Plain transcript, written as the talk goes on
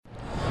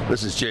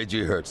This is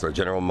J.G. Hertzler,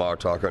 General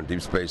Martok on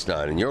Deep Space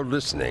Nine, and you're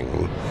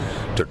listening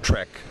to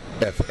Trek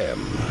FM.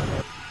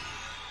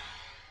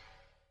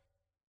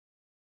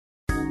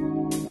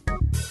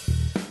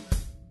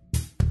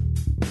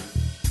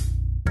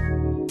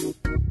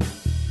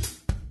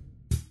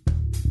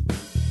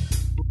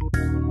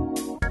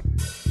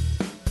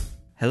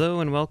 Hello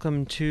and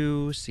welcome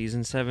to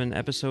Season 7,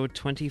 Episode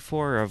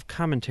 24 of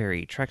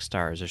Commentary, Trek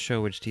Stars, a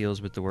show which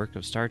deals with the work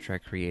of Star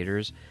Trek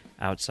creators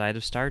outside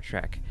of Star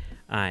Trek.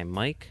 I'm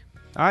Mike.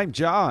 I'm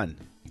John.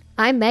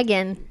 I'm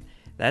Megan.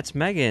 That's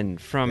Megan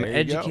from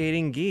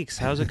Educating Geeks.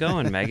 How's it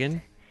going,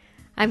 Megan?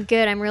 I'm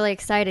good. I'm really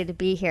excited to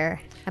be here.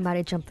 I'm about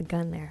to jump the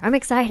gun there. I'm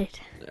excited.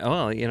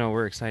 Well,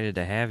 we're excited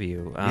to have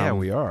you. Yeah,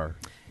 we are.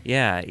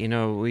 Yeah,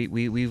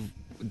 we've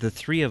the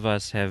three of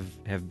us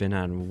have been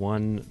on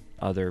one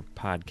other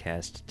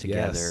podcast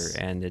together, yes.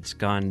 And it's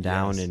gone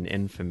down in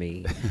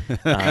infamy.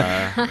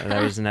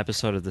 That was an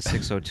episode of the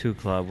 602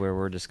 Club where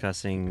we're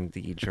discussing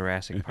the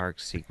Jurassic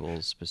Park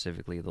sequels,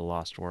 specifically The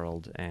Lost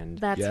World and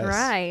That's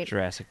right.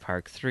 Jurassic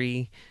Park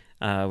 3,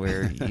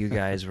 where you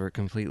guys were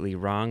completely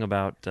wrong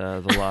about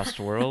The Lost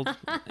World.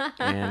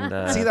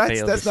 And see,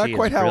 that's not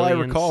quite how I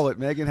recall it,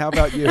 Megan. How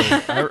about you?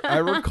 I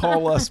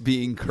recall us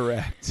being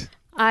correct.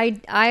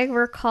 I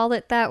recall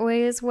it that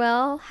way as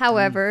well.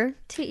 However,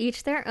 to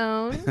each their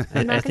own.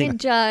 I'm not going to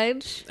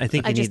judge.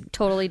 I just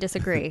totally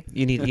disagree.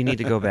 You need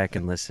to go back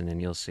and listen,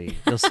 and you'll see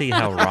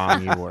how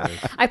wrong you were.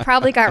 I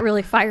probably got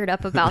really fired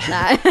up about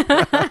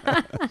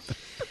that.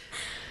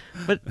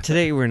 But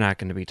today we're not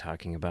going to be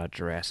talking about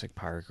Jurassic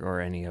Park or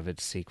any of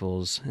its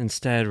sequels.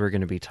 Instead, we're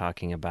going to be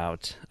talking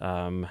about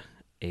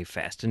a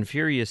Fast and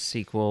Furious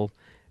sequel,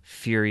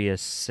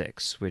 Furious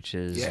 6, which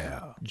is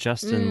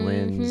Justin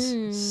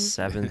Lin's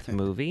seventh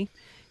movie,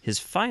 his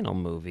final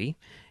movie,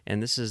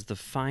 and this is the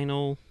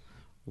final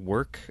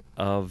work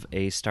of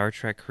a Star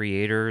Trek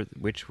creator,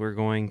 which we're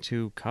going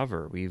to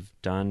cover. We've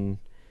done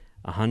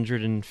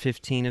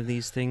 115 of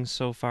these things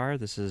so far.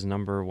 This is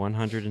number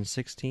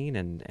 116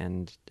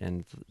 and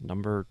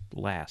number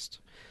last.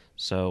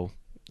 So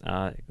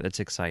that's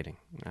exciting.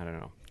 I don't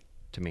know,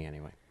 to me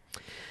anyway.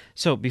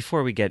 So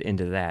before we get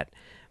into that,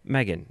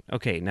 Megan,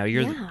 okay, now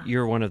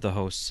you're one of the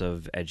hosts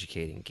of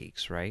Educating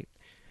Geeks, right?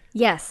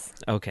 Yes.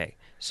 Okay,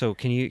 so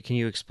can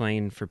you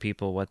explain for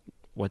people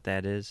what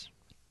that is?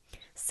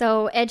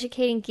 So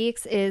Educating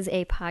Geeks is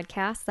a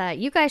podcast that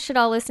you guys should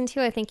all listen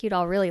to. I think you'd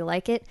all really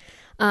like it.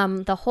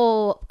 The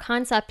whole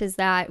concept is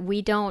that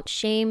we don't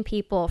shame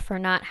people for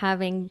not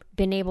having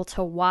been able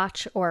to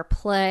watch or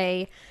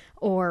play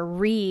or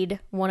read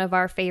one of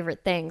our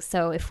favorite things.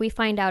 So if we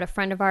find out a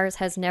friend of ours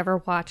has never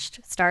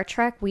watched Star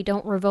Trek, we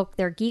don't revoke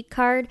their geek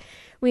card.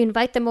 We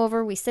invite them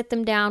over, we sit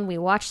them down, we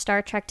watch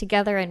Star Trek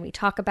together, and we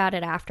talk about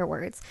it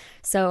afterwards.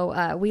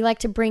 So we like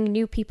to bring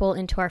new people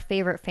into our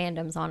favorite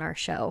fandoms on our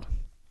show.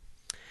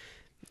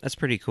 That's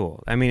pretty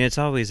cool. I mean, it's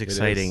always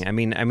exciting. It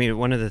is. I mean,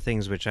 one of the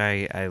things which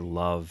I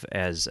love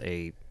as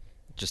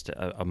just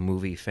a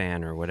movie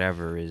fan or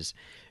whatever is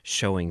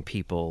showing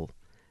people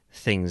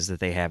things that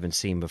they haven't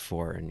seen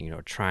before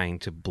and, trying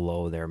to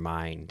blow their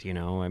mind,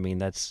 I mean,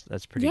 that's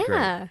pretty great.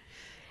 Yeah.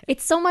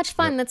 It's so much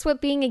fun. Yep. That's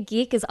what being a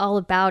geek is all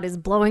about, is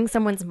blowing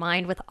someone's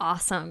mind with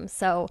awesome.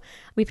 So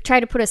we try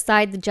to put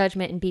aside the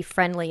judgment and be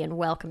friendly and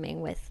welcoming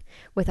with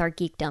our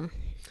geekdom.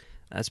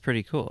 That's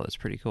pretty cool.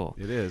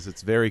 It is.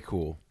 It's very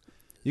cool.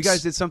 You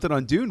guys did something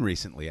on Dune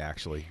recently,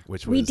 actually,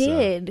 which was... We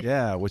did.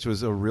 Which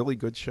was a really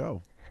good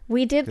show.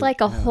 We did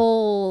like a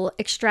whole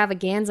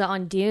extravaganza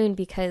on Dune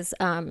because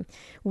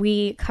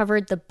we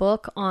covered the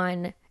book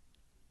on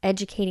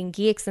Educating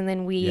Geeks, and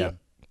then we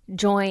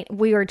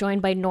were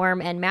joined by Norm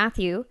and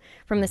Matthew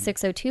from the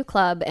 602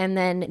 Club, and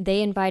then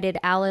they invited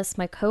Alice,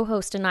 my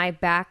co-host, and I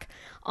back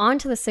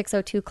onto the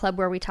 602 Club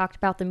where we talked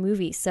about the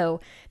movie.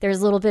 So there's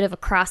a little bit of a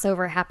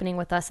crossover happening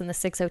with us in the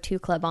 602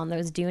 Club on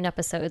those Dune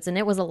episodes, and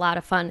it was a lot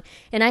of fun.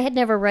 And I had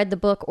never read the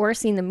book or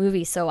seen the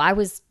movie, so I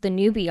was the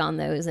newbie on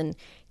those, and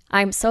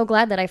I'm so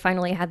glad that I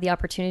finally had the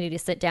opportunity to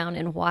sit down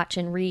and watch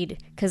and read,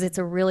 because it's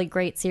a really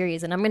great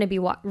series, and I'm going to be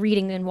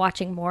reading and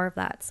watching more of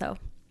that. So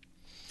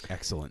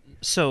excellent.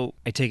 So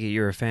I take it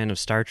you're a fan of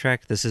Star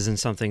Trek. This isn't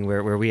something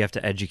where we have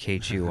to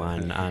educate you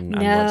on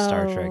what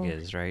Star Trek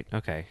is, right?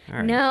 Okay, all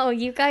right. No,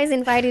 you guys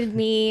invited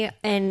me,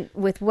 and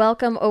with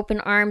welcome, open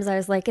arms, I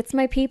was like, it's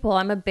my people.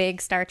 I'm a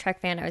big Star Trek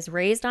fan. I was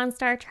raised on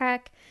Star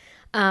Trek.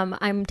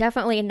 I'm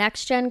definitely a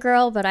Next Gen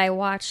girl, but I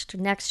watched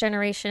Next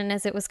Generation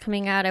as it was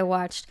coming out. I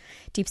watched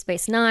Deep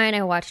Space Nine.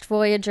 I watched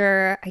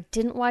Voyager. I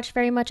didn't watch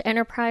very much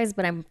Enterprise,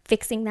 but I'm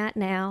fixing that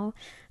now.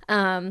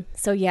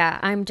 So yeah,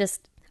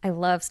 I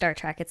love Star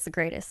Trek. It's the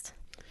greatest.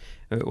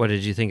 What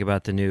did you think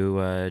about the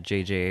new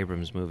J.J.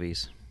 Abrams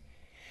movies?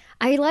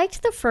 I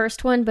liked the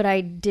first one, but I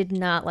did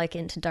not like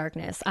Into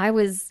Darkness. I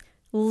was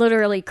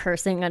literally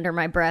cursing under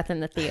my breath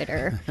in the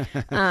theater.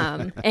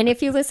 And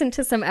if you listen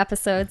to some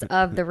episodes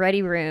of The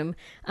Ready Room,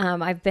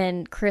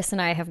 Chris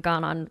and I have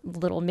gone on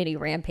little mini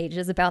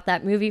rampages about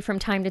that movie from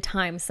time to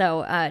time.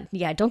 So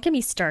yeah, don't get me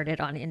started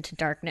on Into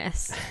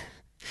Darkness.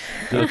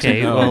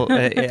 Okay, well,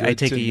 I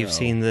take it you've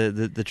seen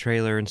the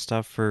trailer and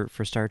stuff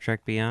for Star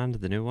Trek Beyond,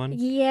 the new one?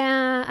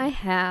 Yeah, I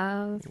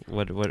have.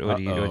 What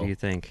do you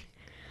think?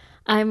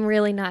 I'm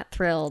really not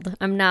thrilled.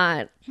 I'm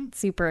not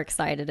super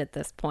excited at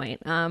this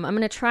point. I'm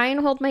going to try and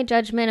hold my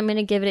judgment. I'm going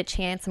to give it a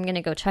chance. I'm going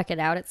to go check it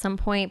out at some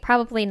point.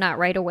 Probably not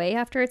right away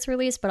after it's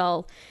released, but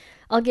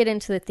I'll get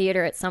into the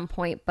theater at some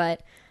point.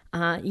 But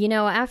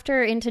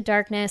after Into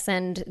Darkness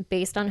and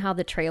based on how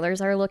the trailers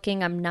are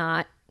looking, I'm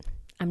not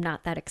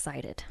that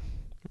excited.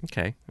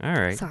 Okay. All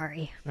right.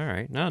 Sorry. All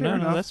right. No,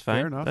 that's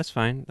fine. That's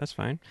fine.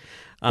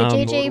 The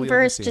JJ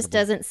verse just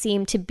doesn't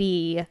seem to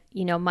be,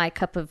 my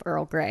cup of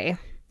Earl Grey.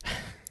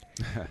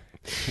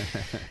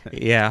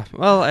 Yeah.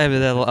 Well, I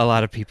mean, a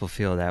lot of people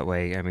feel that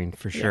way. I mean,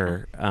 for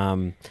sure.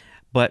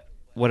 But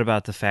what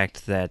about the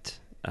fact that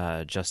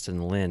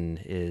Justin Lin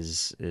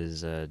is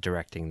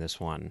directing this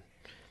one?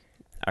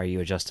 Are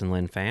you a Justin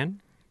Lin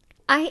fan?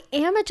 I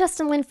am a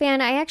Justin Lin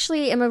fan. I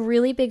actually am a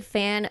really big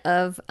fan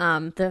of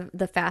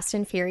the Fast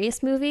and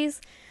Furious movies.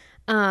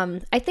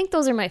 I think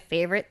those are my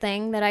favorite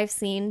thing that I've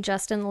seen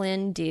Justin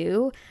Lin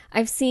do.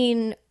 I've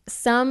seen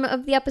some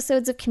of the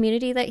episodes of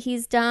Community that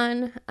he's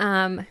done.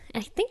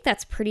 I think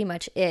that's pretty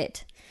much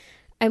it.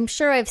 I'm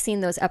sure I've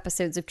seen those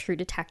episodes of True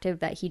Detective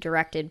that he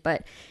directed,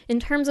 but in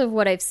terms of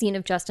what I've seen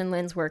of Justin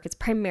Lin's work, it's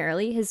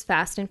primarily his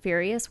Fast and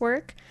Furious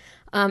work.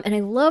 And I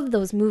love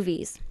those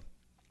movies.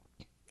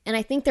 And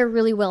I think they're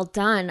really well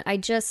done. I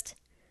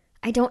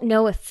don't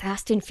know if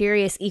Fast and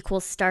Furious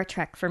equals Star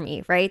Trek for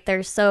me, right?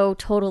 They're so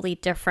totally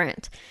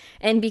different.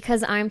 And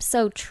because I'm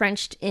so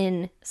trenched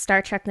in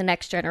Star Trek The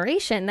Next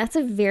Generation, that's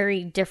a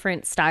very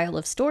different style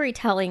of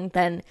storytelling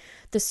than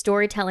the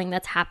storytelling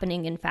that's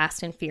happening in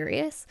Fast and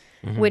Furious,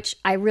 which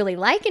I really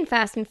like in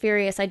Fast and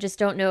Furious. I just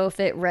don't know if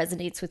it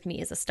resonates with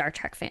me as a Star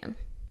Trek fan.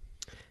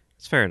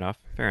 It's fair enough.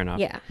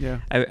 Yeah.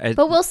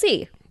 But we'll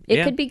see.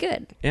 It could be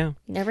good. Yeah. You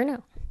never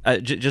know.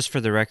 Just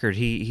for the record,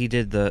 he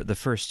did the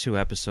first 2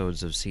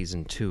 episodes of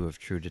season 2 of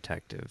True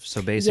Detective.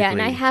 So basically, yeah,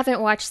 and I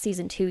haven't watched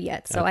season 2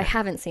 yet, so I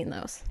haven't seen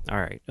those. All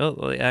right.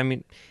 Well, I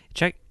mean,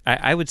 check.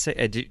 I would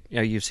say,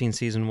 you've seen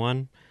season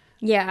 1.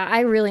 Yeah, I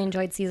really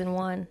enjoyed season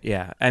 1.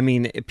 Yeah, I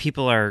mean,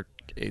 people are,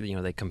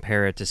 they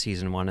compare it to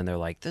season 1, and they're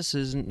like, this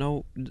is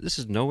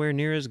nowhere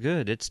near as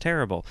good. It's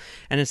terrible.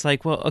 And it's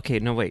like, well, okay,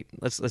 no, wait.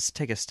 Let's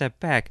take a step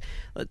back.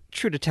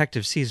 True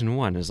Detective season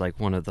 1 is like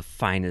one of the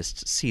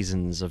finest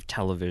seasons of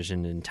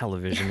television in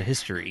television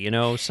history.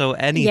 So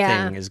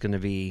anything is going to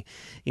be,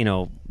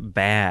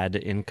 bad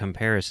in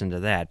comparison to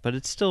that. But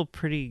it's still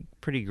pretty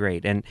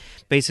great. And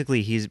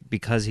basically,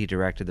 because he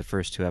directed the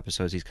first 2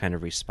 episodes, he's kind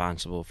of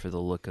responsible for the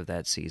look of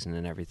that season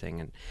and everything.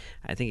 And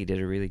I think he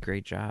did a really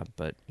great job.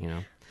 But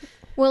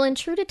Well, and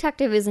True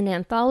Detective is an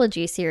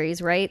anthology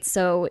series, right?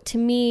 So to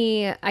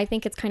me, I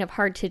think it's kind of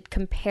hard to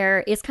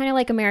compare. It's kind of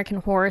like American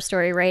Horror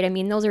Story, right? I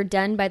mean, those are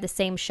done by the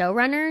same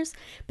showrunners,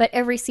 but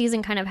every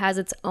season kind of has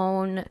its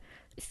own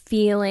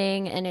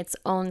feeling and its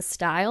own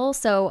style.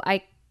 So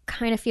I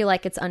kind of feel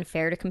like it's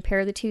unfair to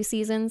compare the 2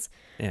 seasons.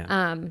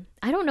 Yeah.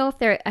 I don't know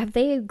if have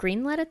they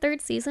greenlit a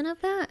 3rd season of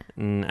that?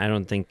 I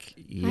don't think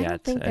yet. I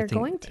don't think they're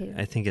going to.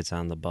 I think it's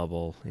on the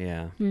bubble.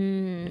 Yeah.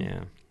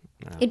 Yeah.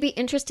 It'd be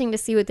interesting to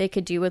see what they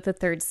could do with the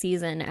 3rd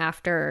season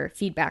after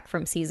feedback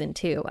from season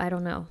 2. I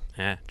don't know.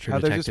 Yeah, True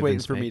Detective. They're just waiting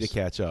for me to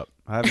catch up.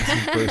 I haven't seen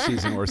 1st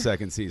season or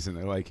 2nd season.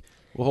 They're like,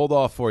 we'll hold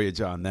off for you,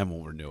 John, then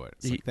we'll renew it.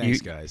 It's like, thanks,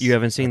 guys. You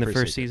haven't seen the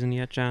 1st season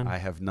yet, John? I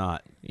have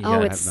not.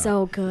 It's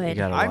so good.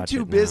 I'm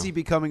too busy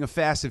becoming a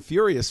Fast and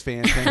Furious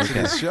fan thanks to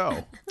this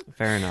show.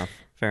 Fair enough.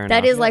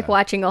 That is like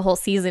watching a whole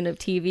season of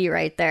TV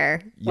right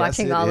there. Yes,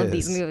 watching all of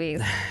these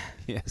movies.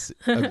 Yes,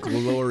 a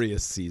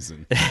glorious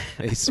season.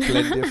 A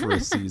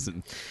splendiferous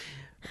season.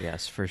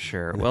 Yes, for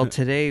sure. Well,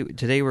 today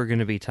we're going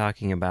to be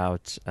talking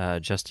about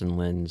Justin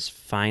Lin's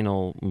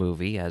final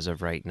movie as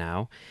of right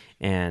now,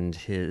 and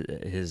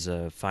his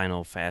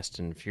final Fast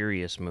and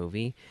Furious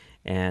movie,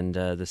 and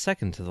the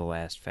second to the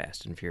last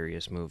Fast and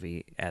Furious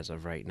movie as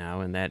of right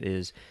now, and that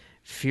is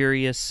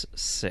Furious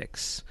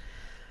 6.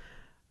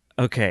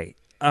 Okay,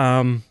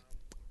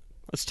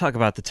 let's talk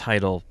about the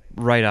title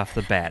right off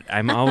the bat.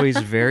 I'm always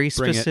very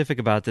specific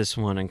about this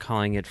one and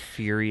calling it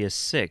Furious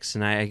 6.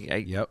 And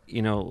I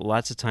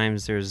lots of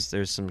times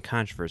there's some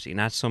controversy.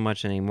 Not so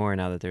much anymore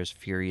now that there's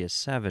Furious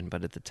 7,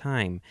 but at the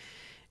time,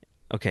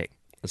 okay,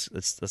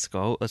 let's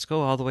go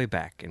all the way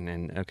back. And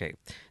then okay,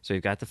 so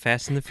you've got the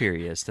Fast and the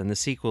Furious. Then the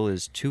sequel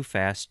is Too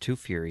Fast, Too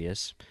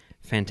Furious.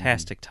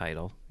 Fantastic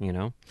title,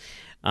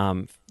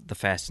 The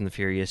Fast and the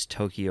Furious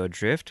Tokyo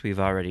Drift. We've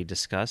already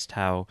discussed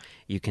how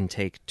you can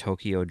take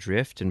Tokyo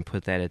Drift and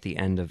put that at the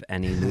end of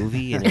any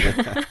movie and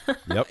it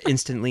would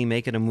instantly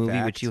make it a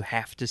movie which you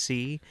have to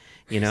see.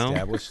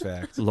 Established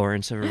fact.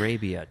 Lawrence of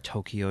Arabia,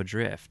 Tokyo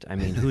Drift. I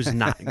mean, who's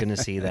not going to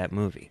see that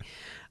movie?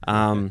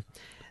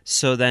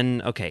 So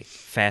then, okay,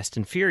 Fast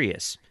and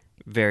Furious.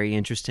 Very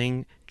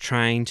interesting.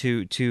 Trying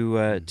to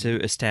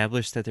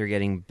establish that they're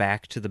getting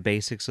back to the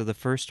basics of the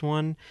first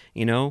one,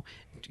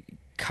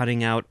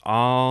 cutting out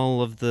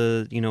all of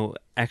the,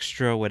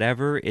 extra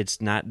whatever.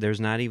 There's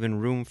not even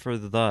room for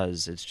the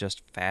thes. It's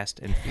just Fast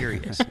and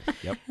Furious.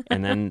 Yep.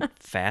 And then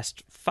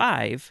Fast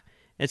 5,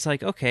 it's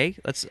like, okay,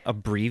 let's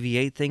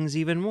abbreviate things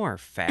even more.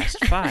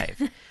 Fast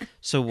 5.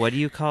 So what do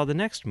you call the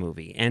next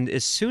movie? And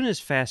as soon as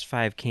Fast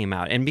 5 came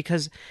out, and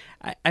because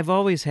I've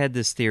always had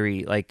this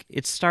theory, like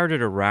it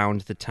started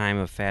around the time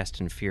of Fast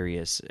and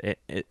Furious,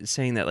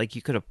 saying that like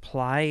you could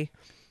apply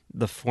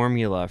the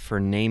formula for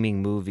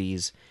naming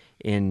movies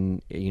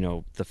in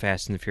the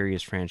Fast and the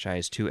Furious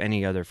franchise to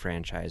any other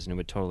franchise, and it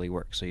would totally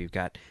work. So you've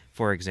got,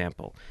 for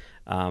example,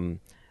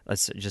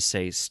 let's just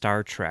say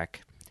Star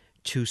Trek,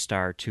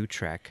 2-star 2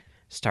 Trek,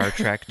 Star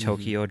Trek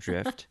Tokyo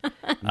Drift,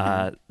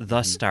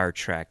 the Star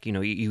Trek.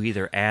 You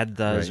either add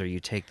those or you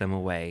take them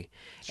away,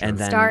 and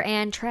then Star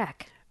and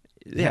Trek.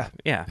 Yeah.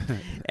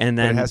 And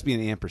then but it has to be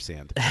an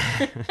ampersand.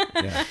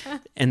 Yeah.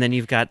 And then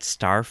you've got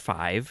Star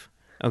 5.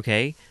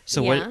 Okay,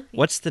 so Yeah.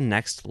 what's the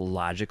next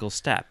logical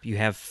step? You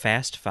have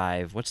Fast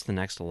 5. What's the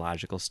next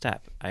logical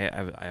step?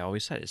 I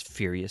always said it's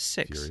Furious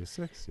 6. Furious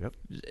 6, yep.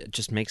 It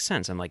just makes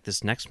sense. I'm like,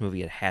 this next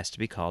movie, it has to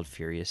be called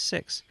Furious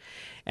 6.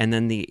 And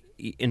then the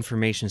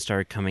information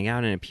started coming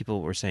out, and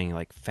people were saying,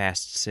 like,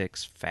 Fast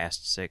 6.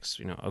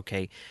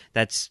 Okay,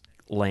 that's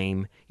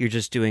lame. You're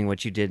just doing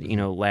what you did,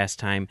 last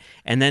time.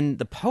 And then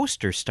the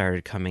posters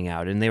started coming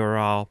out, and they were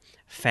all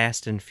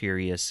Fast and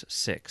Furious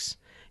 6.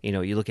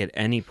 You look at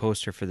any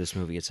poster for this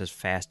movie, it says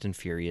Fast and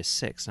Furious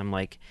 6. I'm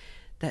like,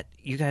 that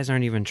you guys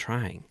aren't even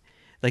trying.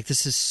 Like,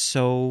 this is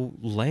so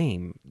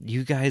lame.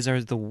 You guys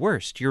are the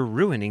worst. You're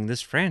ruining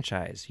this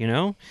franchise,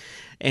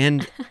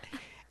 And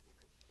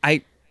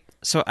I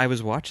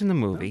was watching the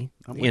movie,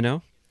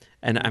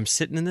 and I'm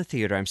sitting in the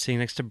theater. I'm sitting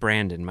next to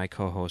Brandon, my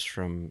co-host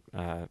from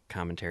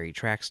Commentary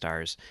Track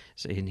Stars,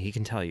 and he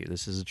can tell you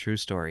this is a true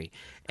story.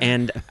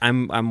 And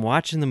I'm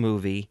watching the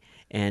movie,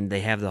 and they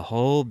have the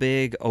whole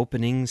big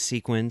opening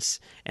sequence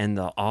and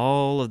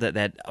all of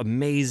that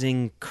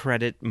amazing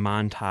credit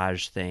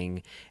montage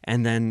thing,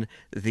 and then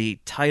the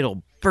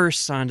title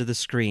bursts onto the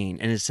screen,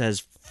 and it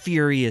says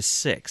Furious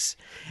 6,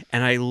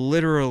 and I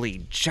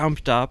literally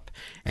jumped up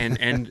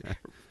and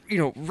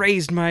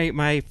raised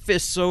my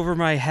fists over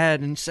my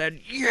head and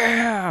said,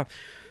 yeah,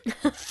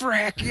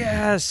 frack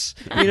yes,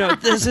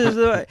 this is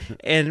the...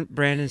 And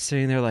Brandon's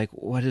sitting there like,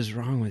 what is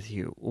wrong with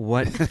you?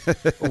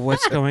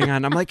 What's going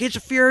on? I'm like, it's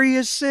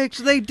Furious 6.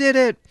 They did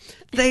it.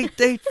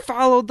 They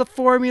followed the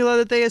formula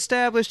that they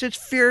established. It's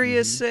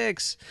Furious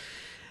 6.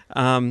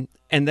 And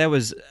that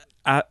was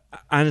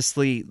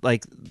honestly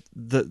like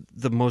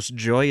the most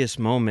joyous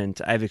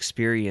moment I've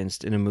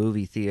experienced in a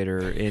movie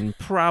theater in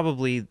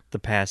probably the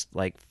past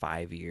like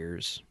 5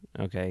 years.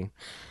 Okay.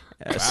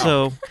 Wow.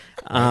 So,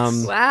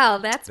 wow,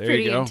 that's there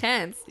pretty you go.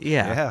 intense.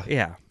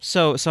 Yeah.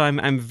 So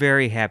I'm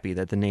very happy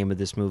that the name of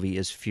this movie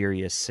is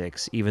Furious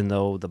 6, even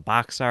though the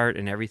box art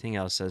and everything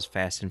else says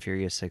Fast and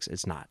Furious 6.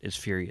 It's not. It's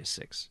Furious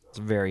 6. It's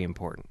very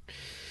important.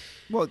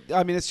 Well,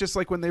 I mean, it's just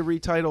like when they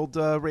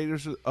retitled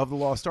Raiders of the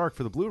Lost Ark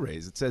for the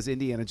Blu-rays. It says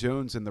Indiana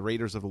Jones and the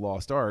Raiders of the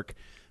Lost Ark,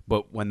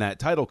 but when that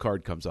title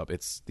card comes up,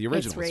 it's the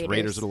original. It's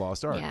Raiders of the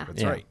Lost Ark. Yeah.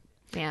 That's right.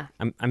 Yeah.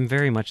 I'm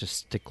very much a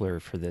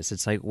stickler for this.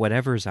 It's like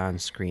whatever's on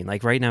screen.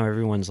 Like right now,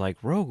 everyone's like,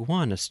 Rogue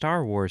One, a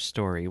Star Wars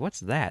story. What's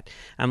that?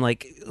 I'm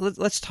like,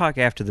 let's talk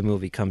after the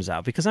movie comes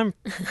out, because I'm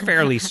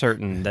fairly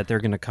certain that they're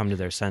going to come to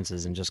their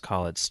senses and just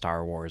call it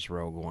Star Wars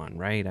Rogue One,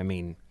 right? I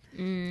mean...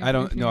 I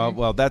don't know.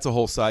 Well, that's a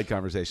whole side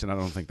conversation. I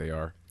don't think they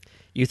are.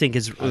 You think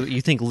you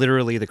think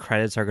literally the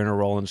credits are going to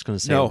roll and it's going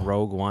to say No.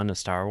 Rogue One, a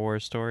Star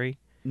Wars story?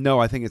 No,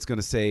 I think it's going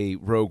to say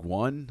Rogue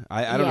One.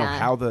 I don't know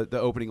how the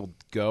opening will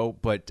go,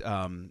 but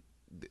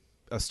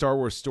a Star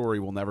Wars story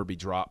will never be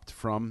dropped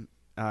from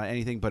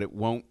anything, but it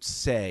won't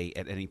say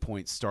at any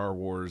point Star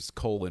Wars :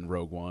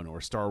 Rogue One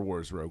or Star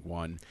Wars Rogue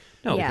One.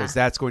 No, because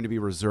that's going to be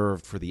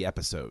reserved for the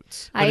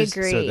episodes. I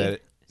agree. So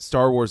that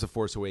Star Wars: The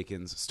Force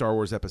Awakens, Star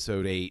Wars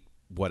Episode 8,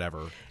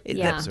 whatever.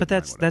 Yeah. But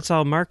that's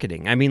all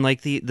marketing. I mean,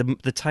 like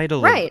the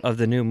title Right. of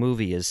the new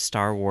movie is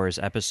Star Wars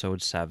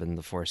Episode 7: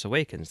 The Force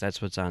Awakens.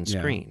 That's what's on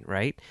screen,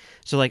 right?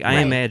 So like I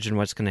imagine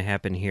what's going to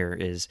happen here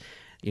is,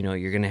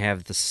 you're going to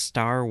have the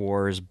Star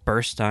Wars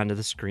burst onto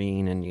the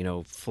screen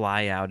and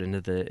fly out into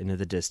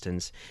the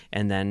distance,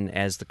 and then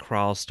as the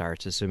crawl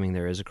starts, assuming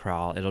there is a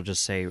crawl, it'll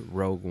just say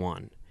Rogue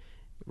One,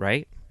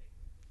 right?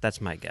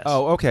 That's my guess.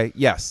 Oh, okay.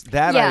 Yes,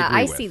 that Yeah, I agree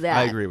I with. see that.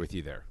 I agree with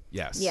you there.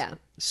 Yes. Yeah.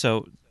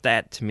 So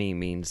that to me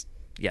means,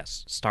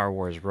 yes, Star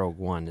Wars Rogue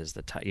One is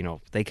the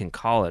they can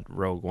call it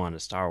Rogue One, a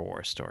Star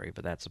Wars story,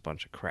 but that's a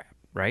bunch of crap,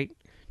 right?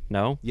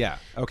 No? Yeah.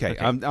 Okay.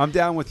 I'm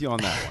down with you on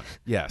that one.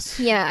 Yes.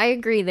 Yeah, I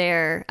agree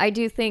there. I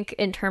do think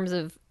in terms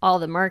of all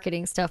the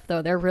marketing stuff,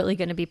 though, they're really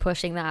going to be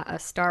pushing that a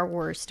Star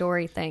Wars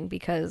story thing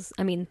because,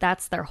 I mean,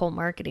 that's their whole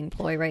marketing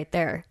ploy right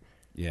there.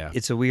 Yeah.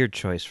 It's a weird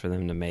choice for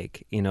them to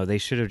make. They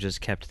should have just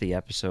kept the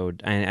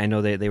episode. I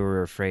know they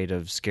were afraid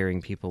of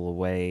scaring people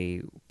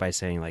away by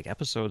saying, like,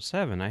 Episode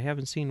 7, I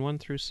haven't seen 1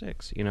 through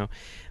 6,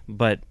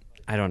 But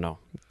I don't know.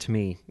 To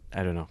me,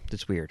 I don't know.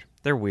 It's weird.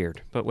 They're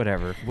weird, but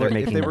whatever. They're If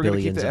making they were gonna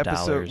keep billions the of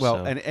episode, dollars. well,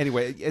 so. and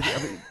anyway,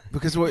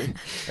 because what are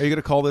you going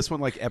to call this one,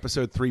 like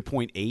episode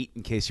 3.8,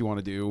 in case you want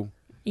to do?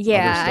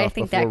 Yeah, other stuff I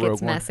think that before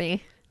gets Rogue One?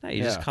 messy. No,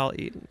 you just call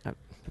it. I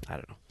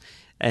don't know.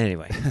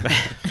 Anyway,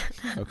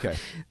 Okay.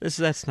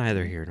 that's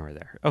neither here nor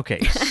there.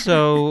 Okay,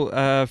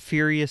 so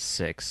Furious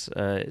 6.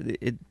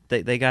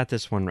 They got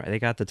this one right. They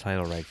got the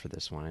title right for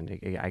this one,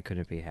 and I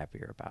couldn't be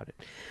happier about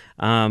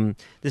it.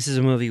 This is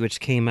a movie which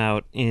came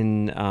out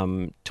in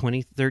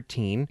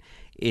 2013.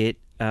 It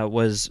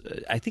was,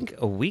 I think,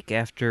 a week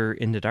after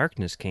Into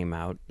Darkness came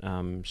out,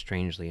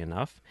 strangely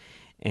enough.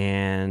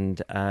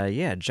 And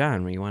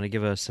John, you want to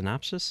give a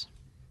synopsis?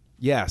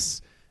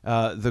 Yes.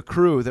 The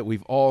crew that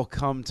we've all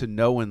come to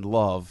know and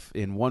love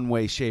in one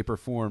way, shape, or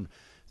form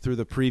through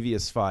the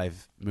previous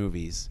 5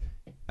 movies.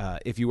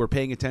 If you were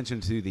paying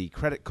attention to the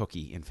credit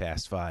cookie in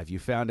Fast 5, you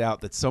found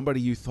out that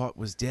somebody you thought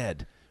was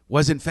dead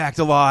was in fact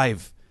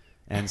alive.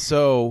 And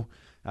so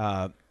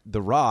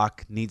The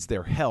Rock needs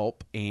their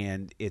help,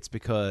 and it's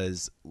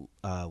because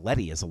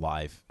Letty is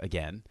alive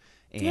again.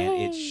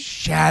 And it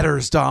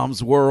shatters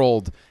Dom's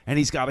world, and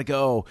he's got to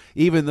go.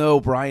 Even though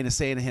Bryan is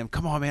saying to him,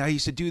 come on, man, I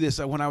used to do this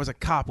when I was a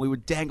cop. We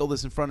would dangle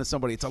this in front of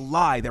somebody. It's a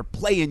lie. They're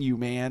playing you,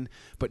 man.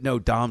 But no,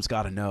 Dom's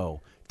got to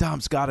know.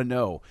 Dom's got to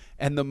know.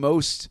 And the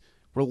most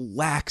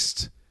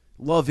relaxed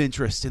love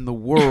interest in the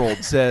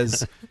world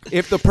says,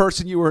 if the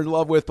person you were in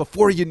love with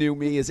before you knew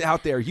me is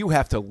out there, you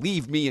have to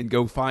leave me and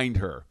go find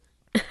her.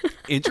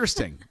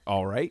 Interesting.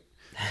 All right.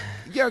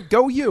 Yeah,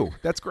 go you.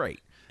 That's great.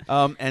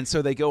 And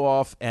so they go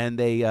off, and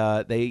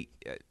they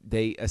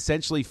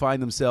essentially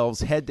find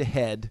themselves head to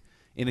head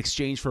in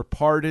exchange for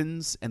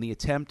pardons and the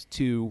attempt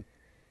to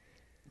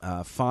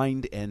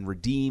find and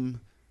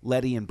redeem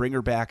Letty and bring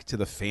her back to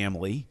the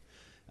family.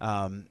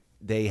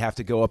 They have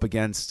to go up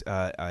against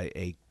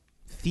a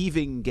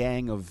thieving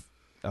gang of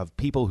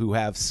people who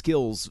have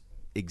skills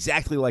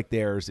exactly like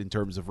theirs in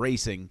terms of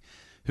racing,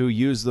 who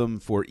use them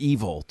for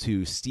evil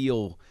to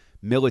steal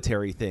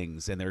military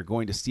things, and they're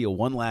going to steal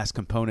one last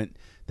component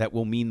that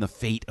will mean the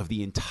fate of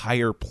the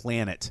entire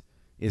planet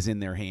is in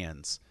their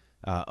hands,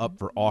 up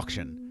for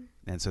auction.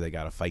 And so they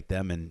got to fight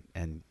them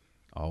and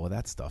all of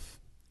that stuff.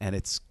 And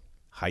it's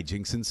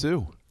hijinks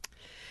ensue.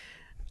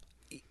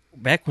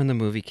 Back when the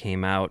movie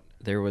came out,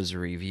 there was a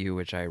review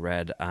which I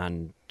read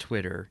on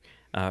Twitter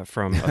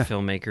from a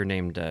filmmaker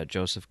named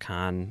Joseph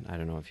Kahn. I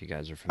don't know if you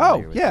guys are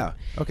familiar with him.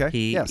 Okay.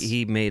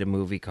 He made a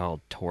movie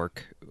called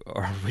Torque,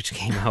 which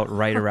came out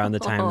right around the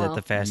time that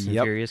the Fast and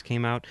Furious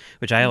came out,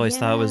 which I always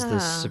thought was the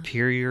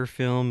superior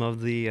film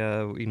of the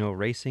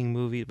racing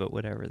movie, but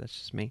whatever, that's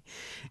just me.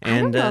 And I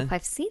don't know if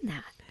I've seen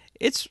that.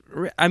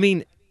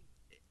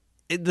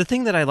 The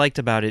thing that I liked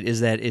about it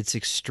is that it's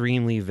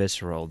extremely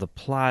visceral. The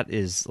plot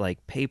is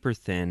like paper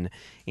thin,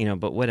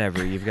 but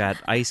whatever. You've got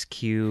Ice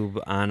Cube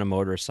on a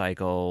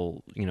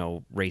motorcycle,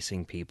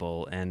 racing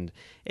people, and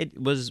it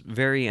was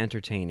very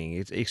entertaining.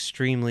 It's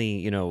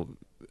extremely,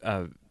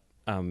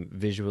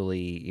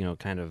 visually,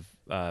 kind of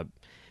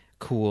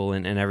cool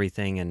and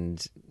everything.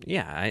 And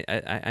yeah,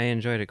 I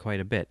enjoyed it quite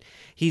a bit.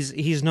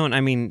 He's known.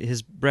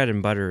 His bread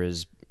and butter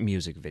is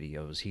music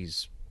videos.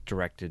 He's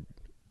directed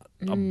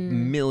a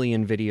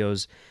million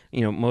videos.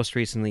 Most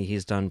recently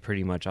he's done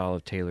pretty much all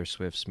of Taylor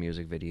Swift's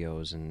music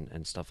videos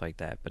and stuff like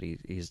that, but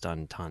he's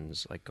done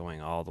tons, like going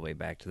all the way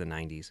back to the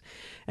 90s.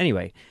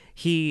 Anyway,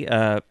 he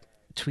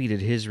tweeted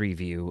his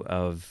review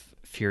of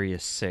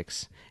Furious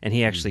 6, and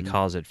he actually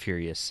calls it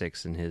Furious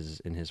 6 in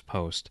his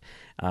post,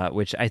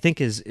 which I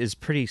think is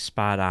pretty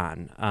spot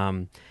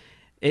on.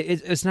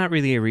 It's not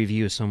really a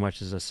review so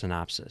much as a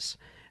synopsis.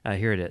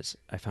 Here it is.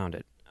 I found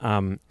it.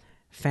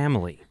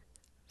 Family.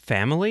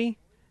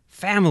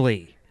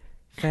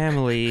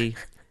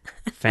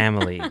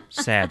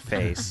 Sad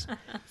face.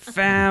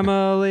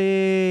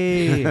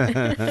 Family.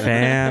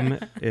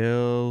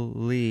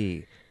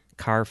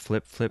 Car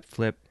flip.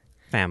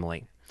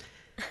 Family.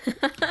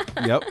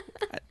 Yep.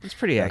 It's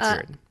pretty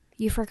accurate.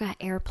 You forgot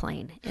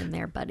airplane in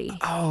there, buddy.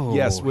 Oh,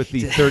 Yes, with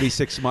the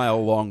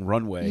 36-mile long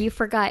runway. You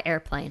forgot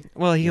airplane.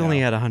 Well, he only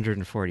had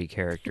 140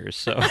 characters,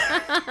 so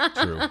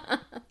True.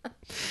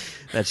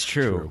 That's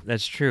true.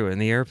 That's true. And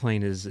the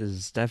airplane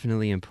is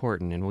definitely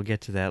important, and we'll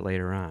get to that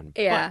later on.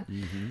 Yeah.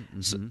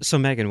 So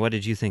Megan, what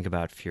did you think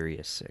about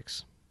Furious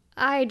 6?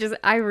 I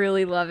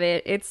really love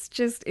it. It's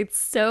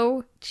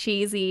so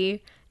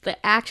cheesy.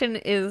 The action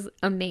is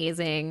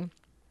amazing.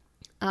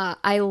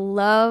 I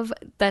love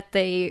that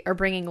they are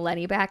bringing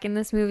Letty back in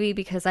this movie,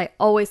 because I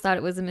always thought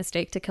it was a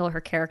mistake to kill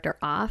her character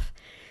off.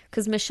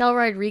 Because Michelle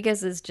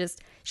Rodriguez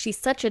she's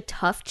such a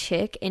tough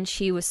chick, and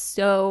she was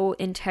so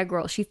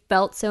integral. She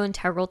felt so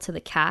integral to the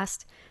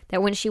cast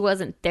that when she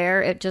wasn't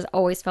there, it just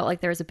always felt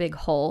like there was a big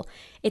hole.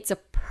 It's a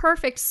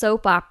perfect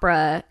soap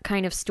opera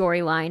kind of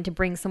storyline to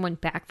bring someone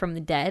back from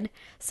the dead.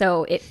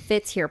 So it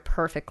fits here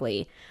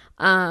perfectly.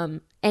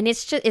 And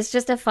it's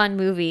just a fun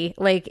movie.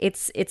 Like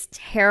it's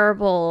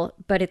terrible,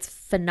 but it's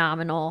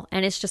phenomenal,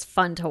 and it's just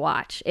fun to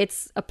watch.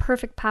 It's a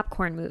perfect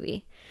popcorn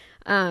movie.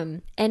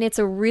 And it's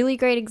a really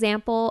great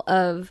example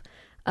of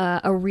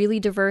a really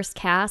diverse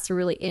cast, a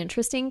really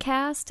interesting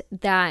cast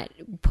that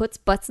puts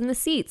butts in the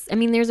seats. I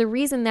mean, there's a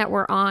reason that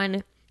we're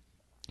on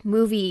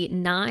movie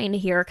 9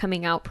 here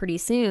coming out pretty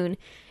soon.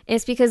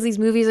 It's because these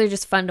movies are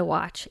just fun to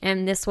watch,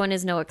 and this one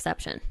is no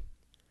exception.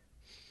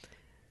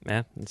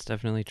 Yeah, that's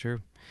definitely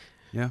true.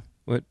 Yeah.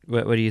 What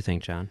do you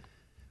think, John?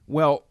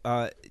 Well,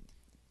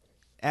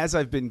 as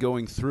I've been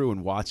going through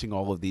and watching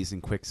all of these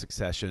in quick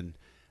succession,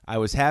 I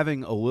was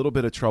having a little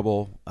bit of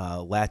trouble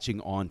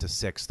latching on to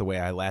 6 the way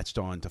I latched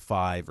on to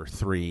 5 or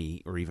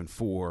 3 or even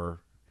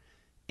 4.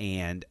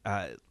 And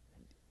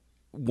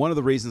one of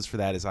the reasons for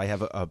that is I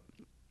have a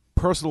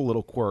personal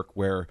little quirk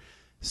where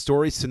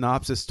story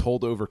synopsis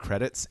told over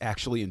credits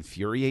actually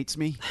infuriates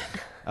me.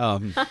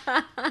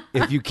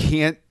 If you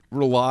can't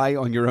rely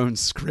on your own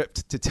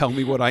script to tell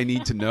me what I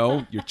need to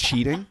know, you're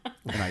cheating,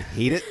 and I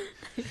hate it.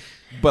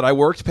 But I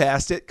worked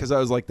past it because I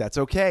was like, that's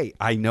okay.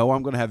 I know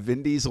I'm going to have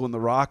Vin Diesel and The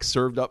Rock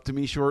served up to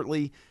me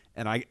shortly,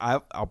 and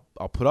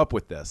I'll put up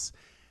with this.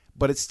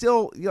 But it's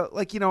still,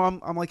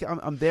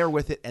 I'm there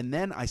with it. And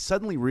then I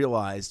suddenly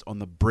realized on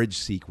the bridge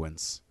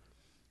sequence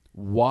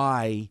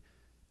why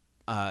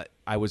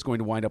I was going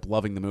to wind up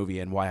loving the movie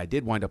and why I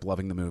did wind up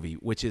loving the movie,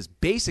 which is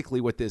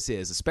basically what this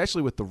is,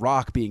 especially with The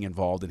Rock being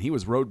involved, and he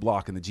was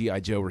Roadblock in the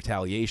G.I. Joe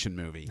Retaliation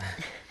movie.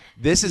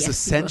 This is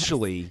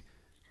essentially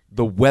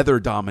the Weather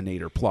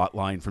Dominator plot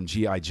line from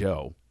G.I.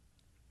 Joe,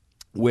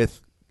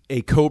 with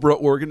a Cobra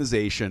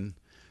organization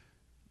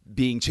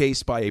being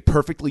chased by a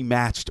perfectly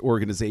matched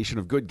organization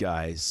of good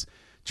guys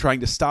trying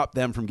to stop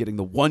them from getting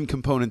the one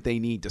component they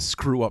need to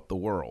screw up the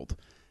world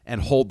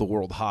and hold the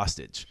world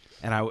hostage.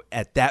 And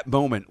at that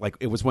moment, like,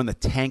 it was when the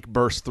tank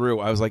burst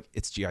through, I was like,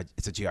 it's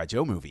a G.I.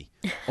 Joe movie,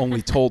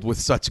 only told with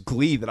such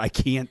glee that I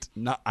can't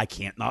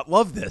not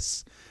love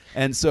this.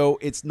 And so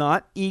it's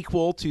not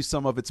equal to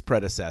some of its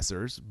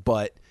predecessors,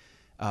 but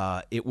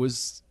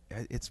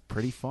it's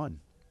pretty fun.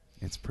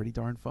 It's pretty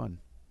darn fun.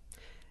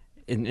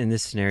 In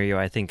this scenario,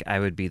 I think I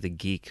would be the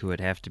geek who would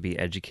have to be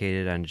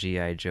educated on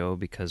G.I. Joe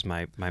because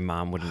my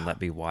mom wouldn't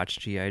let me watch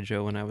G.I.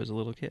 Joe when I was a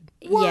little kid.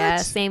 What? Yeah,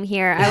 same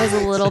here. I was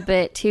a little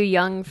bit too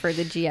young for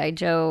the G.I.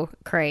 Joe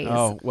craze.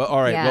 Oh, well, all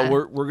right. Yeah.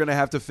 Well, we're going to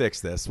have to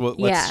fix this. Well,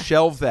 let's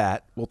shelve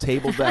that. We'll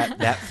table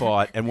that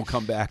thought, and we'll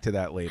come back to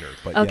that later.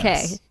 But okay,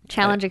 yes.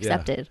 challenge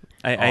accepted.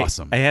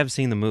 Awesome. I have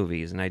seen the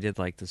movies, and I did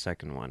like the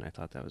second one. I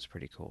thought that was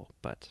pretty cool.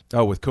 But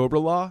with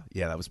Cobra Law?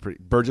 Yeah, that was pretty.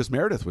 Burgess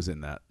Meredith was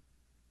in that.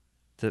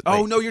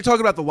 No, you're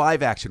talking about the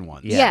live action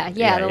ones. Yeah,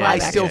 the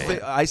live action.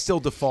 I still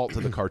default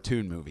to the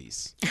cartoon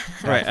movies.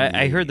 Right.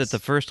 I heard that the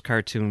first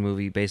cartoon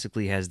movie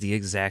basically has the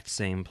exact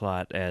same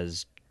plot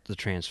as the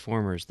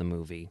Transformers the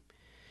movie.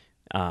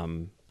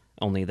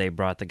 Only they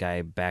brought the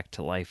guy back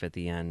to life at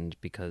the end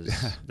because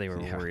they were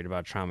worried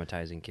about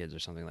traumatizing kids or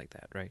something like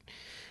that, right?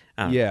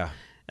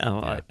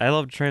 I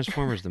loved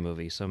Transformers the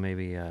movie, so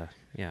maybe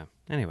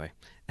Anyway.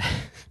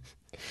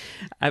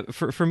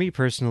 For me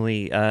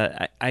personally,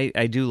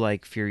 I do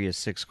like Furious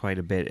 6 quite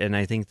a bit, and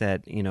I think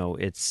that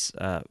it's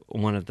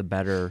one of the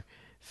better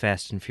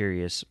Fast and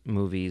Furious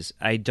movies.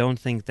 I don't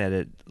think that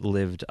it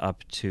lived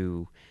up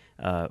to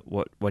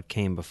what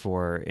came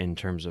before in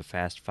terms of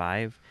Fast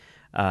 5.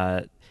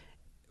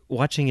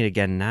 Watching it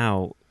again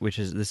now,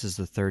 this is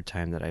the third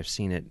time that I've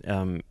seen it.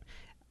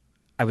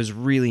 I was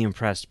really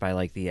impressed by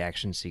like the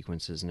action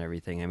sequences and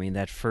everything. I mean,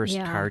 that first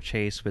car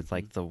chase with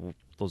like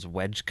those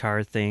wedge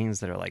car things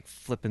that are like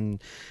flipping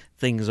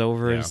things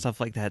over and stuff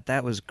like that.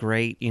 That was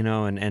great,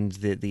 and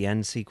the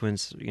end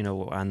sequence,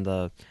 on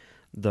the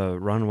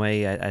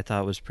runway, I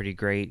thought was pretty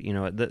great.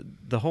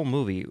 The whole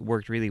movie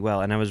worked really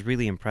well, and I was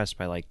really impressed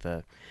by like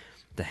the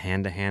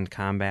hand-to-hand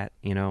combat,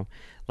 they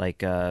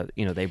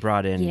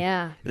brought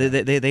in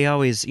they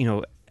always,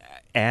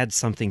 add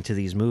something to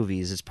these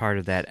movies as part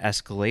of that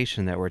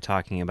escalation that we're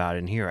talking about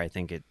in here. I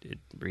think it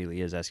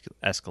really is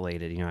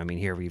escalated.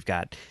 Here we've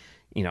got,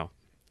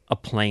 a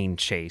plane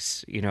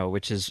chase,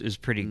 which is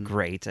pretty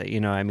great.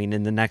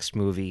 In the next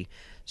movie,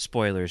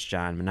 spoilers,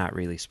 John, but not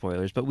really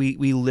spoilers, but we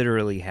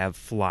literally have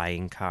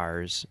flying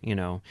cars,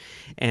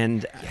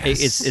 and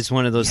it's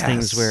one of those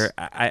things where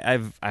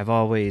I've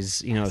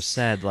always,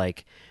 said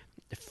like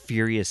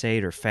Furious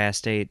 8 or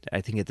Fast 8.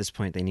 I think at this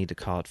point they need to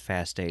call it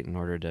Fast 8 in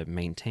order to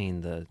maintain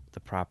the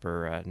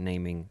proper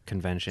naming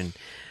convention.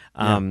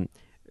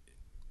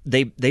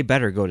 They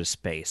better go to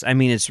space.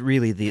 It's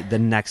really the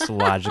next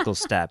logical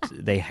step.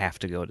 They have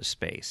to go to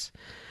space.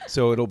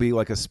 So it'll be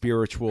like a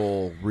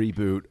spiritual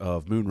reboot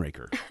of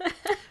Moonraker.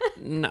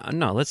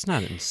 No, let's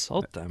not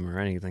insult them or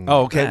anything.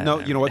 Oh, okay. That. No,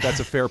 you know what?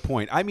 That's a fair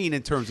point.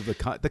 In terms of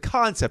the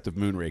concept of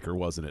Moonraker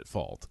wasn't at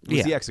fault. It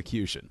was the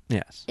execution.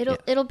 Yes.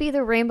 It'll be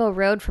the Rainbow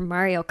Road from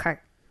Mario Kart.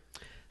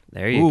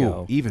 There you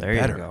go. Even there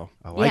better. You go.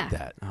 I like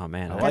that. Oh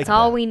man, that's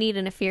all we need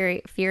in a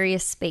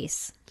furious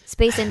space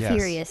and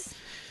furious.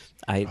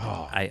 They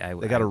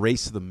got to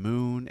race to the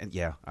moon, and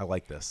I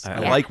like this. I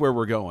like where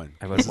we're going.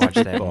 I would watch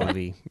that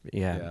movie.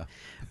 Yeah.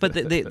 But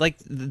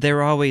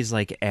they're always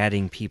like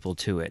adding people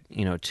to it,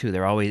 too.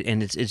 They're always,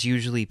 and it's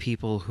usually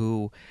people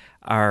who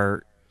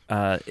are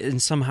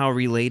and somehow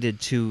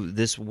related to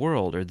this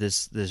world or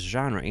this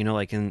genre.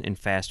 Like in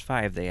Fast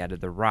 5, they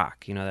added The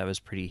Rock. That was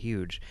pretty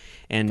huge.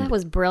 And that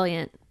was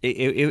brilliant.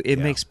 It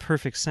makes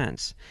perfect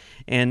sense.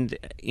 And,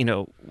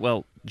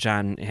 well,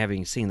 John,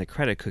 having seen the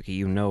credit cookie,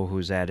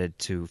 who's added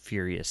to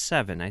Furious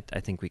 7. I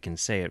think we can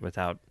say it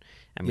without...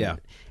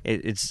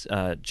 it's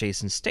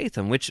Jason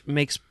Statham, which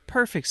makes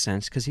perfect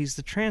sense because he's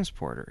the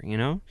transporter,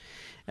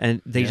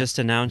 And they just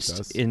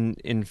announced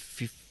in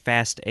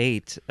Fast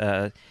 8,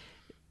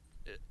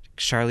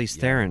 Charlize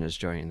Theron is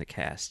joining the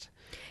cast.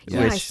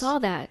 Yeah, I saw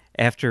that.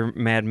 After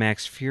Mad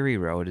Max Fury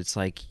Road, it's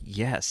like,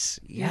 yes,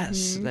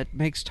 that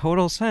makes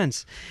total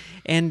sense.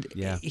 And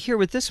here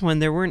with this one,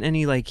 there weren't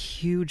any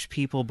huge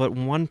people, but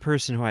one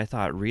person who I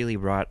thought really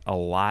brought a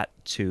lot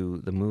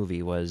to the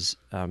movie was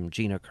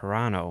Gina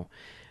Carano,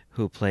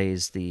 who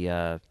plays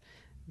the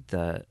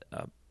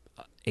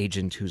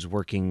agent who's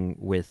working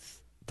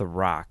with The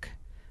Rock,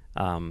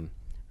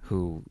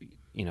 who,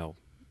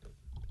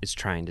 is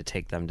trying to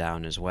take them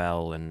down as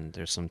well, and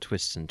there's some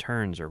twists and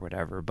turns or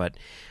whatever. But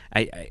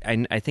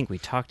I think we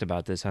talked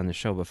about this on the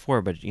show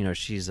before, but,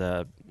 she's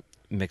a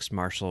mixed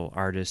martial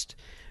artist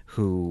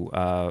who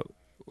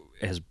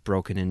has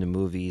broken into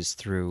movies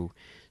through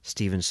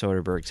Steven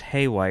Soderbergh's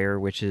Haywire,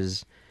 which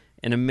is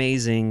an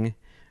amazing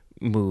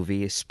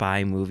movie, a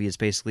spy movie. It's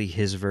basically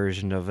his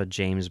version of a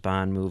James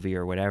Bond movie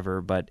or whatever,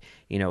 but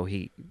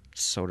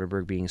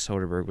Soderbergh being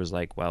Soderbergh was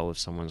like, well, if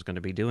someone's going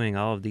to be doing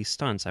all of these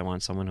stunts, I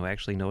want someone who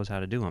actually knows how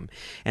to do them.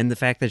 And the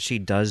fact that she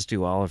does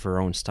do all of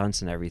her own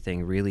stunts and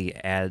everything really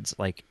adds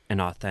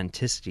an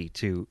authenticity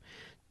to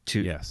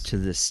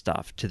this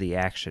stuff, to the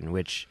action,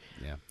 which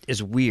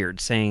is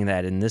weird saying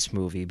that in this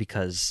movie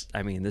because,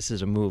 this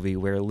is a movie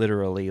where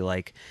literally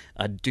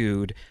a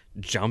dude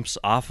jumps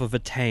off of a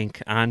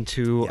tank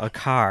onto a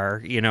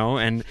car,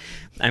 and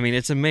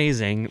it's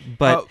amazing.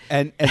 But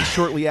and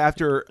shortly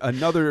after,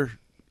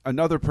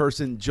 another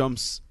person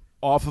jumps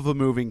off of a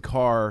moving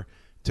car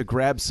to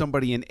grab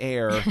somebody in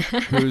air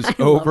who's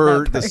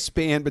over the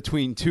span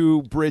between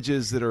two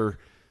bridges that are,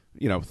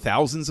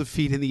 thousands of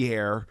feet in the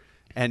air,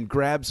 and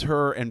grabs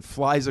her and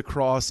flies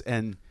across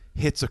and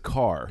hits a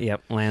car.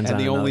 Yep, lands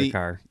on another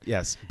car.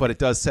 Yes, but it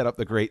does set up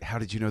the great, how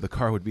did you know the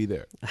car would be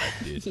there?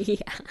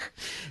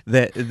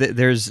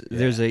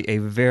 There's a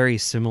very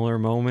similar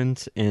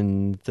moment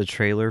in the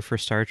trailer for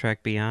Star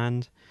Trek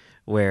Beyond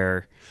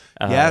where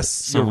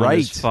someone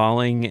is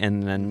falling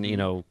and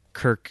then,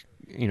 Kirk,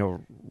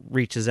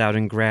 reaches out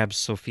and grabs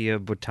Sofia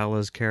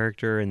Boutella's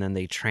character and then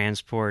they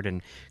transport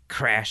and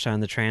crash on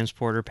the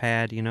transporter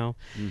pad,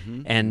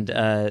 And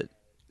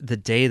the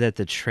day that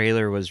the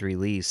trailer was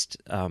released,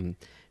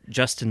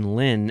 Justin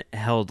Lin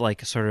held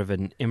sort of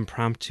an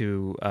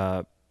impromptu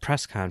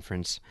press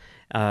conference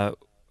where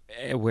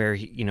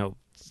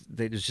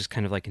it was just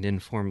kind of an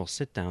informal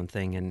sit down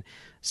thing, and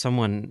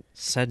someone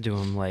said to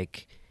him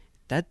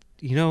that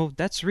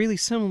that's really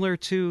similar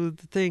to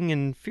the thing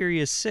in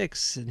Furious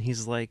 6, and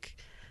he's like,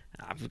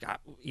 I've got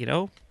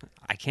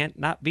I can't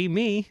not be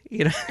me,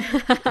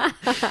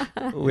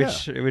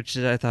 which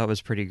I thought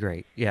was pretty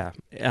great. Yeah,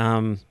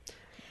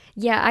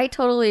 I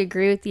totally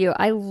agree with you.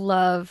 I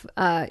love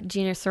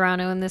Gina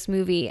Carano in this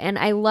movie, and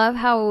I love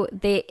how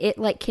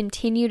it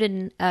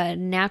continued a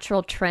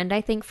natural trend,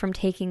 I think, from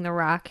taking The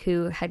Rock,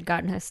 who had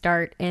gotten a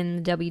start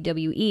in the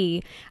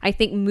WWE. I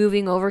think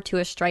moving over to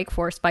a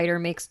Strikeforce fighter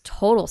makes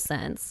total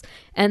sense.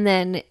 And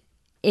then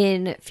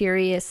in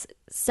Furious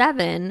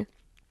 7...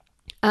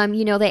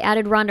 they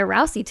added Ronda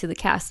Rousey to the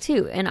cast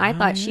too, and I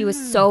thought she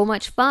was so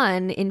much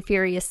fun in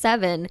Furious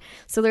 7.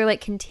 So they're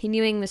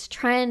continuing this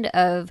trend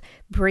of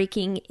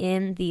breaking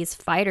in these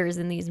fighters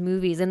in these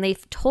movies, and they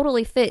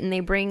totally fit, and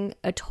they bring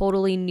a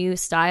totally new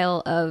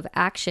style of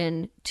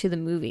action to the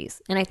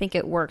movies, and I think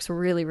it works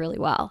really, really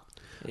well.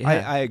 Yeah.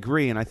 I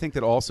agree, and I think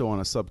that also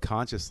on a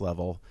subconscious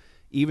level,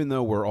 even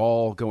though we're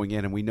all going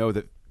in and we know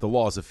that the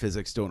laws of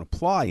physics don't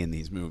apply in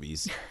these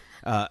movies,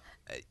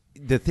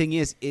 the thing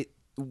is,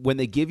 when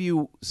they give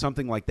you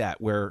something like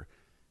that, where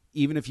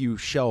even if you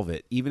shelve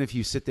it, even if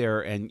you sit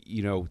there and,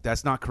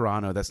 that's not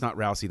Carano, that's not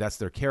Rousey, that's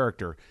their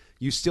character,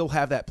 you still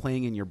have that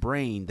playing in your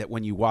brain that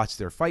when you watch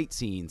their fight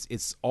scenes,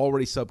 it's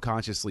already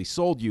subconsciously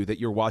sold you that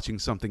you're watching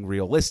something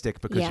realistic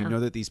because you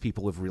know that these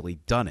people have really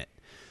done it.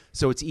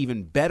 So it's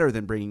even better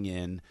than bringing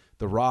in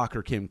The Rock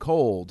or Kim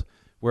Cold,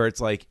 where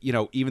it's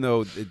even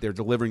though they're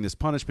delivering this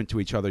punishment to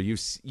each other,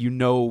 you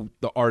know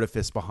the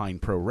artifice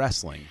behind pro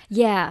wrestling.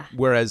 Yeah.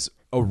 Whereas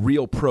a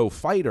real pro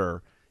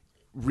fighter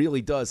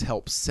really does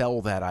help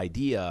sell that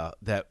idea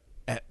that,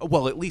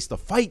 well, at least the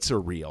fights are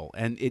real,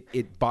 and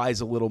it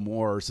buys a little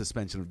more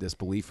suspension of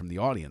disbelief from the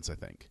audience, I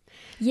think.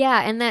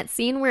 Yeah, and that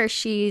scene where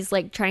she's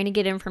trying to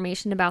get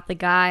information about the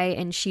guy,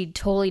 and she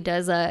totally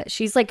does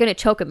she's going to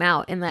choke him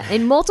out,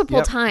 and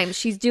multiple times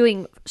she's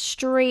doing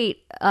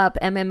straight up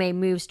MMA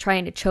moves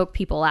trying to choke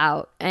people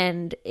out,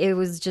 and it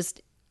was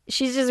just,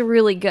 she's just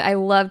really good. I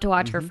love to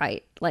watch her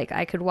fight.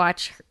 I could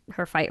watch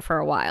her fight for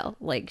a while.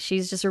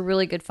 She's just a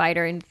really good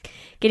fighter, and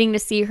getting to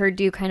see her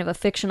do kind of a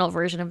fictional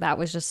version of that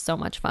was just so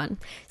much fun.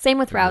 Same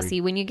with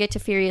Rousey. When you get to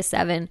Furious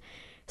 7,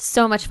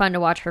 so much fun to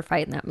watch her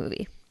fight in that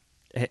movie.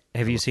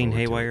 Have you seen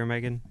Haywire,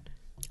 Megan?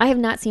 I have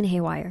not seen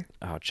Haywire.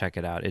 Oh, check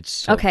it out. It's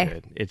so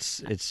good.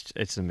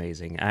 It's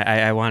amazing.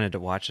 I wanted to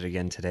watch it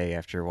again today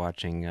after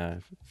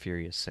watching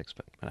Furious 6,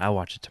 but I'll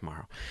watch it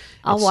tomorrow.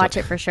 I'll watch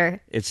it for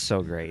sure. It's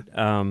so great.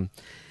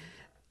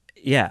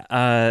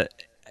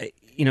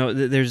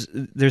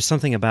 There's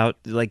something about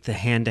like the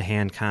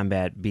hand-to-hand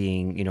combat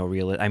being,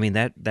 real. I mean,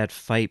 that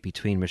fight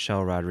between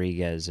Michelle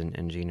Rodriguez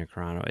and Gina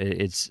Carano,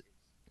 it's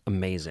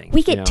amazing.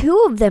 We get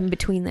two of them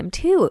between them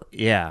too.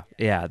 Yeah.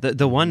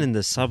 The one in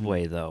the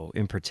subway though,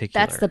 in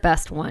particular. That's the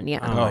best one. Yeah.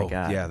 Oh my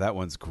God. Yeah, that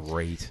one's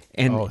great.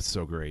 And, it's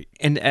so great.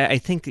 And I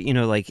think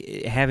like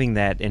having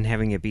that and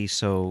having it be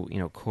so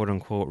quote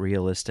unquote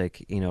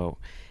realistic,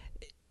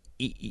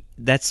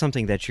 that's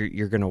something that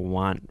you're going to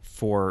want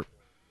for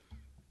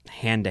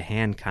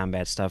hand-to-hand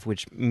combat stuff,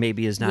 which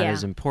maybe is not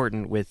as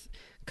important with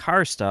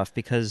car stuff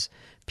because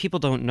people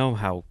don't know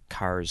how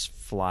cars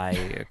fly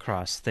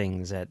across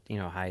things at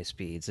high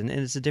speeds, and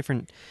it's a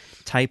different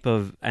type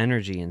of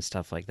energy and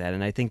stuff like that.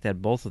 And I think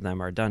that both of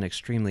them are done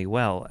extremely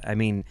well. I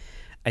mean,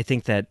 I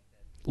think that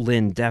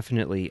Lynn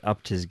definitely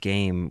upped his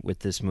game with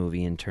this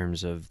movie in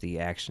terms of the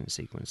action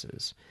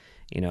sequences.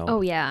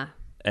 Oh yeah,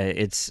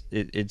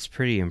 it's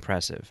pretty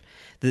impressive.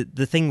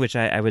 The thing which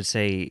I would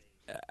say,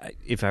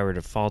 if I were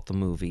to fault the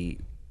movie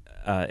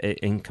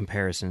in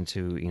comparison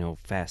to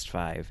Fast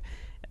 5,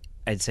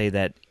 I'd say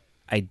that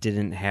I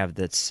didn't have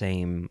that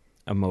same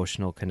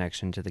emotional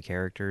connection to the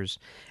characters,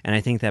 and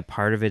I think that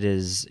part of it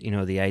is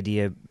the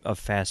idea of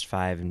Fast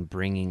 5 and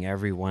bringing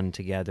everyone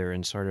together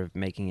and sort of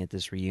making it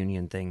this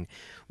reunion thing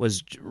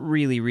was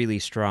really, really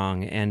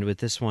strong. And with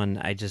this one,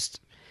 I just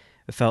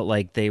felt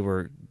like they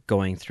were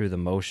going through the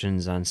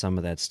motions on some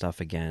of that stuff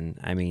again.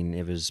 I mean,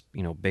 it was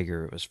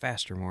bigger, it was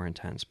faster, more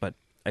intense, but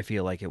I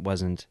feel like it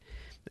wasn't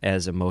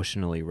as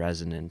emotionally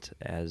resonant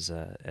as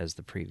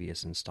the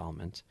previous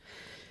installment.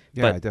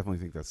 Yeah, I definitely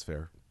think that's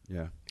fair.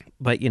 Yeah.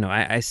 But,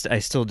 I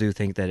still do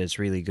think that it's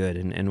really good.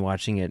 And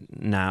watching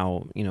it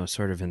now,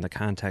 sort of in the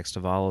context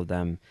of all of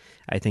them,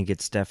 I think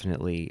it's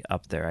definitely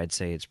up there. I'd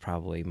say it's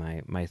probably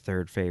my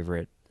third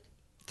favorite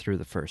through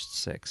the first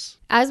 6.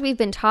 As we've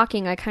been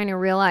talking, I kind of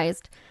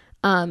realized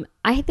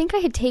I think I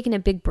had taken a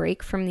big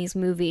break from these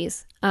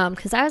movies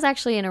because I was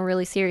actually in a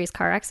really serious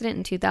car accident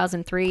in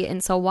 2003.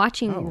 And so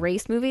watching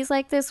race movies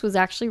like this was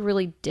actually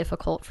really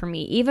difficult for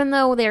me, even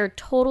though they're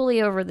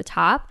totally over the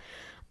top.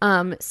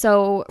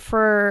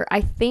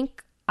 I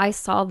think I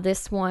saw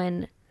this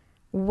one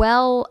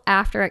well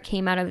after it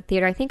came out of the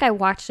theater. I think I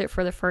watched it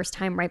for the first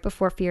time right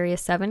before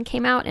Furious 7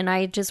 came out, and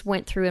I just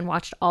went through and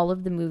watched all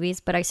of the movies,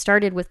 but I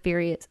started with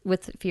Furious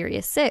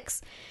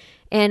 6.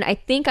 And I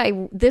think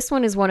this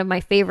one is one of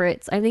my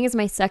favorites. I think it's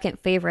my second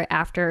favorite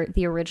after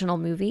the original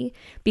movie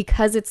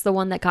because it's the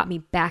one that got me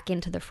back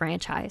into the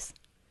franchise.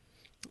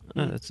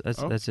 Oh,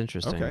 that's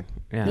interesting. Okay.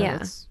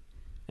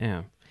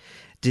 Yeah.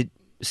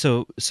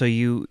 So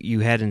you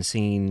hadn't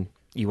seen,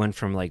 you went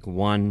from like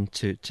 1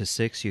 to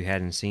 6, you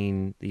hadn't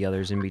seen the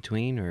others in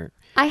between, or?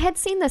 I had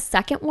seen the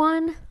second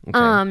one,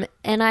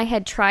 and I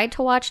had tried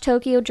to watch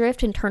Tokyo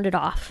Drift and turned it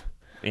off.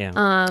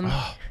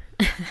 Yeah.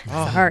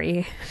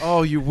 Sorry.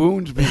 Oh, you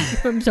wound me.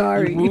 I'm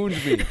sorry. You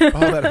wound me.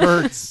 Oh, that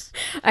hurts.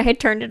 I had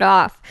turned it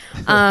off.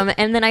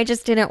 And then I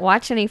just didn't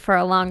watch any for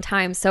a long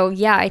time. So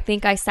yeah, I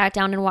think I sat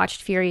down and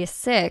watched Furious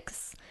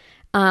 6.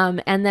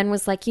 And then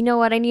was like, you know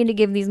what? I need to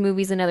give these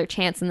movies another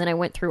chance. And then I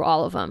went through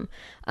all of them,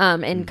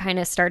 and kind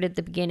of started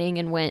the beginning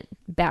and went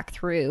back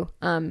through.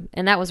 And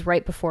that was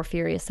right before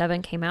Furious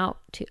 7 came out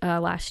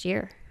last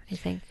year, I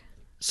think.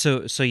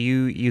 So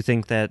you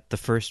think that the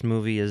first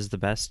movie is the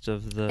best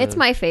of the? It's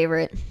my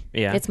favorite.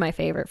 Yeah, it's my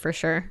favorite for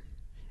sure.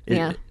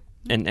 Yeah.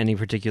 And any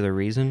particular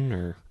reason,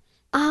 or?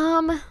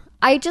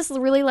 I just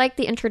really like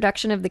the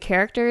introduction of the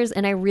characters,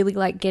 and I really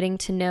like getting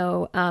to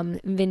know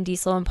Vin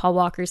Diesel and Paul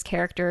Walker's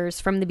characters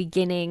from the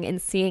beginning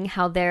and seeing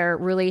how their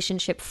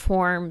relationship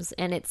forms,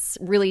 and it's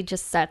really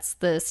just sets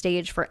the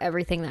stage for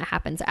everything that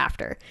happens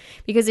after.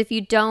 Because if you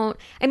don't,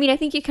 I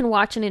think you can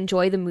watch and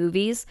enjoy the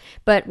movies,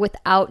 but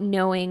without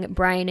knowing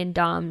Brian and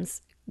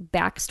Dom's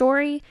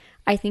backstory,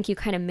 I think you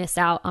kind of miss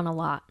out on a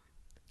lot.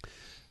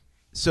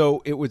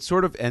 So it would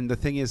sort of, and the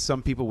thing is,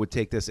 some people would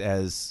take this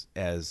as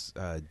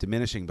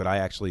diminishing, but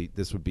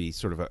this would be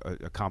sort of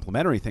a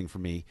complimentary thing for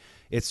me.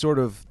 It's sort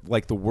of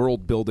like the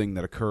world building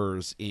that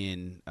occurs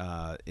in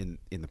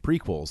the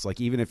prequels. Like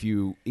even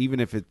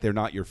if they're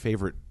not your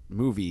favorite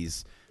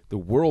movies, the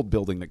world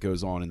building that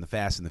goes on in the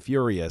Fast and the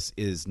Furious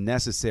is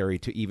necessary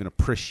to even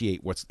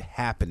appreciate what's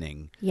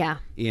happening. Yeah.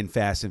 In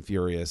Fast and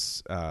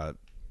Furious,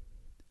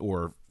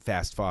 or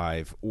Fast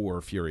 5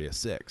 or Furious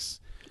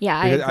 6.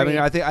 Yeah, because, I agree.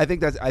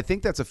 I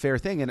think that's a fair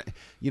thing, and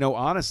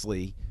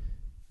honestly,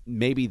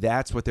 maybe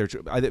that's what they're.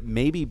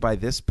 Maybe by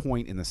this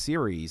point in the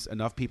series,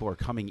 enough people are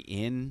coming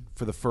in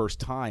for the first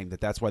time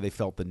that's why they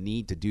felt the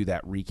need to do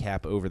that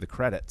recap over the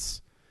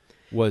credits.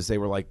 Was they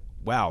were like,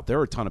 wow, there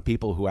are a ton of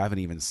people who haven't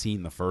even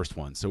seen the first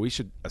one, so we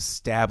should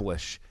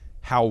establish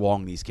how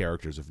long these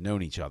characters have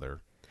known each other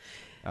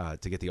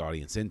to get the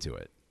audience into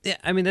it. Yeah,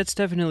 I mean, that's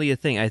definitely a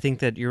thing. I think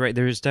that you're right.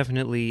 There's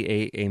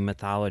definitely a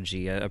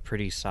mythology, a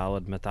pretty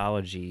solid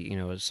mythology,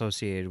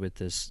 associated with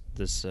this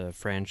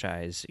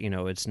franchise.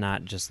 It's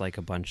not just like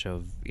a bunch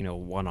of,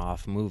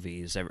 one-off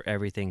movies.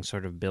 Everything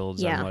sort of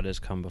builds on what has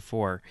come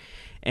before.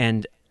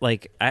 And,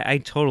 like, I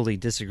totally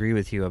disagree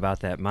with you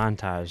about that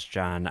montage,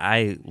 John.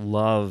 I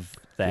love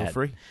that. Feel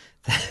free.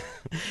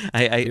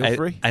 Feel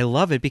free. I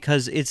love it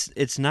because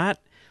it's not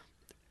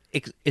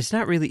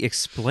really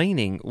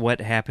explaining what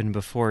happened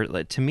before.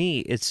 To me,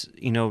 it's,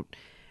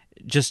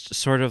 just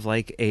sort of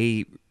like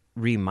a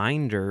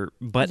reminder,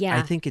 but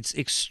I think it's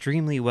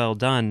extremely well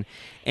done.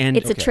 And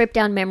it's a trip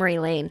down memory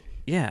lane.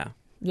 Yeah.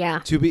 Yeah.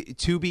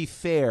 To be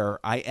fair,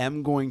 I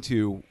am going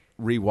to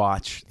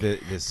rewatch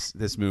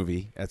this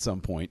movie at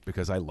some point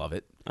because I love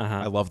it.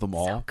 I love them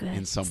all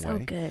in some way. So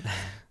good.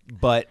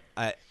 But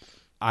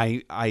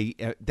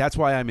I that's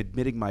why I'm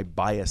admitting my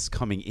bias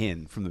coming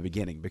in from the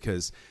beginning,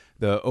 because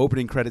the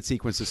opening credit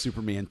sequence of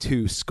Superman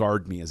 2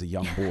 scarred me as a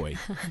young boy.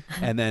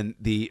 And then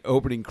the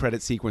opening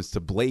credit sequence to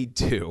Blade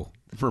 2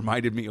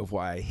 reminded me of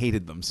why I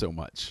hated them so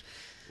much.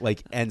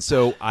 And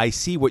so I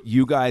see what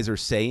you guys are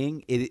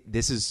saying.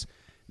 This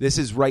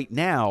is right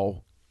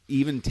now,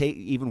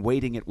 even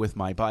weighting it with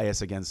my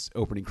bias against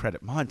opening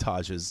credit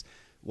montages,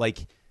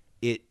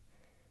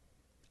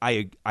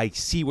 I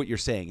see what you're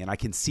saying, and I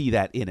can see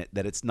that in it,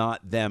 that it's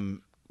not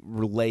them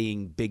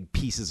relaying big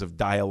pieces of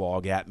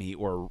dialogue at me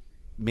or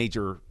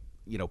major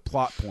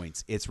plot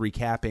points. It's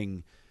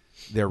recapping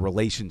their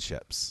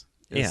relationships.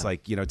 It's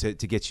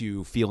to get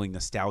you feeling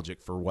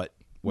nostalgic for what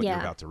you're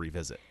about to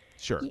revisit.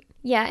 Sure.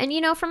 Yeah,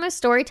 and from a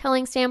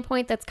storytelling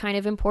standpoint, that's kind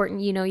of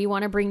important. You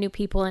want to bring new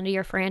people into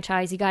your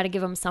franchise. You got to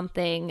give them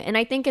something. And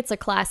I think it's a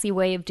classy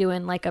way of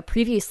doing like a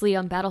previously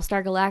on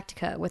Battlestar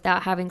Galactica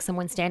without having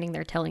someone standing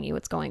there telling you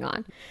what's going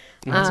on.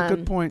 That's a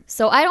good point.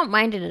 So I don't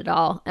mind it at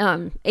all.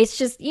 It's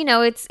just,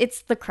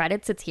 it's the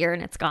credits, it's here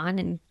and it's gone,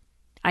 and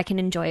I can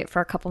enjoy it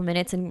for a couple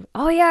minutes and,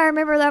 oh yeah, I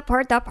remember that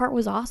part. That part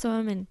was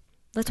awesome, and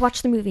let's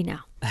watch the movie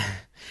now.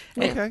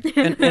 Okay.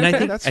 And I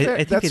think that's fair.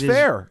 I think that's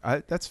fair.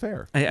 That's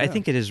fair. I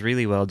think it is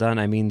really well done.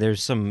 I mean,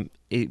 there's some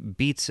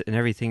beats and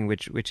everything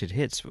which it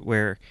hits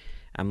where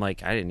I'm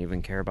like, I didn't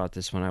even care about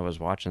this when I was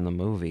watching the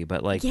movie.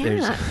 But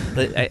there's,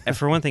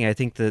 for one thing, I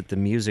think that the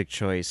music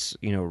choice,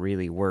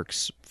 really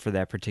works for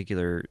that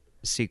particular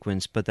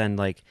sequence. But then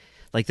like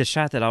the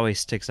shot that always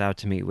sticks out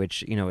to me,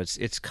 which,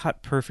 it's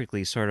cut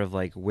perfectly sort of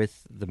like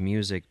with the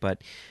music,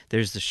 but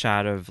there's the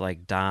shot of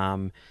like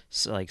Dom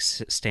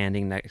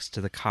standing next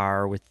to the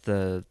car with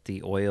the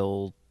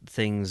oil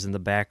things in the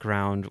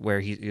background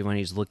where when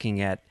he's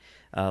looking at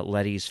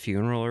Letty's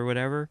funeral or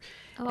whatever.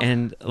 Oh.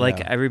 And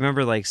I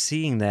remember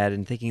seeing that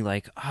and thinking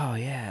oh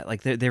yeah,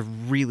 they're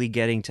really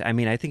getting to, I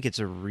mean, I think it's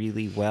a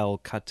really well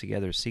cut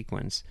together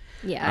sequence.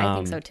 Yeah, I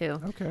think so too.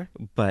 Okay.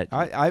 But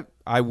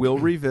I will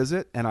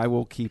revisit, and I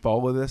will keep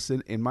all of this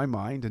in my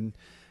mind, and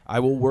I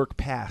will work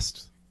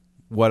past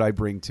what I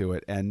bring to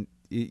it. And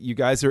you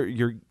guys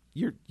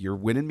you're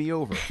winning me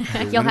over.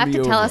 You'll have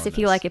to tell us if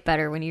you like it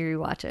better when you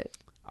rewatch it.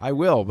 I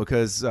will,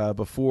 because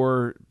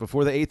before the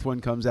 8th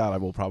one comes out, I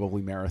will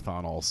probably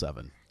marathon all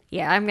 7.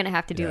 Yeah, I'm going to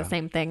have to do the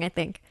same thing, I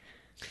think.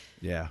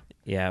 Yeah.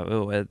 Yeah,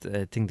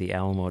 I think the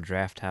Alamo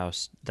Draft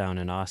House down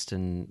in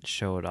Austin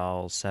showed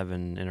all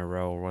 7 in a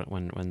row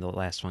when the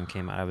last one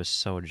came out. I was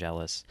so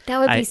jealous. That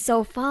would be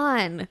so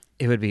fun.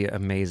 It would be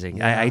amazing.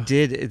 Yeah. I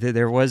did.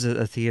 There was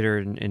a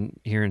theater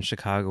here in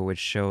Chicago which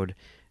showed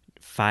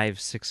 5,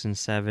 6, and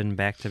 7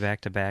 back to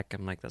back to back.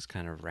 I'm like, that's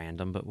kind of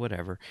random, but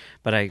whatever.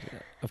 But I,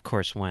 of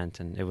course,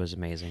 went, and it was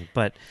amazing.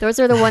 But those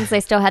are the ones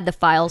they still had the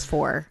files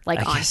for, on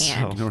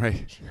hand. So.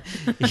 Right.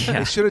 Yeah.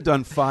 They should have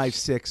done 5,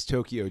 6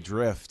 Tokyo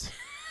Drift,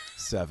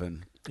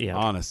 7. Yeah.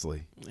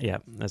 Honestly. Yeah,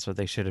 that's what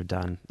they should have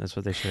done.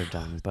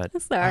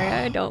 But sorry,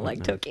 I don't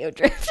like Tokyo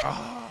Drift.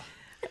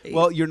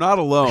 Well, you're not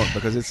alone,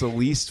 because it's the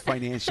least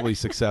financially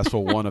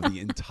successful one of the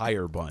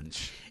entire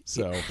bunch.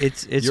 So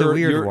it's a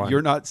weird one.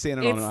 You're not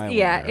standing on an island.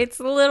 Yeah, there. it's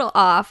a little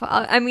off.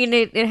 I mean,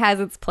 it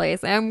has its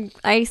place. I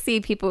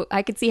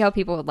could see how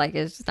people would like it.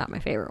 It's just not my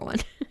favorite one.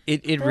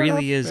 It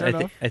really is.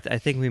 I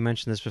think we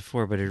mentioned this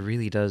before, but it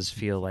really does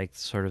feel like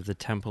sort of the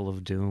Temple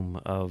of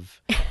Doom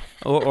of,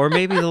 or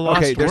maybe the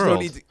Lost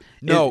World. Is it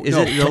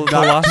the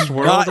Lost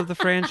World of the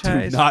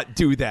franchise? Do not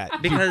do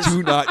that. Because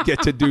you do not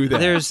get to do that.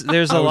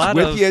 There's a lot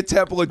with you at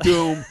Temple of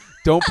Doom.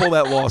 Don't pull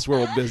that Lost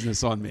World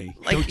business on me.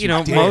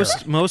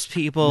 Most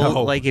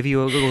people, if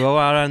you go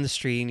out on the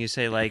street and you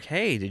say,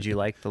 hey, did you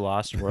like the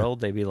Lost World?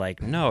 They'd be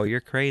like, no, you're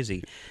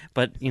crazy.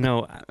 But,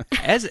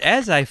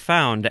 as I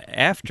found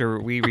after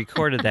we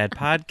recorded that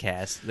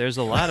podcast, there's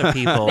a lot of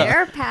people.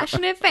 They're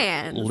passionate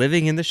fans.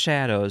 Living in the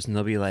shadows, and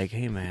they'll be like,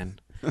 hey,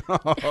 man,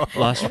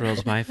 Lost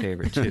World's my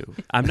favorite, too.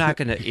 I'm not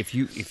going to, if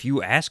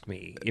you ask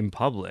me in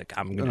public,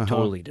 I'm going to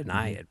totally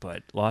deny it.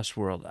 But Lost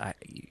World,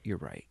 you're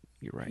right.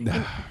 You're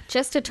right.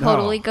 Just to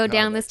totally go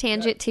down this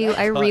tangent too,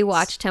 I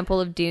rewatched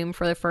Temple of Doom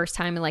for the first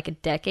time in a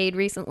decade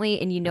recently,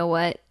 and you know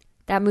what?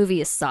 That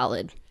movie is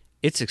solid.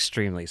 It's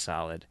extremely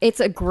solid. It's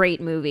a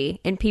great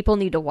movie, and people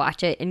need to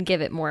watch it and give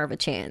it more of a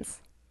chance.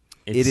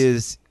 It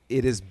is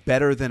it is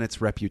better than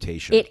its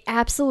reputation. It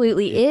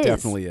absolutely is. It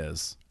definitely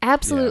is.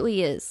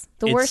 Absolutely is.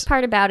 The worst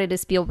part about it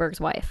is Spielberg's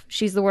wife.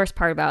 She's the worst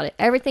part about it.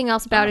 Everything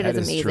else about it is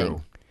amazing.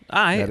 True.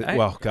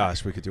 Well,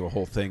 gosh, we could do a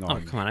whole thing on.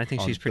 Oh, come on! I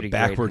think she's pretty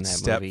great backward in that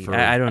step. movie.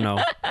 I don't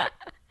know.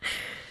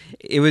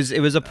 It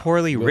was a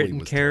poorly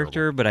written character,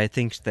 terrible. but I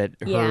think that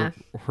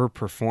her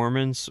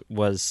performance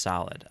was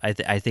solid.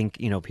 I think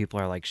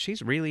people are like,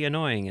 she's really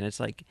annoying, and it's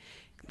like,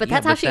 but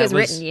that's how she was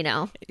written,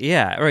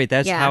 Yeah, right.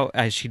 That's how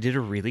she did a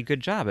really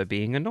good job at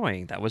being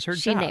annoying. That was her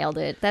job. She nailed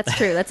it. That's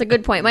true. That's a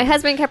good point. My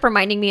husband kept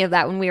reminding me of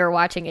that when we were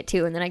watching it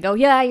too, and then I go,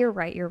 "Yeah, you're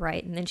right,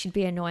 and then she'd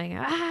be annoying.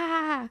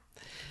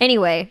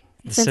 Anyway.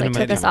 Since I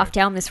took us off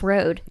down this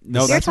road,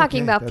 you're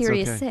talking about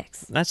Furious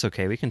 6. That's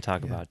okay. We can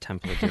talk about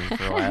Temple of Doom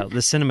for a while. The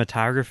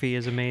cinematography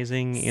is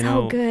amazing.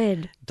 So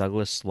good.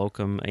 Douglas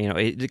Slocum,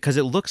 because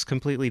it looks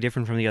completely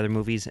different from the other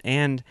movies.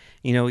 And,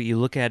 you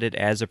look at it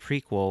as a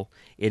prequel,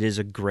 it is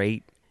a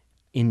great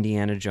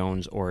Indiana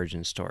Jones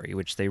origin story,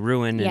 which they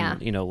ruin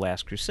in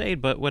Last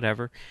Crusade, but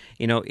whatever.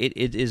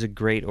 It is a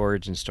great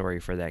origin story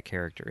for that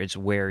character. It's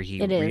where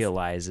he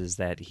realizes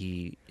that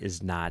he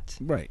is not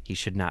he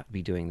should not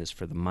be doing this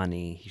for the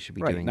money. He should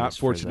be doing not this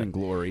fortune and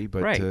glory,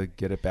 but to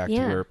get it back to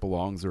where it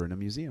belongs or in a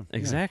museum.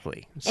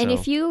 Exactly. Yeah. And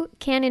if you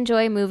can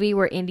enjoy a movie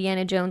where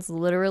Indiana Jones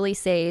literally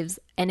saves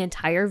an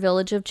entire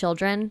village of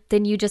children,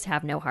 then you just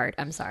have no heart.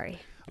 I'm sorry.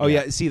 Oh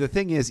yeah. See, the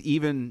thing is,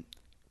 even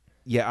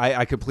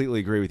I completely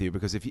agree with you,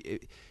 because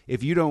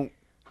if you don't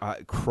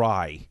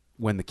cry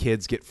when the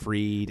kids get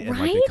freed and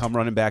like they come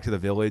running back to the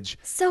village,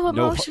 so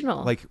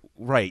emotional.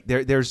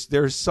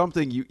 There's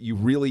something you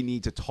really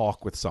need to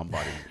talk with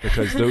somebody,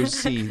 because those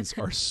scenes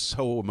are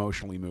so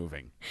emotionally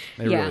moving.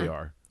 They really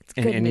are. It's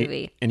a good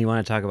movie. And you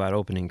want to talk about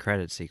opening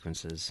credit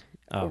sequences?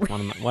 Oh,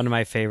 one of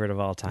my favorite of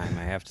all time,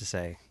 I have to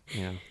say.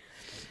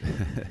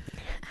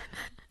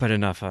 But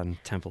enough on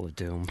Temple of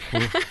Doom.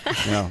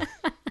 No.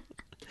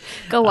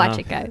 Go watch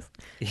it, guys.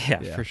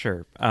 Yeah, for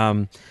sure.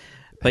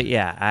 But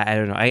yeah, I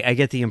don't know. I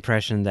get the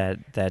impression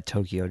that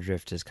Tokyo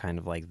Drift is kind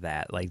of like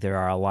that. Like there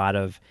are a lot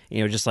of,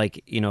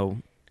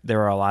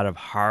 there are a lot of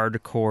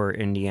hardcore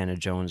Indiana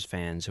Jones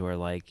fans who are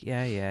like,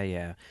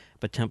 yeah,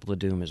 but Temple of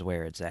Doom is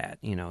where it's at,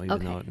 even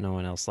though no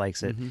one else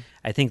likes it. Mm-hmm.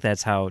 I think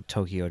that's how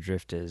Tokyo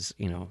Drift is,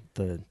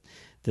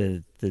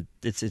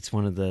 it's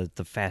one of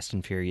the Fast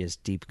and Furious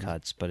deep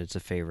cuts, but it's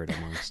a favorite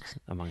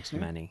amongst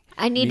many.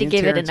 I need to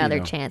give it another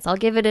chance. I'll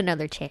give it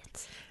another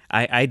chance.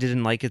 I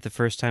didn't like it the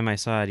first time I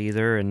saw it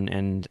either,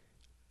 and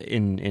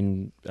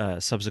in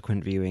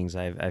subsequent viewings,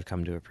 I've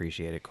come to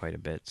appreciate it quite a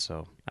bit.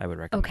 So I would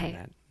recommend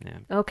that.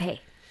 Yeah.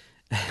 Okay.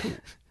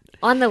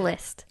 On the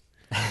list.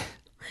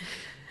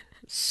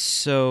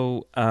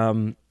 So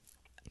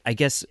I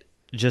guess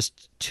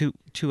just two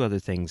other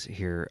things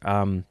here.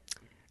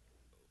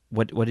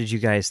 What did you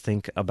guys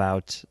think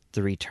about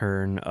the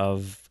return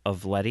of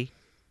Letty?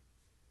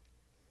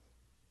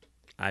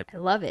 I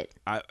love it.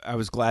 I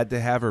was glad to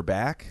have her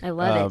back. I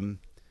love it.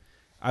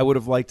 I would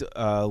have liked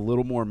a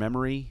little more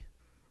memory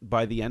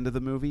by the end of the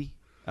movie,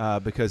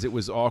 because it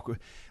was awkward.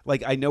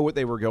 Like, I know what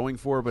they were going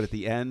for, but at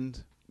the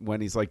end,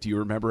 when he's like, "Do you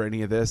remember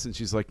any of this?" and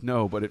she's like,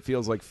 "No, but it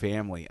feels like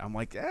family." I'm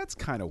like, that's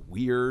kind of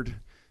weird.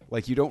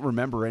 Like, you don't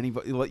remember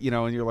anybody,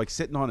 and you're like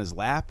sitting on his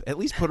lap. At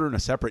least put her in a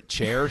separate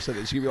chair so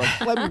that she can be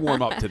like, "Let me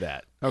warm up to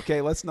that."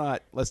 Okay, let's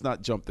not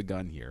jump the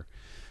gun here.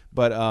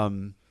 But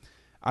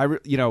I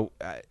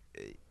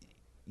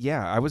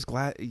was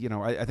glad.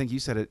 I think you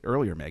said it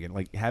earlier, Megan.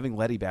 Like, having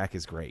Letty back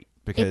is great,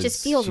 because it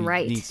just feels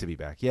right. Needs to be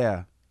back.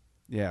 Yeah.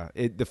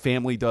 The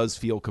family does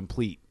feel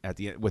complete at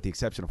the end, with the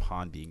exception of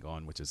Han being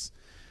gone, which is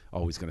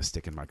always going to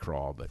stick in my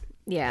craw. But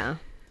yeah.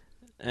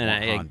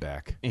 And Han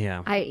back.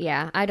 Yeah.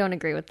 I don't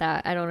agree with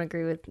that. I don't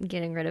agree with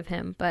getting rid of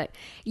him. But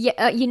yeah,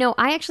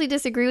 I actually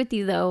disagree with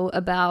you though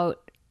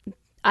about.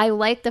 I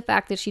like the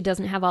fact that she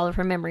doesn't have all of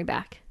her memory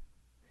back,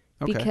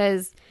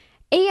 because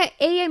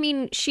I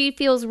mean, she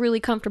feels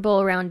really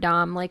comfortable around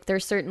Dom. Like,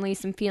 there's certainly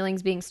some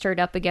feelings being stirred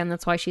up again.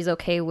 That's why she's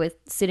okay with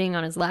sitting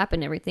on his lap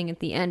and everything at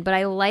the end. But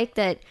I like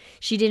that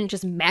she didn't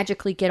just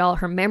magically get all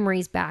her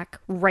memories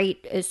back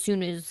right as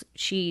soon as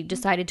she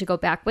decided to go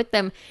back with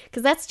them,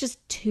 because that's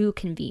just too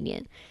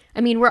convenient.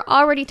 I mean, we're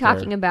already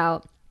talking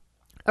about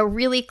a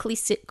really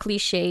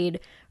cliched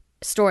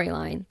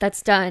storyline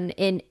that's done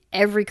in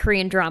every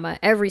Korean drama,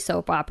 every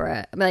soap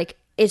opera. Like,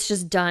 it's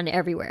just done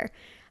everywhere.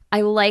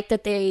 I like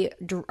that they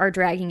are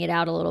dragging it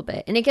out a little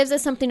bit. And it gives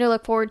us something to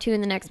look forward to in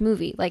the next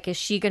movie. Like, is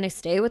she going to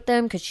stay with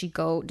them? Could she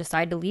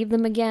decide to leave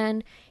them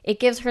again? It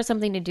gives her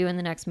something to do in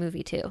the next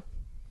movie, too.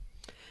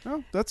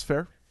 Oh, that's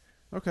fair.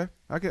 Okay.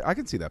 I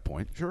can see that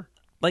point. Sure.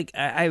 Like,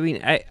 I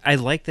mean, I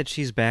like that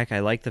she's back.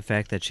 I like the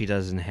fact that she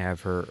doesn't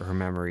have her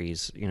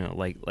memories,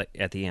 like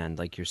at the end,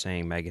 like you're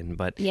saying, Megan.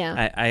 But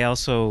yeah. I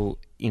also,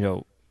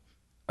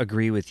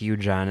 agree with you,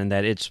 John, in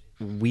that it's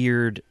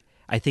weird.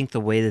 I think the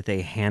way that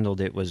they handled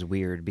it was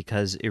weird,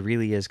 because it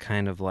really is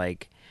kind of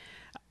like,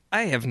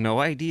 I have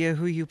no idea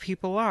who you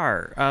people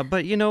are,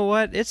 but you know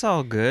what? It's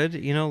all good.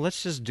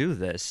 Let's just do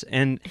this.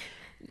 And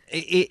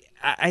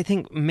I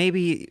think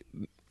maybe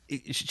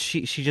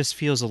she just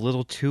feels a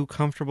little too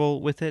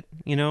comfortable with it,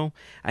 you know.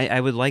 I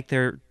would like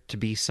there to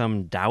be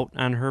some doubt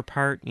on her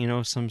part, you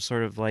know, some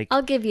sort of like.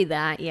 I'll give you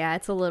that. Yeah,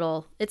 it's a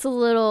little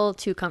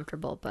too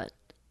comfortable, but.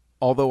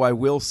 Although I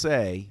will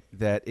say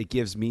that it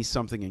gives me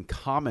something in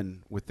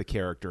common with the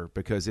character,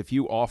 because if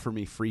you offer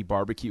me free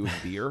barbecue and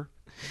beer,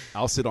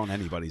 I'll sit on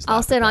anybody's lap.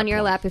 I'll sit on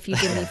your lap if you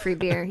give me free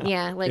beer.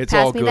 Yeah, like It's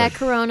pass all me good. that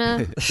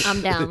Corona.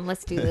 I'm down.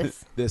 Let's do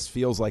this. This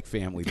feels like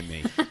family to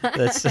me.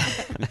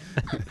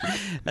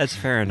 That's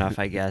fair enough,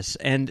 I guess.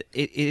 And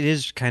it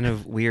is kind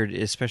of weird,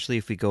 especially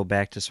if we go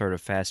back to sort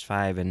of Fast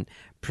Five, and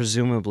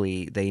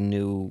presumably they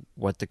knew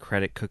what the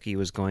credit cookie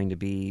was going to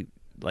be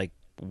like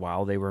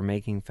while they were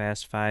making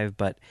Fast Five,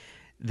 but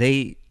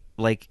they,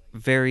 like,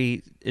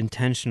 very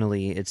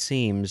intentionally, it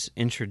seems,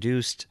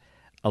 introduced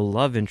a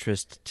love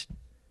interest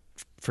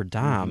for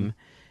Dom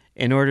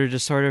in order to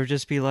sort of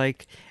just be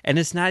like, and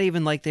it's not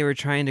even like they were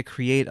trying to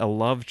create a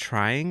love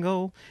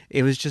triangle.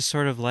 It was just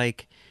sort of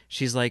like,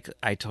 she's like,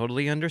 I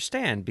totally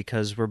understand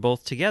because we're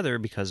both together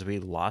because we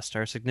lost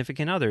our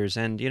significant others.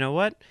 And you know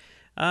what?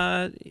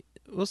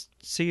 We'll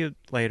see you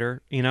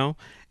later, you know?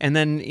 And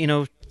then, you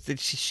know,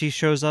 she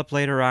shows up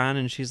later on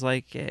and she's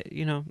like,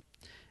 you know,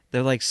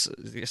 they're like,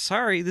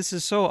 sorry, this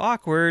is so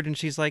awkward. And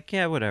she's like,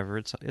 yeah, whatever.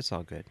 It's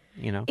all good,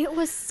 you know? It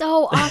was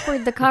so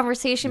awkward, the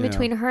conversation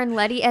between her and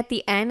Letty at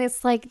the end.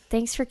 It's like,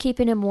 thanks for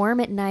keeping him warm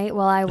at night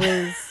while I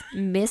was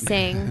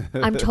missing.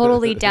 I'm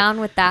totally down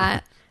with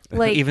that.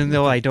 Like, even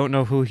though I don't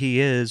know who he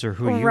is or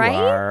who you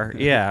are.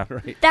 Yeah.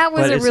 Right. that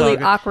was But a it's really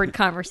all awkward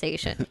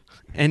conversation.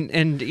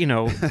 And you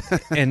know,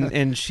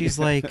 and she's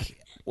like,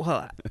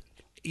 well,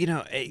 you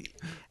know,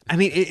 I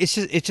mean,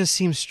 it just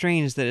seems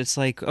strange that it's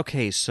like,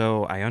 okay,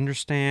 so I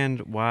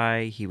understand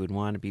why he would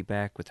want to be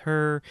back with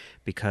her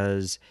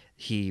because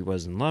he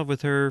was in love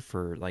with her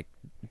for like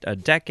a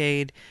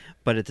decade,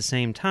 but at the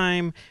same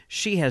time,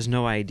 she has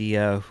no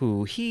idea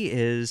who he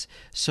is.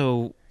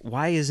 So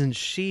why isn't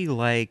she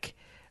like,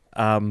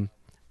 you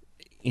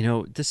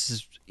know, this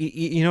is,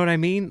 you know what I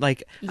mean?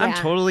 Like, I'm Yeah.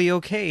 totally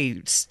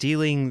okay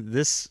stealing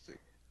this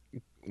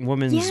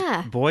woman's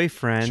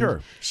boyfriend. Sure.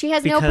 She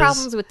has no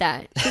problems with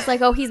that. She's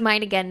like, oh, he's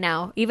mine again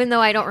now. Even though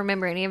I don't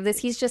remember any of this,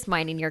 he's just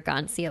mine and you're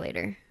gone. See you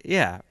later.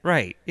 Yeah,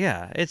 right.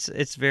 Yeah, it's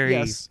very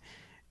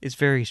it's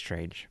very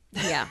strange.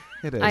 Yeah,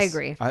 It is. I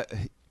agree.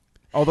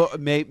 Although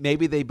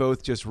maybe they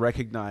both just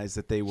recognized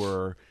that they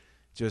were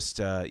just,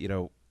 you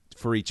know,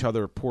 for each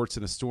other ports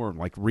in a storm,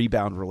 like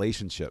rebound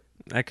relationship.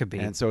 That could be.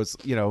 And so it's,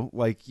 you know,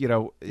 like, you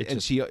know,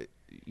 she,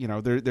 you know,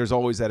 there's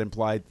always that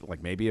implied,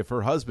 like maybe if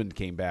her husband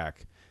came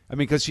back. I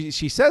mean, because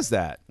she says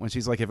that when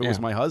she's like, if it was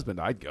my husband,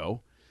 I'd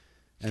go.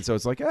 And so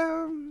it's like,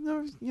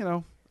 you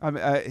know,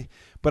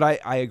 but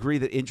I agree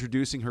that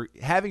introducing her,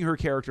 having her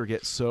character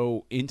get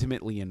so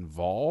intimately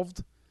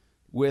involved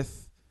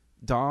with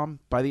Dom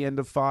by the end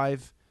of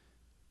 5.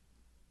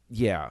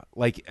 Yeah.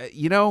 Like,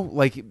 you know,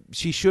 like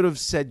she should have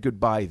said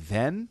goodbye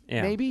then,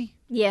 maybe.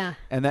 Yeah.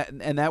 And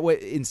that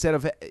way, instead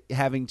of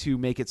having to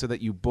make it so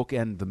that you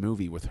bookend the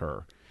movie with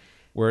her,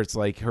 where it's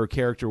like her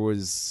character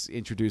was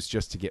introduced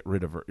just to get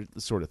rid of her,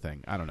 sort of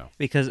thing. I don't know.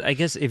 Because I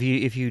guess if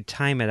you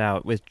time it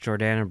out with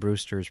Jordana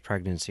Brewster's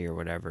pregnancy or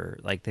whatever,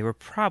 like they were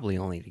probably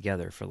only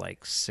together for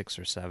like 6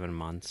 or 7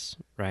 months,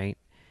 right?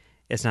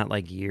 It's not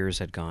like years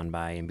had gone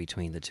by in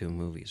between the two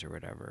movies or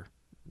whatever,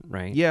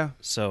 right? Yeah.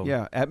 So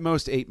yeah, at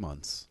most 8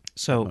 months.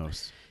 So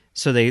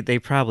they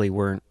probably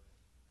weren't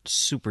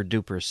super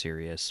duper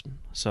serious.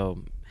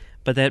 So,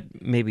 but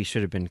that maybe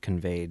should have been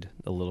conveyed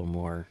a little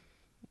more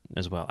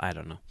as well. I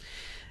don't know.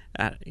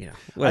 You know,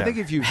 whatever. I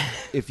think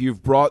if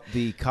you've brought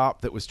the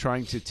cop that was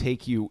trying to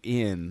take you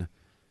in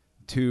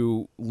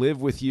to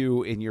live with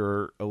you in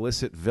your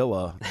illicit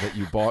villa that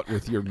you bought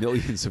with your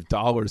millions of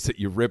dollars that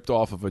you ripped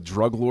off of a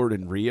drug lord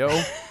in Rio,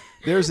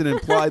 there's an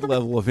implied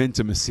level of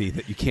intimacy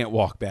that you can't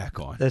walk back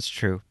on. That's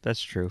true.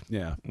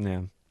 Yeah.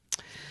 Yeah.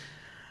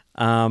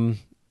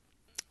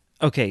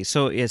 Okay,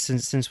 so yeah,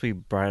 since we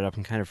brought it up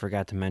and kind of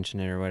forgot to mention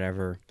it or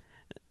whatever,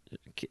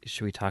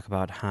 should we talk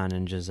about Han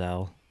and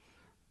Giselle?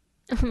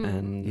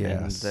 And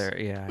yes. I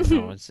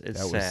know it's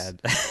sad.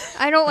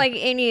 I don't like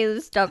any of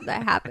the stuff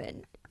that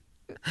happened.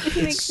 It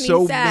makes me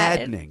so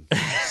sad.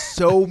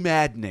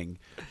 maddening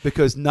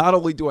because not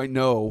only do I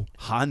know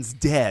Han's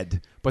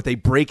dead, but they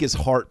break his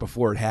heart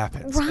before it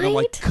happens. Right? And I'm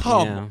like,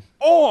 come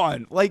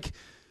on. Like,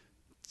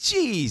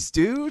 jeez,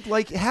 dude.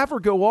 Like, have her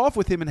go off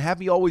with him and have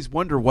me always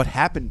wonder what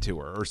happened to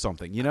her or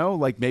something, you know?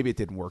 Like, maybe it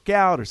didn't work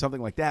out or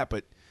something like that,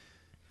 but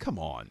come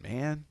on,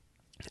 man.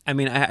 I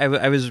mean,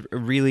 I was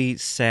really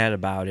sad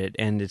about it,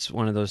 and it's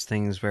one of those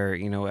things where,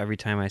 you know, every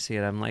time I see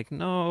it, I'm like,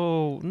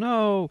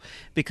 no,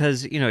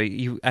 because, you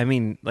know, I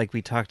mean, like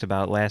we talked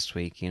about last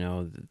week, you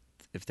know,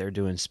 if they're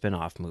doing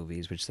spin-off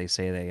movies, which they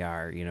say they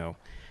are, you know,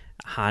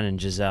 Han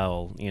and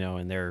Giselle, you know,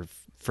 and their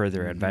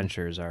further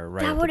adventures are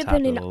right at the top of the list. That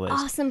would have been an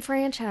awesome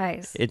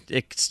franchise.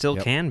 It still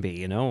can be,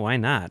 you know, why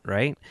not,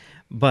 right?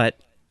 But,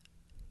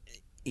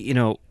 you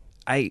know,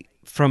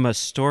 from a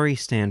story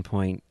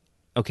standpoint,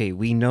 okay,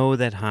 we know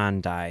that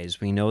Han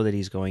dies. We know that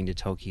he's going to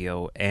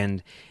Tokyo.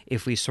 And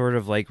if we sort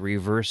of like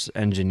reverse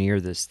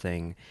engineer this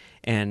thing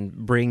and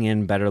bring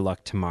in Better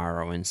Luck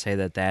Tomorrow and say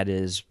that that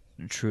is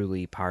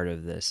truly part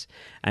of this,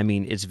 I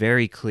mean, it's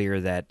very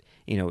clear that,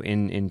 you know,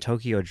 in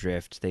Tokyo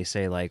Drift, they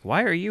say like,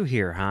 "Why are you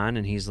here, Han?"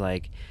 And he's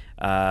like,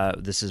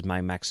 "This is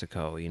my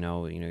Mexico." You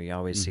know, you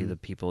always see the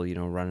people, you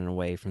know, running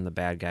away from the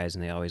bad guys,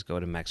 and they always go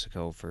to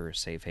Mexico for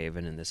safe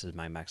haven. And this is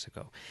my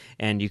Mexico.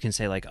 And you can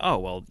say like, "Oh,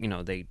 well, you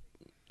know, they."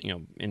 You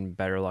know, in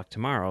Better Luck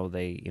Tomorrow,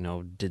 they, you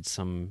know, did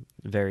some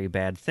very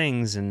bad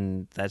things,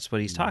 and that's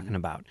what he's talking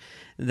about.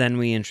 Then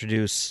we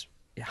introduce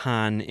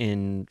Han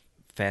in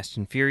Fast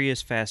and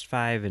Furious, Fast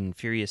 5, and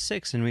Furious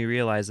 6, and we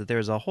realize that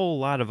there's a whole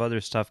lot of other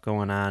stuff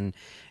going on,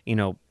 you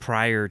know,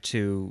 prior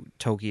to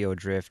Tokyo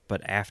Drift,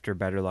 but after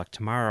Better Luck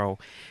Tomorrow,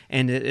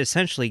 and it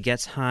essentially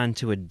gets Han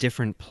to a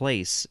different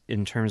place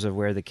in terms of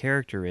where the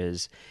character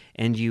is,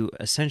 and you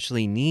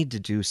essentially need to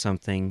do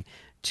something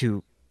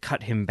to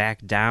cut him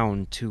back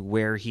down to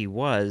where he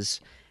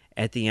was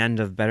at the end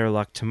of Better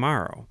Luck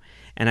Tomorrow.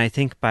 And I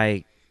think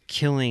by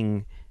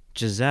killing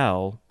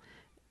Giselle,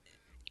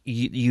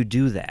 you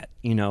do that,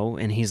 you know,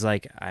 and he's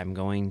like, I'm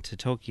going to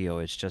Tokyo.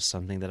 It's just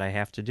something that I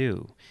have to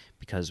do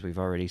because we've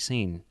already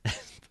seen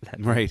that.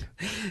 Right.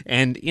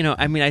 And, you know,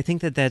 I mean, I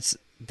think that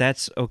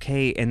that's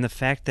okay. And the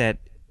fact that,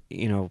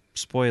 you know,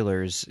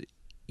 spoilers,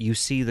 you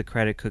see the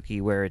credit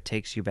cookie where it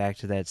takes you back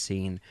to that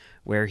scene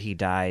where he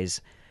dies.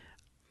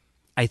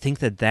 I think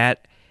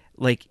that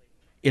like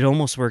it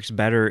almost works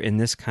better in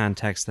this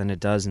context than it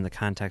does in the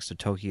context of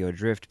Tokyo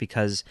Drift,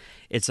 because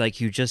it's like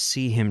you just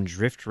see him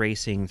drift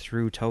racing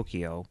through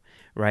Tokyo,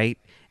 right?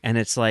 And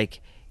it's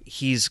like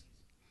he's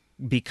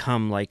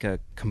become like a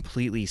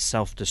completely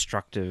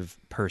self-destructive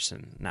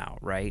person now,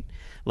 right?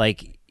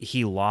 Like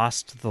he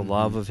lost the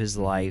love of his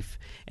life,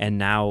 and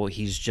now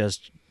he's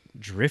just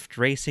drift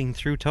racing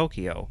through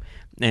Tokyo,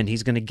 and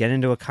he's going to get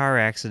into a car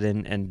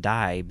accident and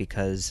die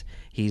because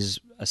he's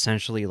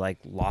essentially like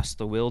lost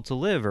the will to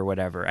live or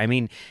whatever. I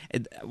mean,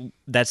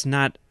 that's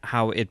not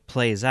how it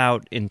plays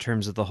out in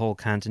terms of the whole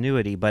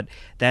continuity, but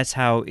that's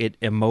how it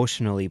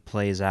emotionally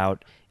plays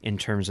out in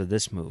terms of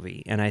this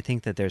movie. And I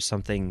think that there's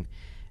something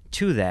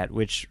to that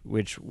which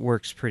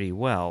works pretty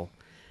well.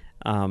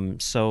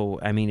 So,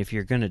 I mean, if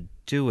you're going to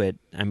do it,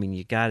 I mean,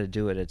 you got to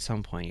do it at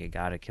some point. You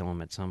got to kill him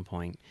at some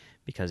point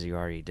because you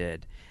already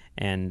did.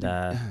 And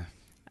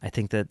I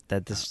think that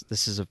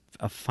this is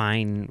a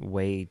fine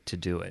way to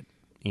do it.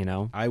 You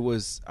know, I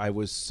was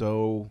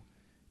so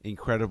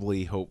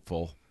incredibly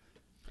hopeful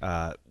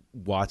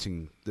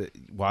watching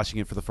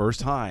it for the first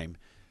time.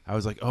 I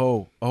was like,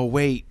 oh,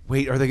 wait,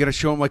 are they going to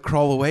show him like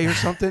crawl away or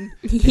something?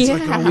 It's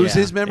like going to lose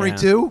his memory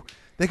too.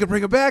 They could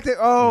bring him back.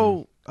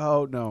 Oh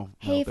no.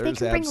 Hey, if they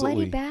can bring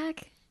Letty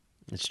back,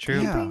 it's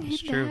true. Yeah,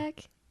 it's true.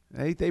 Back.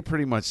 They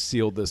pretty much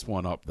sealed this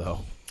one up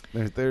though.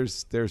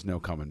 There's no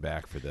coming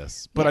back for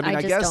this. But yeah, I mean,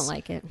 I just guess don't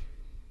like it.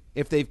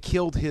 If they've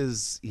killed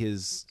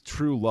his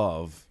true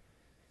love,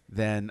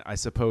 then I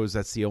suppose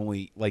that's the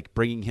only, like,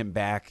 bringing him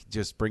back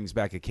just brings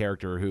back a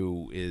character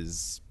who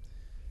is,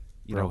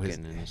 you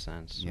broken in a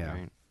sense. Yeah.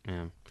 Right?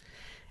 Yeah.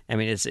 I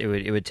mean,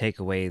 it would take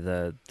away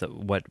the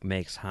what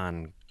makes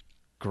Han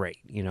great.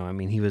 You know, I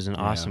mean, he was an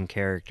awesome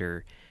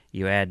character.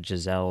 You add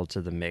Giselle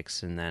to the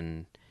mix, and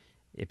then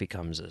it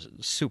becomes a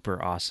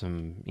super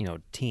awesome, you know,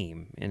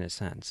 team in a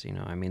sense. You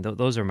know, I mean,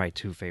 those are my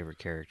two favorite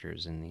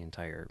characters in the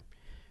entire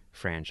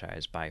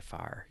franchise by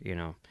far. You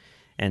know.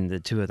 And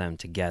the two of them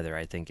together,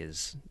 I think,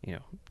 is, you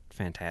know,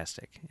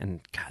 fantastic.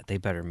 And, God, they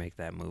better make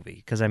that movie.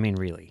 Because, I mean,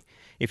 really,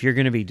 if you're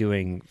going to be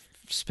doing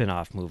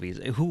spin-off movies,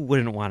 who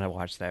wouldn't want to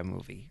watch that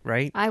movie,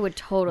 right? I would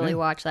totally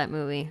watch that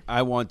movie.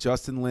 I want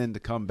Justin Lin to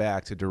come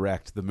back to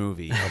direct the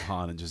movie of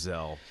Han and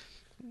Giselle.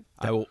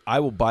 I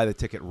will buy the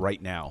ticket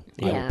right now.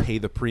 Yeah. I will pay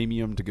the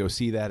premium to go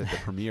see that at the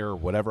premiere or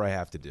whatever I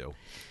have to do.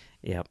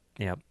 Yep.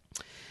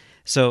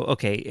 So,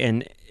 okay,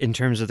 and in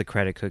terms of the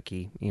credit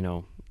cookie, you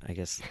know, I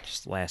guess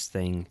just last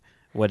thing,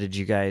 what did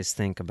you guys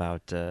think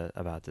about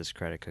this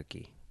credit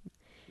cookie?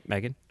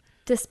 Megan?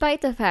 Despite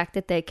the fact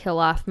that they kill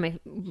off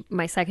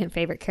my second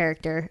favorite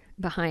character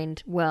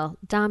behind, well,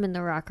 Dom and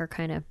The Rock are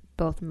kind of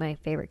both my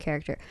favorite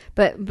character.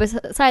 But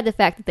beside the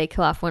fact that they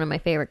kill off one of my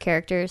favorite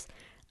characters,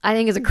 I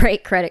think it's a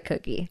great credit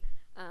cookie.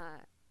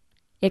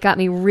 It got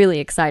me really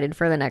excited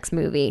for the next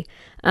movie.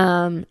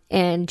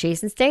 And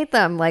Jason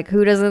Statham, like,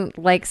 who doesn't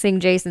like seeing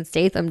Jason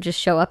Statham just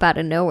show up out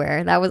of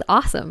nowhere? That was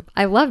awesome.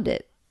 I loved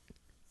it.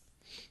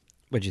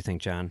 What'd you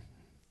think, John?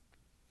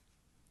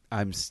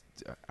 Han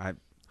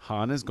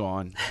is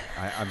gone.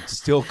 I'm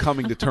still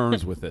coming to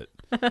terms with it.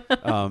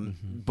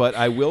 But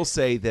I will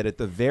say that at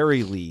the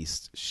very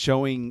least,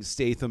 showing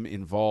Statham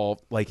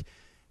involved, like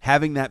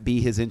having that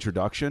be his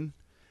introduction,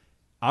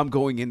 I'm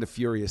going into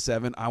Furious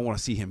 7. I want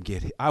to see him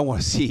get. I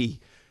want to see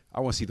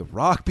The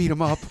Rock beat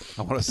him up.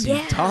 I want to see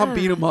Tom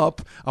beat him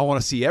up. I want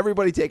to see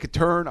everybody take a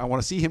turn. I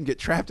want to see him get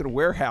trapped in a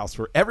warehouse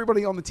where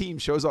everybody on the team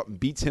shows up and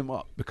beats him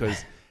up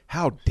because.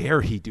 How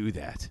dare he do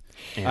that?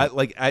 Yeah.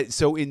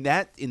 So in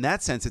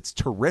that sense, it's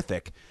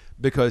terrific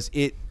because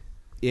it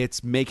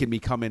it's making me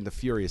come into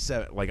Furious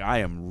 7. Like, I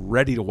am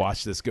ready to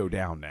watch this go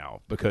down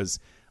now because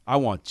I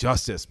want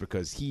justice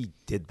because he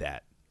did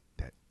that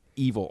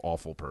evil,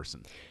 awful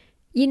person.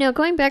 You know,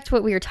 going back to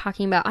what we were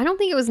talking about, I don't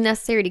think it was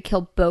necessary to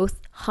kill both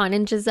Han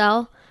and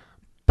Giselle,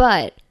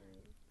 but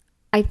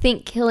I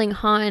think killing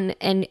Han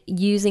and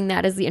using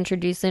that as the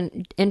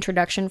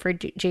introduction for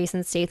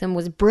Jason Statham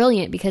was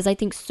brilliant because I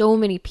think so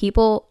many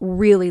people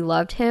really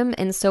loved him.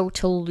 And so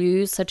to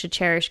lose such a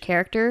cherished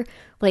character,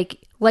 like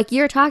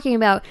you're talking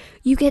about,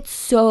 you get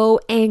so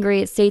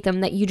angry at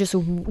Statham that you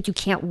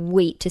can't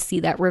wait to see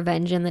that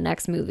revenge in the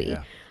next movie.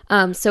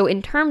 Yeah. So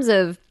in terms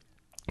of,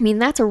 I mean,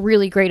 that's a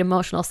really great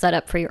emotional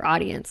setup for your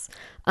audience.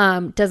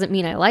 Doesn't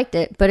mean I liked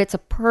it, but it's a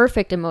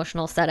perfect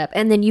emotional setup.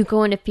 And then you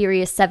go into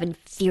Furious 7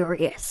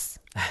 furious.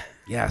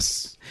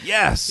 Yes.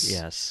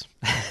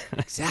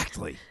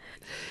 Exactly.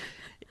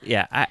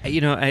 Yeah,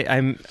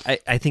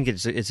 I think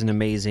it's an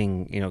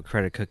amazing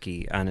credit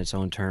cookie on its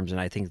own terms,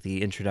 and I think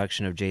the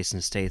introduction of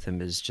Jason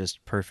Statham is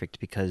just perfect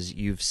because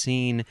you've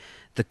seen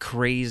the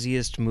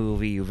craziest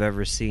movie you've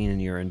ever seen in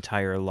your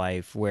entire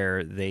life,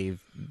 where they've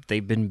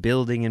been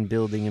building and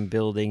building and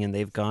building, and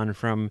they've gone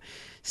from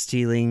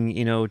stealing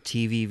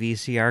TV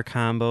VCR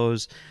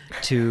combos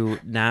to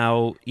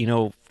now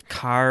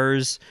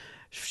cars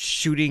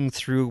shooting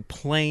through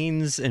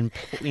planes and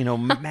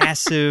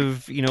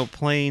massive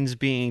planes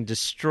being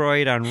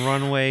destroyed on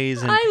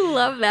runways. And I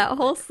love that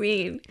whole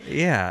scene.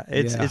 Yeah,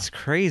 it's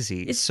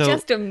crazy. It's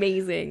just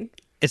amazing.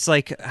 It's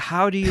like,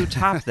 how do you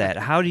top that?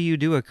 How do you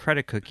do a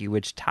credit cookie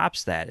which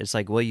tops that? It's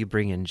like, well, you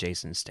bring in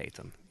Jason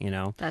Statham,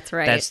 That's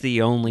right. That's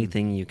the only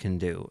thing you can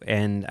do.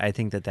 And I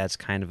think that that's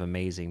kind of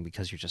amazing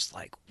because you're just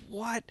like,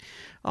 what?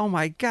 Oh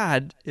my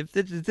God. If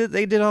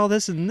they did all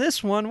this in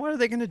this one, what are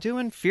they going to do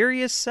in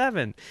Furious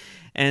 7?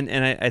 And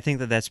I think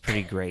that that's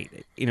pretty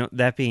great.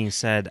 That being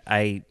said,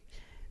 I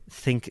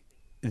think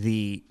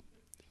the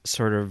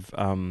sort of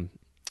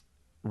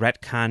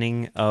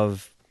retconning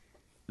of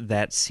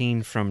that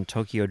scene from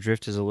Tokyo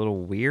Drift is a little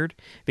weird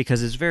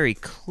because it's very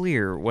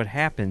clear what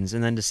happens,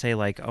 and then to say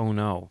like, oh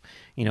no,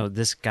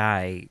 this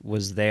guy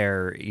was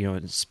there,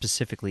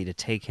 specifically to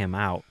take him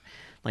out,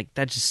 like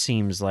that just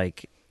seems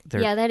like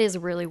that is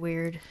really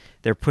weird.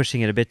 They're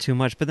pushing it a bit too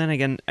much. But then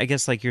again, I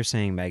guess like you're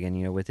saying,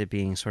 Megan, with it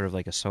being sort of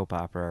like a soap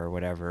opera or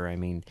whatever, I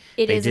mean,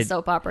 it is a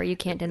soap opera. You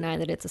can't deny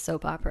that it's a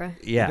soap opera.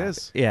 Yeah, it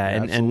is. Yeah,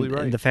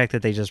 and the fact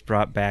that they just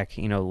brought back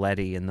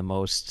Letty in the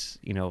most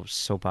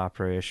soap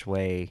opera-ish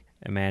way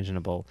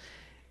imaginable,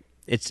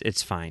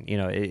 it's fine.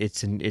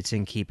 It's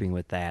in keeping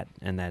with that,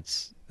 and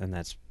that's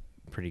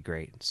pretty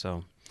great.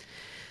 So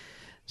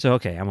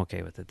okay, I'm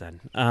okay with it then.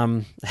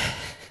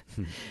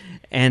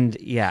 And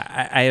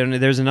yeah, I don't know.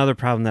 There's another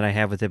problem that I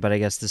have with it, but I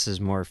guess this is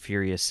more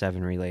Furious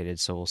 7 related,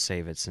 so we'll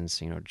save it since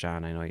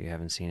John, I know you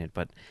haven't seen it,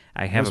 but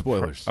I have a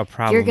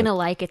problem. You're gonna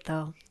like it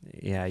though.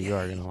 Yeah, you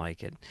are gonna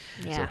like it.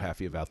 I'm so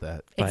happy about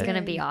that. It's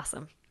gonna be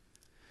awesome.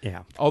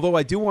 Yeah. Although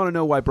I do want to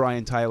know why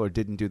Brian Tyler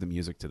didn't do the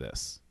music to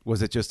this.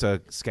 Was it just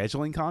a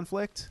scheduling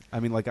conflict?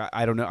 I mean, like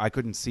I don't know. I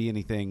couldn't see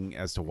anything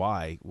as to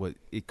why.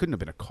 It couldn't have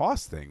been a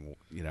cost thing,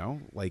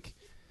 like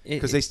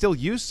because they still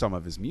used some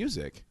of his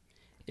music.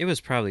 It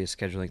was probably a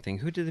scheduling thing.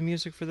 Who did the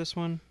music for this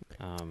one?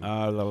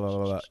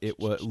 It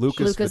was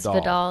Lucas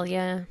Vidal.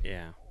 Yeah.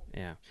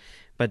 Yeah.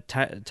 But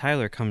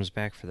Tyler comes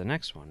back for the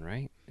next one,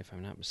 right? If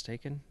I'm not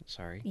mistaken.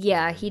 Sorry.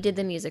 Yeah, he did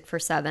the music for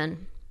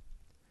 7.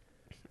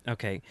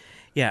 Okay.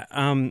 Yeah.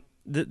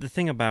 The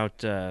thing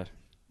about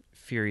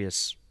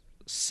Furious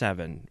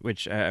 7,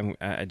 which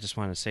I just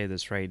want to say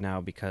this right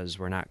now because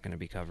we're not going to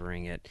be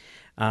covering it.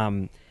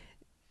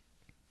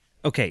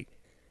 Okay.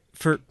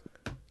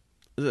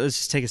 Let's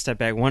just take a step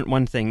back.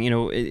 One thing,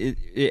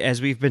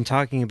 as we've been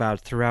talking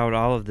about throughout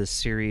all of this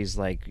series,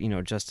 like,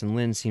 Justin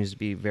Lin seems to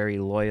be very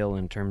loyal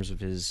in terms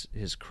of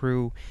his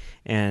crew,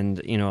 and,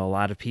 a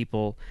lot of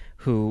people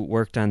who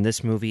worked on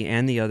this movie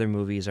and the other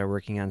movies are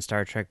working on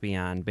Star Trek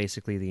Beyond,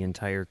 basically the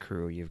entire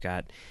crew. You've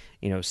got,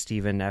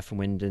 Stephen F.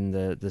 Winden,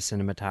 the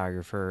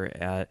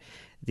cinematographer,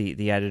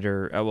 the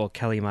editor,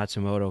 Kelly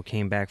Matsumoto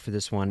came back for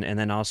this one, and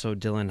then also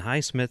Dylan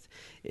Highsmith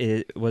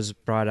was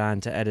brought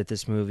on to edit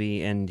this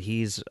movie, and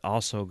he's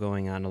also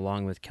going on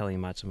along with Kelly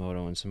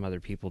Matsumoto and some other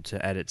people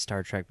to edit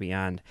Star Trek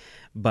Beyond.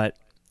 But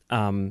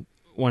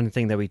one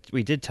thing that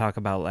we did talk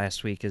about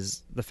last week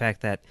is the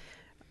fact that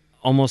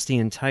almost the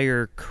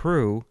entire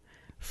crew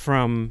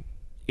from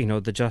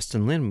the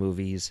Justin Lin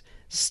movies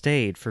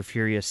stayed for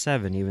Furious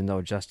 7, even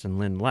though Justin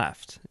Lin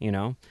left,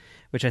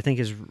 which I think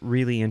is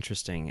really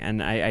interesting.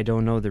 And I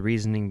don't know the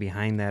reasoning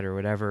behind that or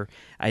whatever.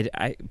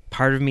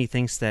 Part of me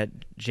thinks that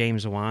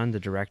James Wan, the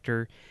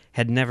director,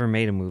 had never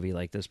made a movie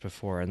like this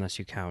before, unless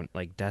you count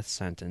like Death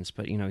Sentence.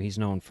 But, he's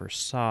known for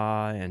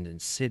Saw and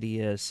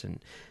Insidious and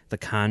The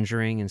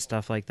Conjuring and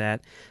stuff like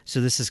that.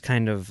 So this is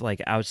kind of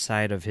like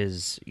outside of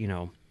his,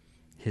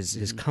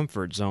 his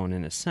comfort zone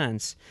in a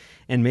sense.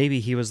 And maybe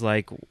he was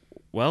like,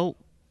 well,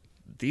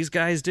 these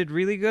guys did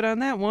really good on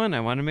that one. I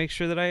want to make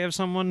sure that I have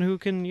someone who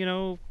can,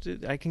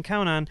 I can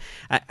count on.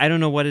 I don't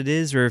know what it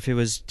is, or if it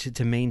was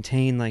to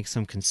maintain like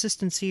some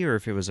consistency, or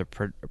if it was a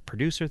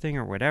producer thing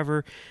or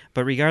whatever.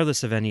 But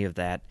regardless of any of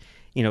that,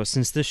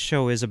 since this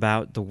show is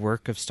about the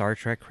work of Star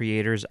Trek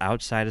creators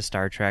outside of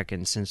Star Trek,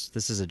 and since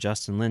this is a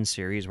Justin Lin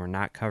series, we're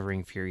not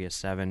covering Furious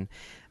 7.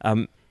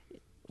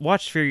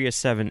 Watch Furious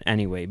 7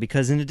 anyway,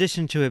 because in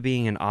addition to it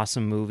being an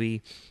awesome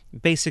movie,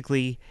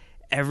 basically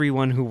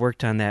everyone who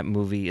worked on that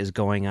movie is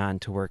going on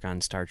to work on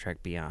Star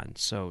Trek Beyond.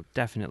 So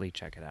definitely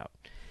check it out.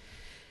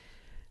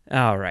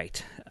 All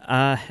right.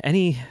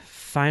 Any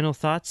final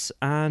thoughts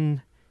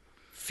on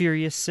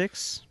Furious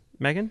 6,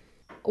 Megan?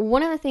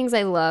 One of the things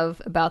I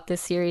love about this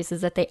series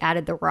is that they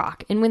added The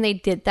Rock. And when they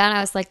did that,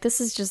 I was like,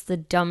 this is just the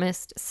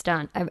dumbest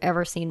stunt I've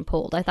ever seen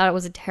pulled. I thought it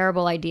was a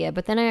terrible idea.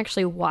 But then I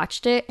actually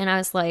watched it, and I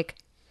was like,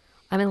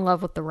 I'm in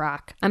love with The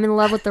Rock. I'm in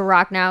love with The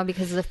Rock now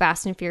because of the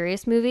Fast and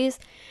Furious movies.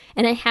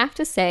 And I have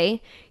to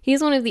say,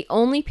 he's one of the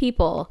only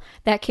people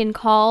that can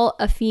call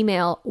a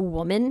female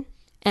woman.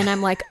 And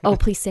I'm like, oh,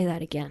 please say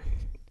that again.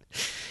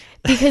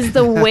 Because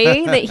the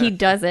way that he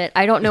does it,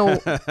 I don't know,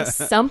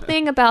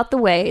 something about the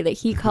way that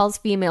he calls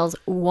females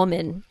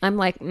woman. I'm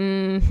like,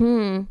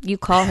 you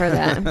call her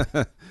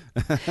that.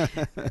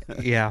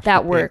 Yeah.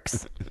 That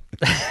works.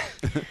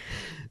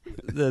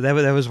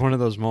 That was one of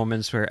those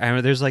moments where,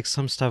 there's like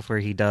some stuff where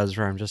he does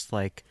where I'm just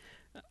like,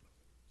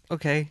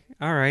 okay,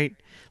 all right.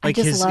 Like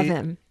I just love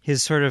him.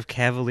 His sort of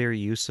cavalier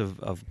use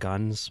of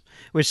guns,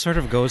 which sort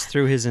of goes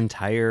through his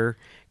entire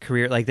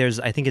career. Like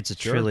I think it's a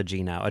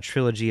trilogy now, a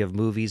trilogy of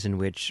movies in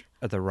which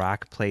The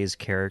Rock plays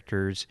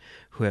characters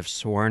who have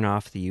sworn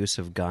off the use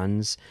of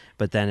guns,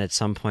 but then at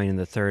some point in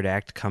the third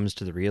act comes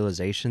to the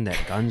realization that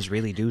guns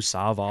really do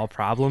solve all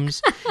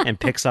problems, and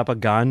picks up a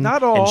gun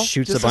Not all, and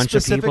shoots just a bunch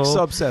of people.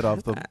 Subset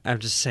of them. I'm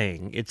just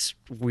saying, it's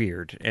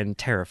weird and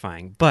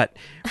terrifying. But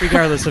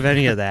regardless of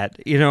any of that,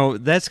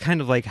 that's kind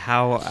of like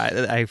how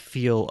I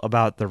feel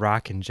about The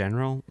Rock in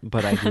general.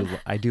 But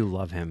I do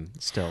love him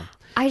still.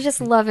 I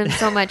just love him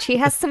so much. He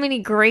has so many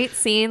great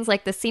scenes,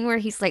 like the scene where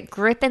he's like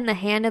gripping the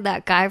hand of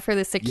that guy for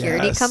the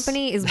security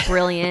company is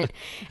brilliant.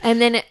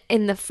 And then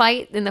in the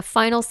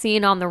final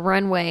scene on the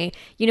runway,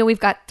 we've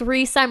got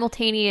 3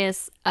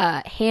 simultaneous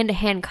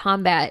hand-to-hand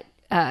combat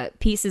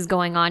pieces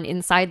going on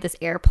inside this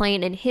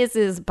airplane, and his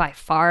is by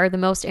far the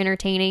most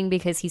entertaining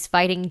because he's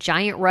fighting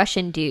giant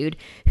Russian dude.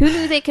 Who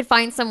knew they could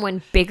find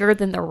someone bigger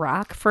than The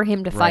Rock for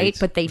him to fight,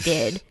 but they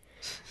did.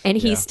 And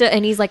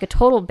he's like a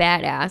total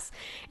badass.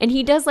 And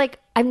he does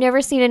I've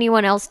never seen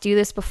anyone else do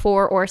this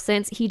before or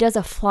since. He does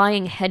a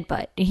flying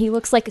headbutt, and he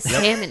looks like a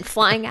salmon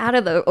flying out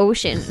of the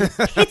ocean.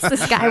 Hits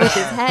this guy with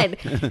his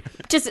head.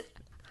 Just,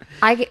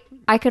 I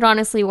could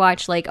honestly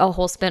watch a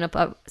whole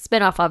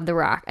spinoff of The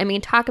Rock. I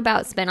mean, talk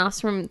about spinoffs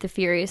from the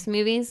Furious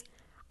movies.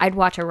 I'd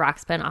watch a Rock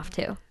spinoff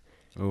too.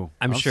 Oh,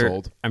 I'm sure.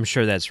 sold. I'm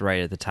sure that's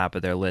right at the top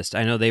of their list.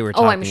 I know they were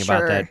talking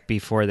about that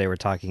before they were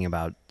talking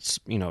about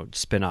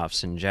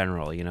spin-offs in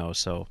general.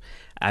 So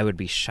I would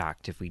be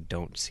shocked if we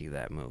don't see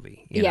that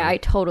movie. Yeah, I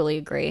totally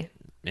agree.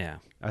 Yeah,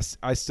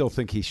 I still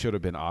think he should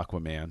have been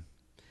Aquaman.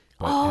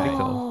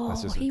 But,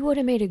 he would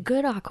have made a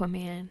good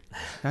Aquaman.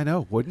 I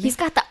know, wouldn't he? He's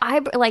got the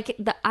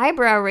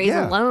eyebrow raise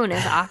alone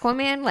as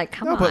Aquaman.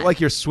 Come on. No,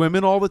 but you're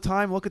swimming all the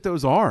time. Look at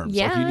those arms.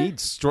 Yeah.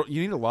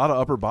 You need a lot of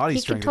upper body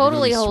strength. He could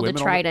totally hold a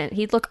trident.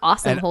 He'd look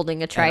awesome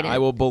holding a trident. And I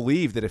will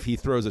believe that if he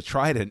throws a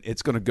trident,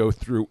 it's going to go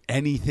through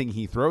anything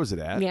he throws it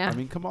at. Yeah. I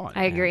mean, come on.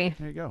 I agree.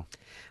 There you go.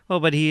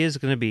 Well, but he is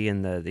going to be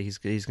in he's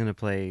going to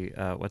play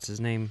what's his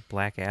name,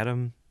 Black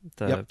Adam.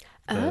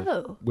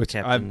 Which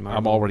Captain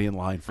I'm already in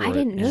line for. I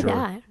didn't know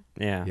that.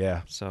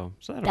 Yeah. So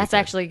that's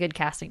actually a good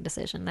casting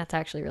decision. That's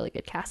actually really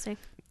good casting.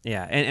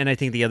 Yeah, and I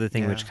think the other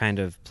thing which kind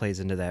of plays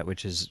into that,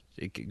 which is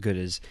good,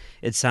 is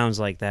it sounds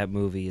like that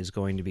movie is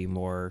going to be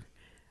more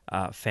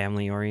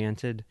family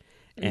oriented.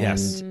 And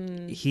yes,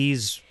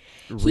 he's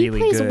really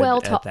he plays good well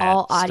at to that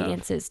all stuff.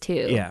 audiences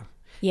too.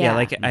 Yeah.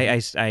 Like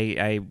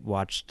I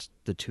watched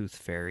The Tooth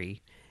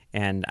Fairy,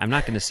 and I'm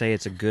not going to say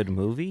it's a good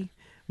movie,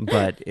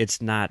 but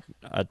it's not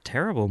a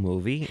terrible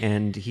movie,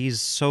 and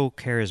he's so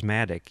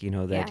charismatic,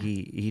 that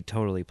he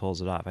totally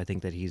pulls it off. I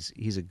think that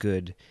he's a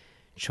good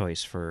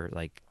choice for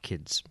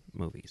kids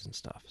movies and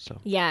stuff. So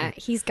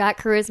he's got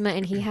charisma,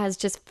 and he has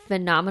just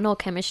phenomenal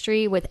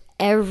chemistry with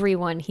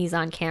everyone he's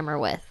on camera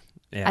with.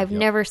 I've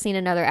never seen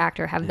another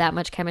actor have that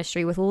much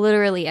chemistry with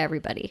literally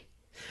everybody.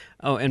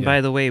 Oh, and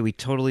by the way, we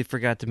totally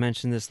forgot to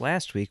mention this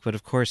last week, but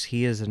of course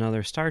he is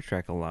another Star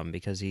Trek alum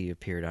because he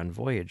appeared on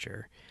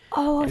Voyager.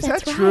 Oh, is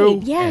that's that right.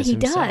 true? Yeah, As he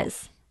himself.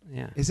 does.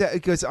 Yeah. Is that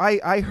because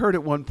I heard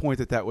at one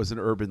point that was an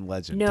urban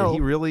legend? No, Did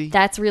he really?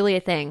 That's really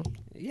a thing.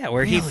 Yeah,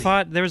 where he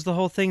fought. There was the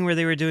whole thing where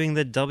they were doing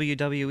the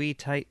WWE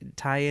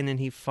tie-in, and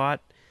he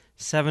fought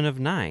 7 of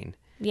 9.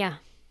 Yeah.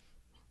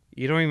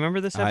 You don't remember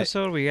this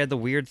episode where he had the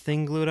weird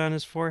thing glued on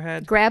his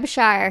forehead? Grab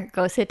Shire,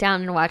 go sit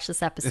down and watch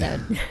this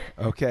episode.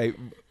 Okay.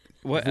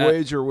 What,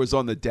 Voyager was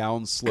on the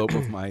down slope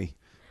of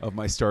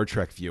my Star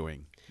Trek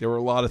viewing. There were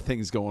a lot of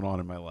things going on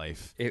in my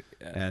life,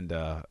 and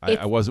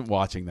I wasn't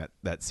watching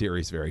that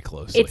series very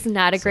closely. It's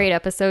not a great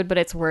episode, but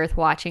it's worth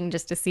watching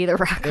just to see The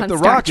Rock on Star Trek. If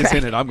The Rock is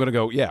in it, I'm going to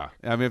go, yeah.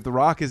 I mean, if The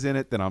Rock is in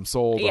it, then I'm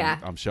sold. Yeah.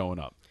 I'm showing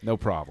up. No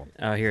problem.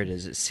 Here it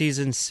is. It's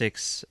season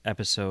 6,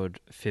 episode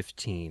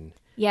 15.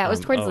 Yeah, it was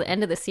towards the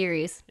end of the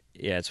series.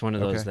 Yeah, it's one of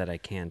those that I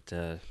can't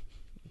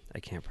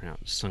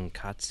pronounce.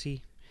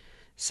 Sunkatsi.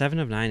 7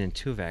 of 9 and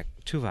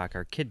Tuvok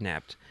are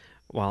kidnapped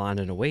while on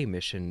an away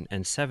mission,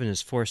 and 7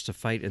 is forced to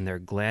fight in their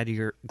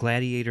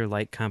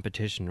gladiator-like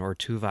competition, or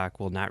Tuvok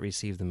will not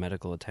receive the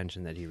medical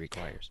attention that he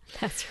requires.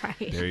 That's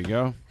right. There you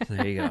go.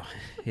 There you go.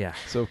 Yeah.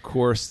 So, of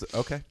course,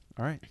 okay.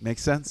 All right.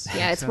 Makes sense. Yeah,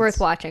 Makes it's sense. worth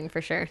watching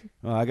for sure.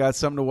 Well, I got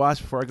something to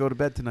watch before I go to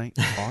bed tonight.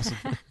 Awesome.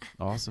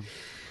 Awesome.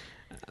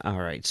 All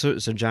right. So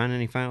John,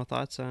 any final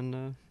thoughts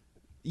on...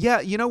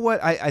 Yeah, you know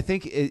what? I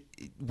think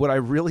what I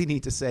really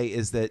need to say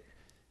is that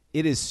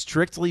it is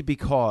strictly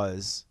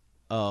because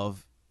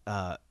of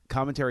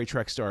Commentary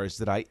Trek Stars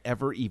that I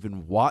ever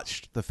even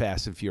watched the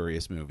Fast and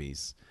Furious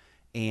movies.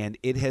 And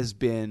it has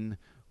been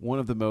one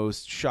of the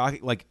most shocking.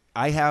 Like,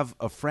 I have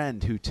a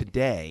friend who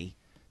today,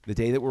 the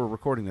day that we're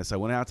recording this, I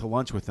went out to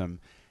lunch with him,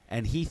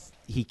 and he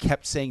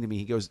kept saying to me,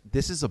 he goes,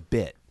 "This is a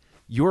bit.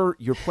 You're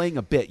playing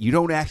a bit. You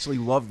don't actually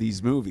love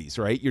these movies,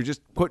 right? You're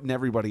just putting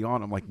everybody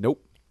on." I'm like,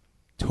 nope.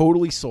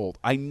 Totally sold.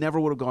 I never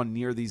would have gone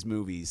near these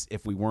movies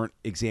if we weren't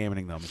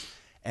examining them.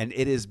 And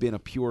it has been a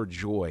pure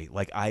joy.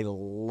 Like, I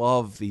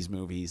love these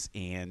movies,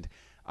 and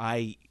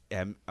I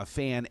am a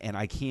fan, and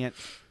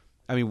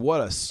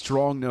what a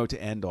strong note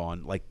to end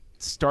on. Like,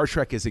 Star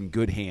Trek is in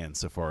good hands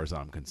so far as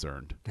I'm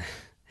concerned.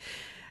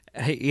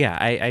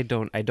 I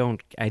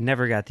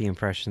never got the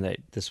impression that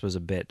this was a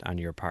bit on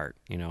your part,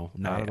 you know.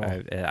 Not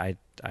at all.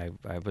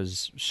 I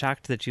was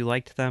shocked that you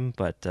liked them,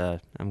 but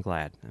I'm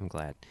glad.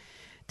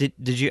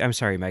 Did you? I'm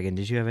sorry, Megan.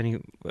 Did you have any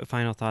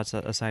final thoughts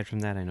aside from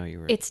that? I know you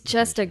were. It's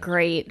just a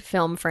great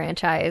film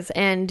franchise,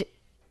 and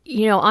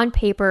on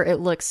paper it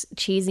looks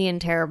cheesy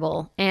and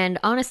terrible. And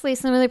honestly,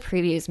 some of the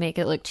previews make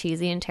it look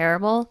cheesy and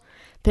terrible.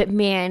 But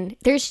man,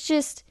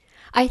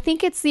 I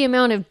think it's the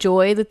amount of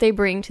joy that they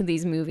bring to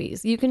these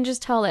movies. You can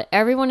just tell that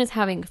everyone is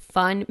having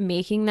fun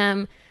making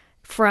them,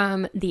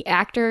 from the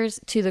actors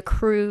to the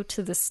crew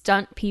to the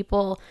stunt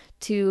people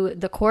to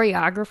the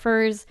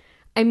choreographers.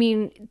 I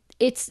mean,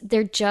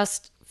 they're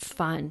just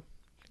fun.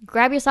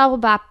 Grab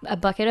yourself a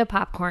bucket of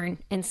popcorn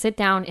and sit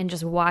down and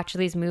just watch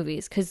these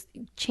movies, because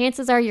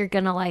chances are you're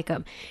gonna like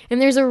them.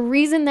 And there's a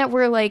reason that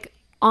we're like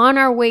on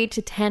our way to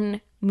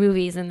 10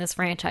 movies in this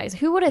franchise.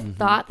 Who would have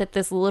thought that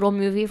this little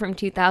movie from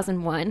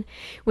 2001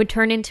 would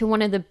turn into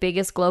one of the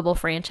biggest global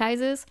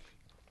franchises?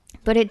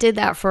 But it did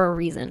that for a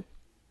reason.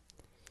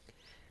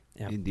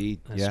 Yep,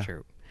 Indeed. That's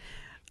true.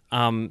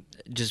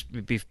 Just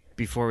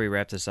before we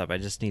wrap this up, I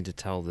just need to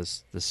tell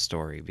this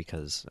story,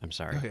 because I'm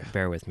sorry.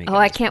 Bear with me, guys.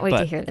 I can't wait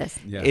to hear this.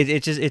 Yeah.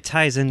 It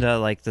ties into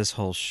like this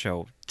whole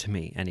show to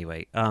me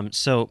anyway.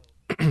 So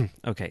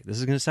okay, this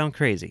is going to sound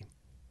crazy,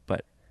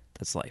 but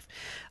that's life.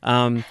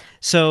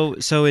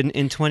 So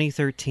in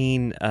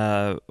 2013,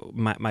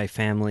 my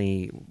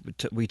family,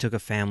 we took a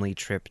family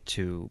trip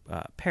to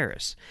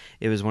Paris.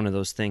 It was one of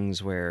those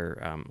things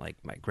where like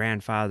my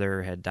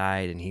grandfather had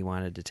died and he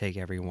wanted to take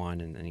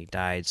everyone, and then he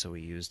died, so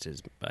we used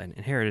his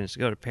inheritance to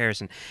go to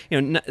Paris.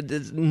 And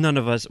none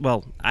of us,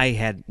 well, I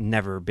had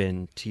never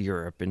been to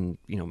Europe, and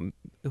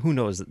who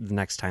knows the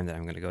next time that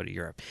I'm going to go to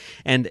Europe.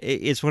 And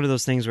it's one of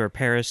those things where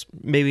Paris,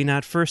 maybe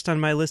not first on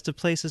my list of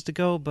places to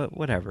go, but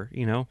whatever,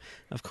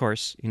 of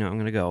course, I'm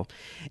going to go.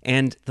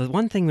 And the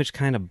one thing which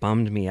kind of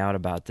bummed me out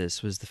about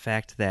this was the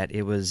fact that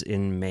it was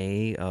in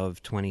May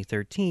of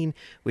 2013,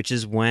 which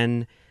is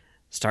when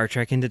Star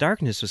Trek Into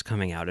Darkness was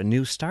coming out, a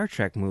new Star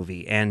Trek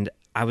movie, and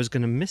I was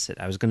going to miss it.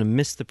 I was going to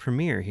miss the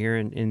premiere here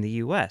in the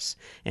U.S.,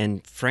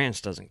 and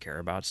France doesn't care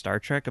about Star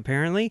Trek,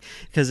 apparently,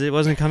 because it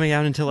wasn't coming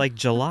out until like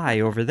July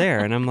over there.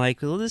 And I'm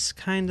like, well, this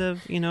kind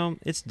of,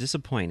 it's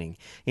disappointing.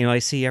 I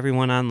see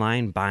everyone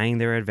online buying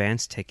their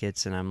advance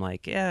tickets, and I'm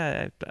like,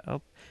 yeah,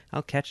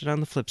 I'll catch it on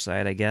the flip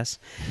side, I guess.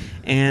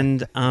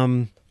 And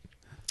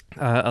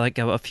like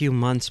a few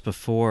months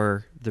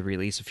before the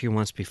release, a few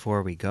months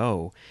before we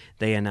go,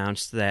 they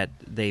announced that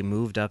they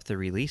moved up the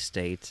release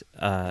date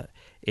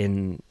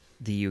in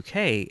the UK,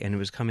 and it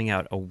was coming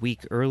out a week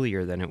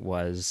earlier than it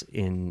was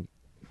in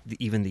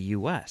even the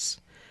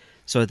US.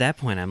 So at that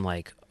point, I'm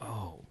like,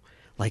 oh,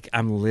 like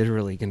I'm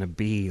literally going to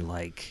be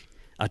like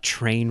a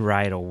train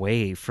ride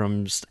away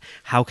from.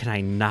 How can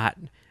I not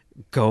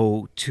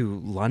go to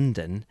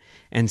London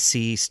and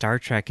see Star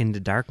Trek Into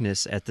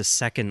Darkness at the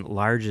second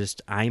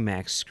largest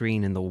IMAX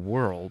screen in the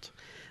world,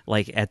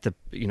 like at the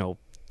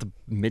the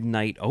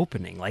midnight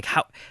opening? Like,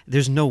 how?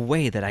 There's no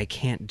way that I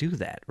can't do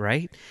that,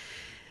 right?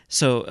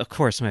 So of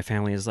course my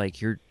family is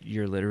like, you're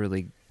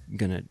literally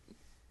gonna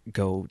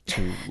go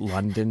to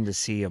London to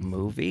see a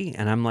movie,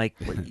 and I'm like,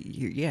 well,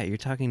 you're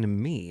talking to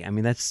me. I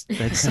mean, that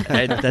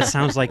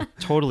sounds like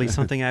totally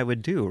something I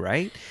would do,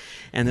 right?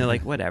 And they're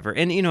like, whatever.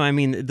 And, you know, I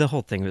mean, the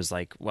whole thing was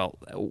like, well,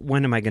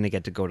 when am I going to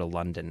get to go to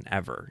London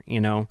ever, you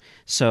know?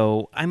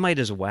 So I might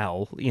as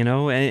well, you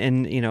know?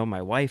 And you know,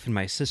 my wife and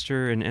my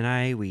sister and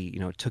I, we, you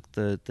know, took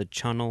the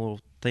Channel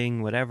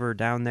thing, whatever,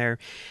 down there.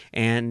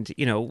 And,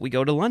 you know, we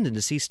go to London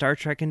to see Star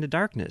Trek Into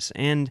Darkness.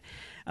 And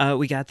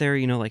we got there,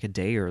 you know, like a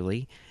day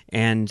early.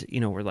 And, you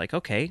know, we're like,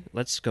 okay,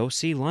 let's go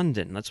see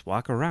London. Let's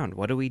walk around.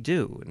 What do we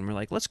do? And we're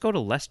like, let's go to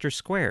Leicester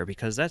Square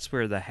because that's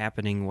where the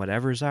happening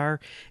whatevers are.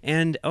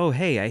 And, oh,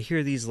 hey, I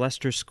hear these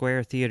Leicester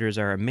Square theaters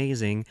are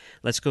amazing.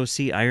 Let's go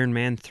see Iron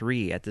Man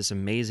 3 at this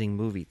amazing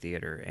movie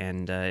theater.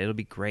 And it'll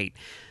be great.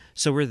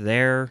 So we're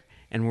there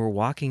and we're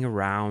walking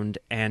around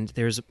and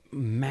there's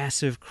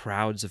massive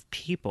crowds of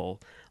people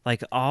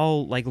like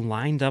all like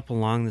lined up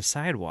along the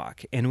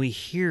sidewalk, and we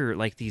hear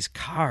like these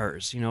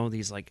cars, you know,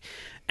 these like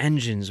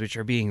engines which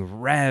are being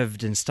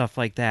revved and stuff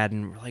like that,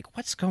 and we're like,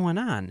 what's going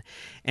on?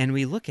 And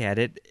we look at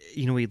it,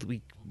 you know,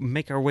 we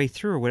make our way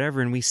through or whatever,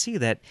 and we see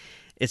that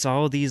it's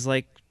all these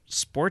like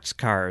sports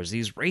cars,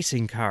 these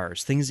racing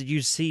cars, things that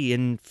you see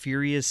in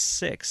Furious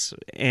 6.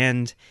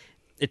 And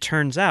it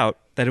turns out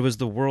that it was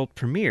the world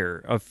premiere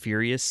of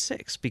Furious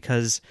 6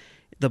 because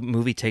the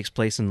movie takes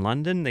place in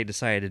London. They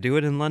decided to do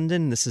it in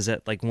London. This is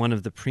at like one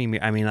of the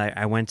premiere. I mean,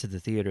 I went to the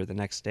theater the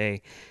next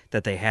day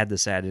that they had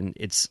this at, and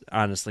it's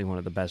honestly one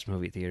of the best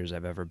movie theaters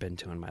I've ever been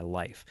to in my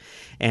life.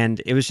 And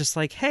it was just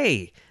like,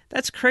 hey,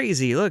 that's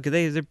crazy. Look,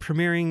 they're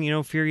premiering, you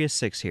know, Furious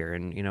 6 here,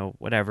 and, you know,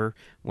 whatever.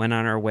 Went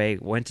on our way,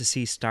 went to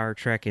see Star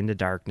Trek Into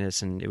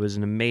Darkness, and it was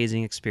an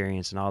amazing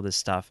experience and all this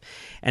stuff.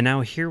 And now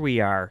here we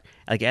are.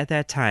 Like, at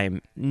that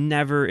time,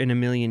 never in a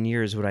million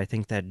years would I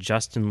think that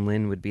Justin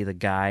Lin would be the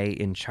guy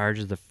in charge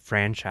of the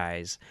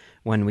franchise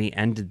when we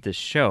ended the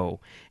show.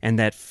 And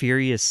that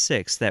Furious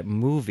 6, that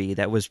movie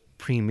that was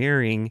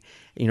premiering,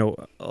 you know,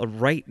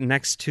 right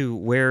next to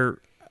where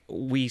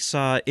we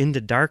saw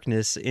Into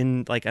Darkness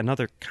in like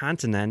another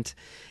continent,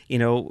 you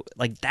know,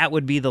 like that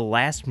would be the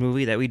last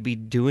movie that we'd be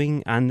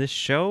doing on this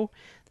show.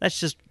 That's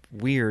just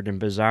weird and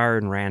bizarre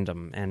and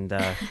random. And,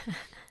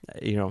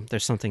 you know,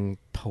 there's something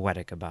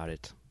poetic about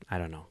it. I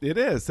don't know. It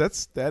is.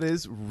 That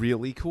is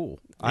really cool.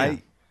 Yeah.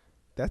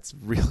 That's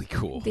really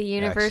cool. The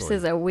universe actually.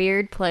 is a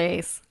weird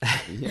place.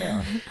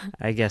 Yeah.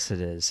 I guess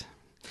it is.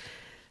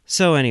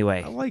 So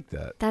anyway. I like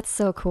that. That's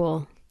so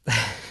cool.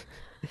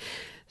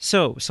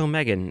 So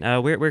Megan,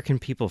 where can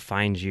people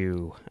find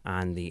you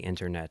on the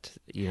internet?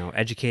 You know,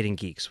 Educating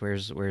Geeks.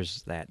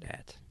 Where's that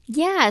at?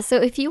 Yeah, so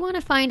if you want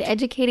to find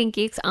Educating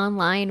Geeks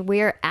online,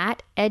 we're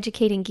at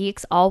Educating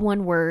Geeks, all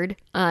one word.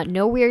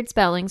 No weird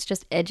spellings,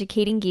 just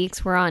Educating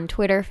Geeks. We're on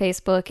Twitter,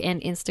 Facebook,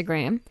 and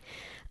Instagram.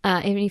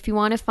 And if you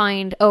want to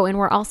find... Oh, and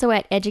we're also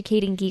at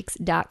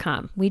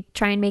educatinggeeks.com. We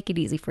try and make it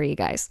easy for you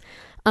guys.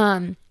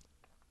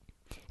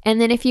 And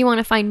then if you want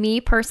to find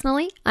me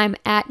personally, I'm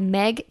at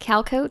Meg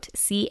Calcote,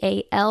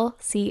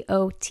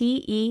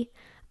 Calcote,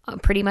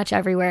 pretty much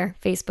everywhere.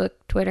 Facebook,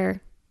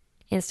 Twitter,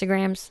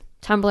 Instagrams,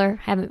 Tumblr.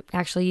 Haven't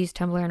actually used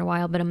Tumblr in a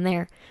while, but I'm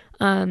there.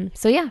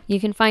 So yeah, you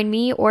can find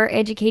me or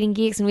Educating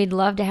Geeks, and we'd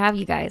love to have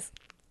you guys.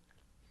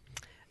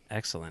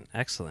 Excellent.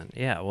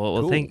 Yeah, well,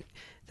 Cool.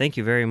 Thank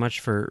you very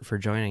much for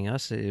joining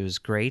us. It was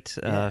great.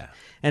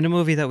 And a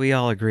movie that we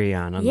all agree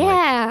on,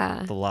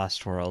 unlike The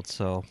Lost World.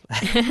 So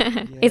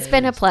It's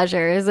been a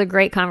pleasure. It was a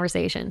great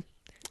conversation.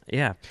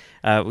 Yeah.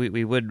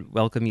 We would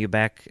welcome you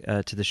back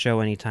to the show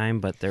anytime,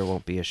 but there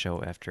won't be a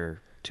show after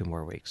 2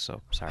 more weeks,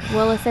 so sorry.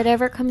 Well, if it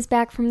ever comes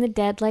back from the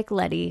dead like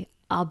Letty,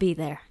 I'll be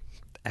there.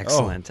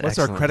 Excellent. What's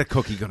our credit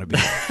cookie going to be?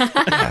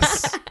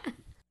 Yes.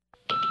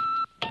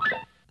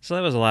 So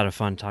that was a lot of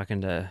fun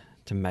talking to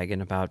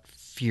Megan about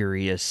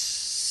Furious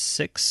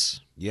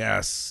 6.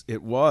 Yes,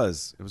 it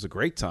was. It was a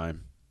great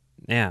time.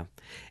 Yeah.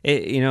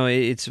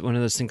 It's one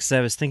of those things. 'Cause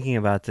I was thinking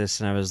about this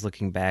and I was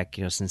looking back,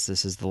 you know, since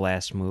this is the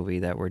last movie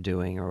that we're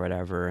doing or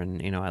whatever.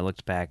 And, you know, I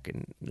looked back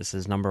and this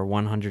is number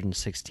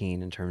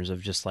 116 in terms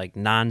of just like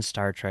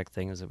non-Star Trek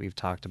things that we've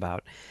talked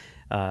about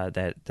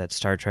that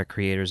Star Trek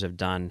creators have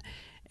done.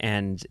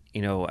 And,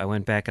 you know, I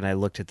went back and I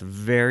looked at the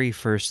very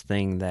first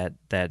thing that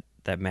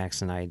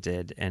Max and I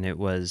did, and it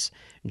was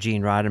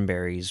Gene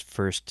Roddenberry's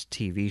first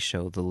TV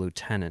show, The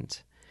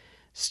Lieutenant,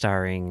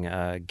 starring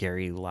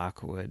Gary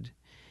Lockwood.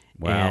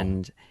 Wow.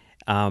 And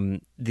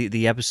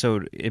the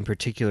episode in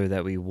particular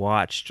that we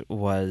watched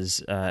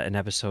was an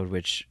episode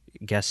which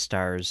guest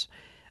stars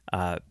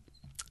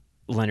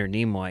Leonard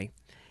Nimoy,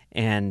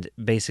 and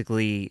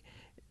basically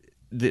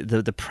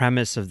the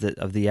premise of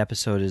the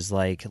episode is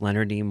like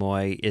Leonard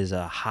Nimoy is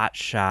a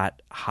hotshot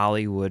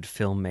Hollywood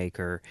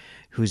filmmaker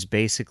who's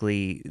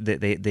basically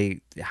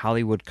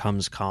Hollywood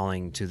comes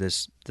calling to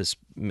this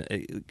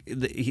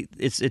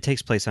it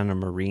takes place on a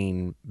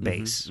Marine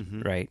base,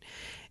 right?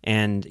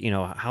 And you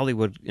know,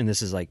 Hollywood, and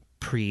this is like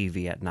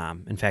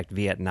pre-Vietnam. In fact,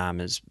 Vietnam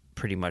is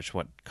pretty much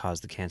what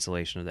caused the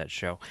cancellation of that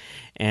show.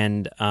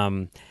 And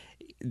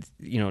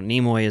you know,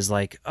 Nimoy is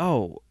like,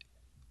 oh,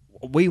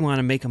 we want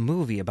to make a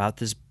movie about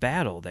this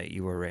battle that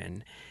you were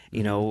in.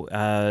 you know,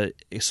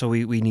 so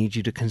we need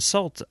you to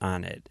consult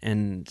on it.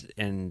 And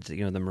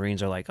you know, the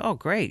Marines are like, oh,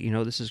 great, you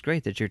know, this is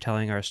great that you're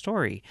telling our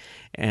story.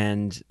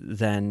 And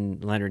then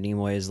Leonard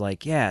Nimoy is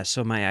like, yeah,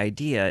 so my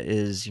idea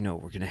is, you know,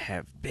 we're going to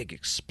have big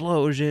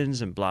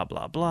explosions and blah,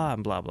 blah, blah,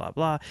 and blah, blah,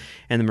 blah.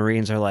 And the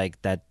Marines are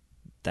like,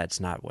 that's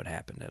not what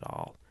happened at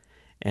all.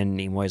 And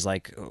Nimoy's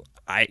like,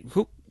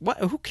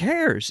 who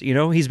cares? You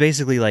know, he's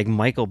basically like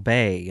Michael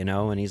Bay, you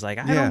know, and he's like,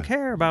 I don't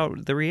care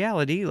about the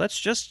reality. Let's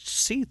just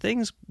see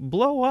things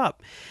blow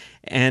up.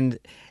 And,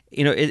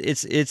 you know,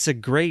 it's a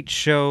great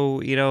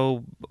show, you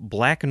know,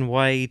 black and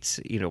white,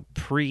 you know,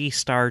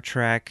 pre-Star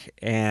Trek,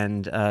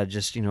 and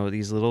just, you know,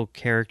 these little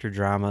character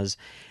dramas.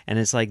 And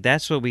it's like,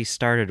 that's what we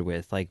started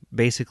with, like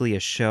basically a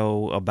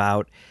show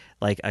about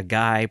like a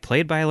guy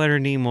played by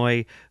Leonard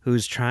Nimoy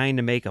who's trying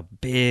to make a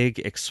big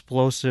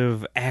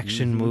explosive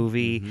action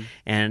movie.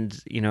 And,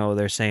 you know,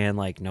 they're saying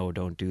like, no,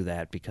 don't do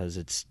that because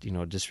it's, you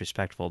know,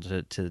 disrespectful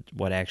to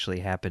what actually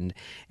happened.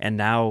 And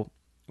now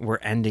we're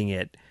ending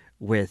it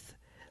with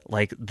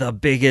like the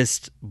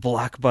biggest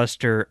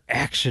blockbuster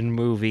action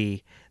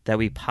movie that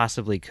we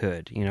possibly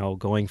could, you know,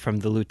 going from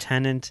The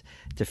Lieutenant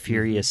to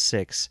Furious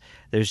 6.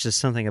 There's just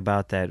something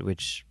about that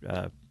which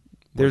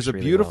there's a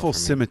really beautiful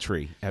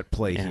symmetry at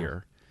play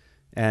here.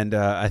 And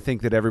I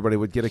think that everybody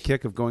would get a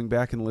kick of going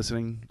back and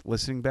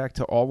listening back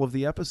to all of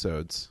the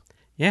episodes.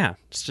 Yeah,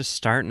 let's just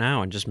start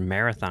now and just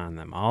marathon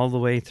them all the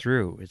way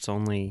through. It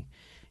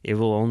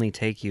will only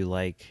take you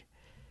like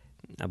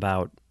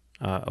about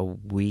a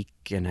week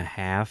and a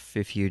half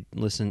if you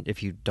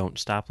don't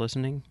stop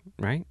listening,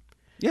 right?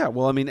 Yeah,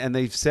 well, I mean, and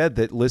they've said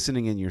that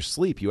listening in your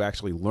sleep, you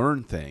actually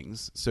learn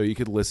things. So you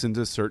could listen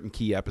to certain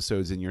key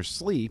episodes in your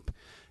sleep.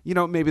 You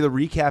know, maybe the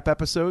recap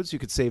episodes, you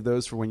could save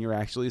those for when you're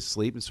actually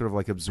asleep and sort of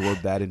like absorb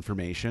that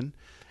information.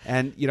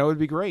 And, you know, it'd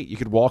be great. You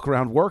could walk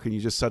around work and you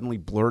just suddenly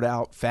blurt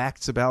out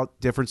facts about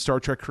different Star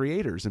Trek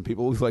creators. And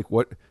people will be like,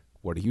 what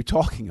are you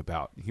talking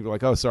about? And you'd be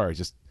like, oh, sorry,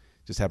 just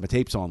had my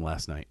tapes on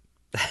last night.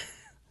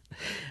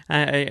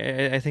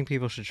 I think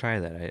people should try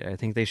that. I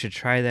think they should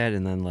try that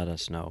and then let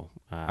us know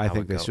I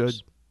think they should.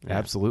 Yeah.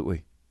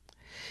 Absolutely.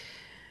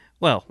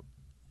 Well,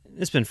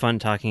 it's been fun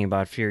talking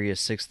about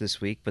Furious 6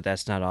 this week, but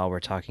that's not all we're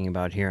talking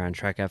about here on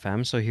Trek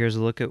FM, so here's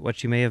a look at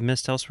what you may have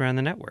missed elsewhere on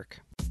the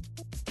network.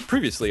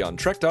 Previously on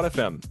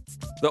Trek.fm,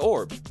 The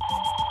Orb.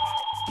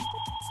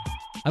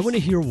 I want to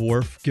hear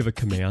Worf give a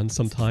command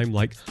sometime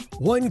like,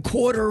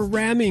 1/4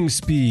 ramming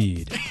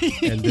speed.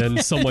 And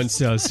then someone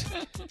says,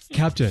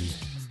 Captain,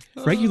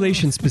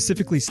 regulation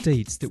specifically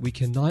states that we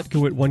cannot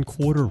go at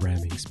 1/4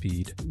 ramming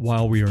speed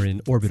while we are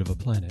in orbit of a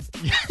planet.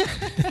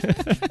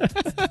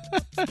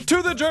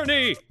 To the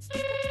journey!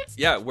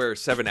 Yeah, where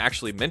Seven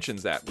actually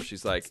mentions that, where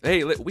she's like,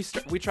 hey, we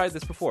tried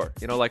this before.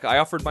 You know, like, I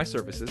offered my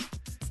services,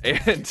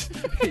 and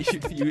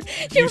you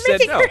You're said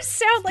making no. her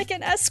sound like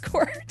an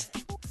escort.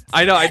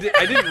 I know, I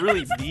didn't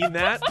really mean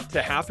that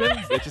to happen.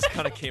 It just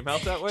kind of came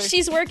out that way.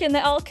 She's working the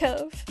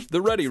alcove.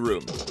 The Ready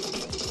Room.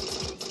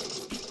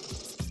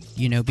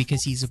 You know,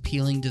 because he's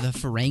appealing to the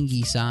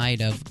Ferengi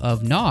side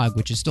of Nog,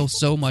 which is still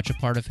so much a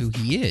part of who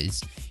he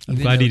is. I'm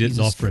glad he didn't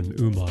offer him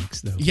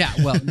Umogs, though. Yeah,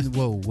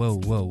 well,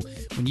 whoa.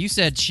 When you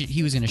said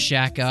he was going to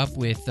shack up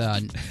with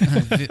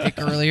Vic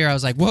earlier, I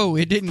was like, whoa,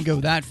 it didn't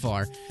go that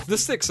far. The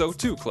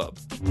 602 Club.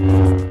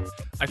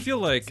 I feel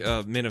like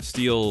Man of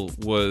Steel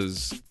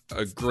was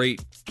a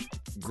great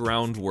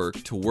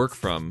groundwork to work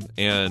from,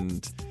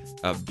 and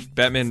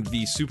Batman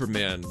v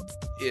Superman,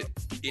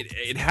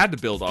 it had to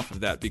build off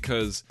of that,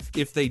 because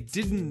if they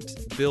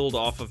didn't build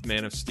off of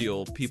Man of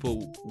Steel,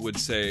 people would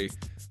say,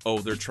 oh,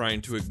 they're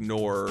trying to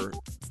ignore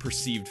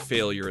perceived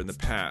failure in the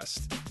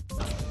past.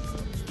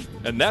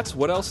 And that's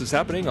what else is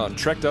happening on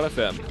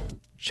Trek.fm.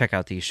 Check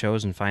out these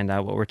shows and find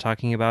out what we're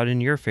talking about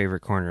in your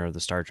favorite corner of the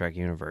Star Trek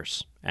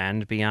universe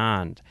and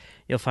beyond.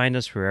 You'll find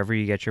us wherever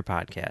you get your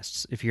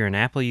podcasts. If you're an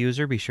Apple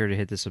user, be sure to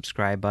hit the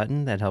subscribe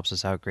button. That helps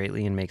us out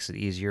greatly and makes it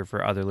easier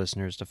for other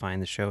listeners to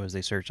find the show as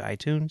they search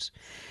iTunes.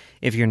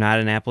 If you're not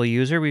an Apple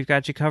user, we've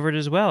got you covered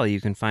as well. You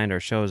can find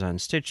our shows on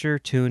Stitcher,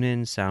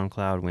 TuneIn,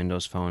 SoundCloud,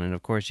 Windows Phone, and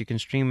of course you can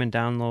stream and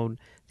download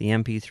the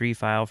MP3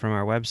 file from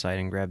our website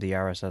and grab the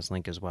RSS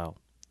link as well.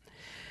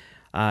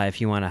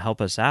 If you want to help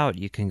us out,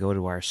 you can go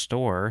to our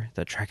store,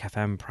 the Trek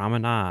FM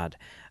Promenade,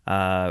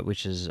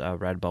 which is a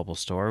Redbubble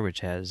store, which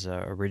has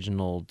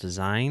original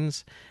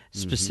designs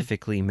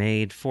specifically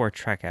made for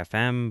Trek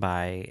FM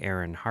by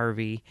Aaron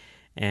Harvey.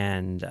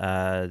 And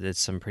it's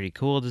some pretty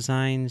cool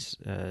designs.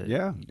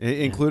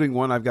 Including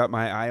one I've got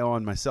my eye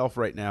on myself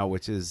right now,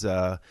 which is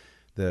the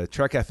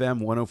Trek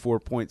FM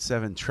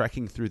 104.7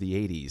 Trekking Through the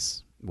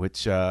 80s,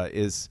 which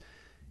is...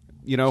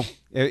 You know,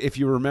 if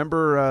you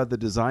remember the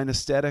design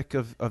aesthetic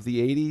of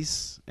the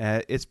 80s,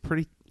 it's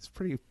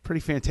pretty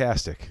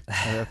fantastic.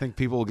 I think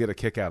people will get a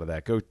kick out of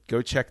that.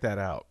 Go check that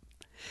out.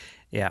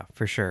 Yeah,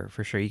 for sure.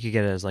 You could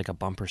get it as like a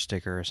bumper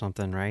sticker or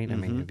something, right? I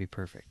mean, it'd be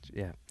perfect.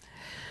 Yeah.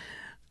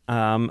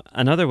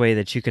 Another way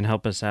that you can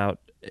help us out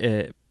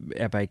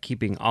by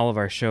keeping all of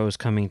our shows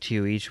coming to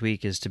you each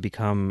week is to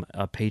become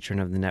a patron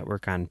of the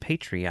network on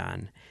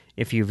Patreon.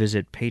 If you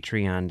visit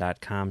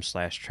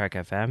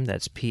patreon.com/trekfm,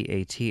 that's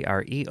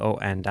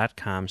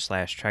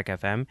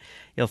patreon.com/trekfm,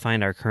 you'll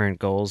find our current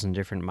goals and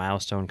different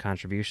milestone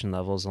contribution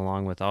levels,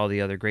 along with all the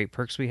other great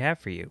perks we have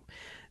for you.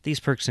 These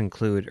perks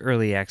include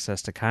early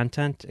access to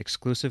content,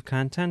 exclusive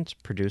content,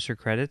 producer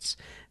credits,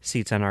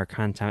 seats on our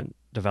content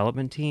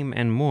development team,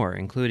 and more,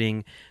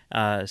 including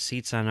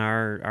seats on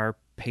our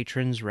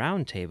patrons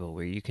roundtable,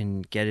 where you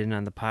can get in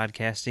on the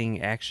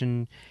podcasting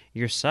action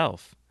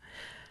yourself.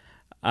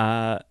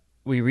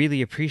 We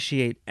really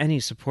appreciate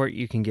any support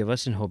you can give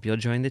us and hope you'll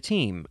join the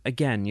team.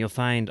 Again, you'll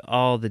find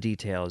all the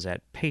details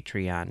at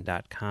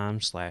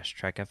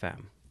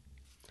patreon.com/trekfm.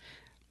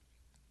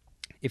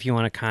 If you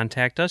want to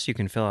contact us, you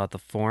can fill out the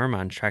form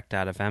on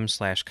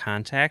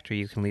trek.fm/contact, or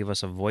you can leave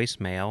us a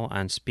voicemail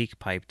on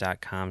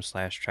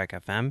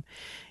speakpipe.com/trekfm.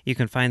 You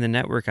can find the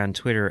network on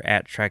Twitter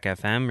at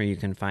TrekFM, or you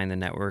can find the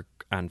network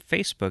on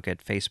Facebook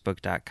at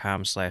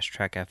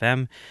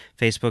facebook.com/trekfm.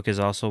 Facebook is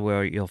also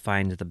where you'll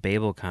find the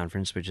Babel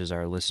Conference, which is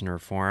our listener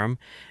forum.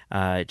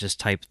 Just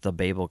type the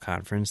Babel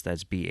Conference,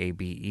 that's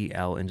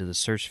BABEL, into the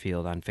search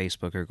field on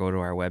Facebook, or go to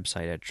our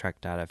website at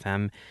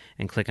trek.fm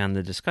and click on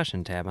the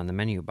discussion tab on the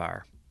menu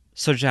bar.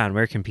 So, John,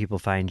 where can people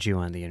find you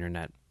on the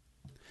internet?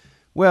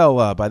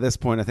 Well, by this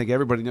point, I think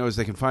everybody knows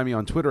they can find me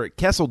on Twitter at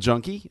Kessel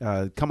Junkie.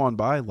 Come on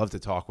by. Love to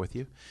talk with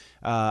you.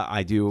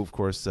 I do, of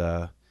course,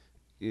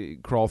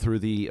 crawl through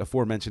the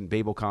aforementioned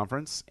Babel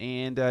Conference,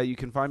 and you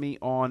can find me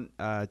on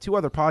two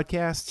other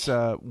podcasts.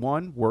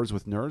 One, Words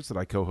with Nerds, that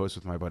I co-host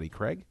with my buddy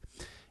Craig.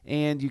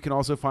 And you can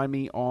also find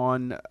me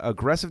on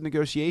Aggressive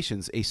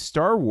Negotiations, a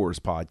Star Wars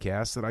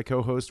podcast that I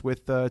co-host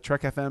with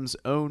Trek FM's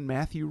own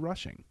Matthew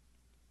Rushing.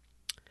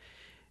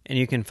 And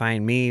you can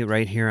find me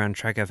right here on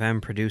Trek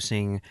FM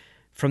producing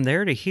From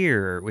There to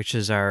Here, which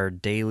is our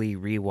daily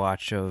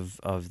rewatch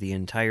of the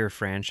entire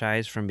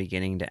franchise from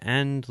beginning to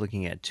end,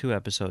 looking at 2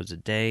 episodes a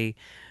day.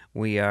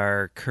 We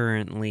are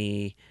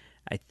currently,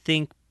 I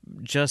think,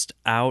 just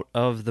out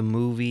of the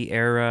movie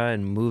era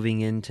and moving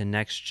into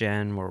next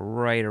gen. We're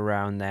right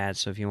around that,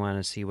 so if you want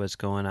to see what's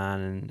going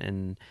on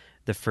in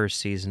the first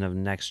season of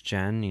next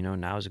gen,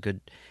 now is a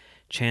good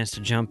chance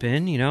to jump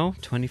in,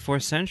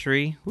 24th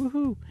century.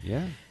 Woohoo!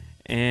 Yeah.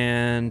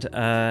 And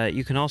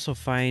you can also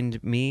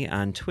find me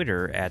on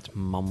Twitter at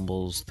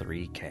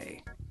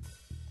Mumbles3K.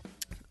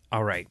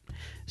 All right.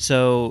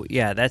 So,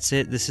 yeah, that's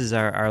it. This is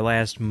our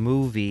last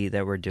movie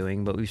that we're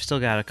doing, but we've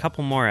still got a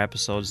couple more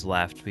episodes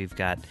left. We've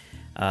got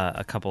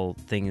a couple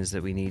things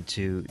that we need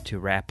to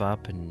wrap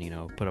up and,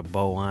 put a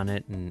bow on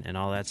it and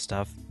all that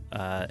stuff.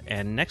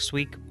 And next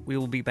week, we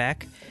will be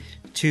back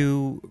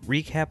to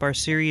recap our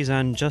series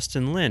on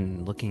Justin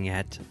Lin, looking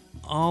at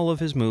all of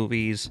his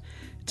movies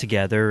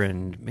together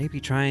and maybe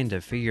trying to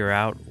figure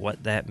out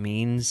what that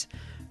means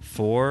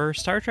for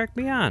Star Trek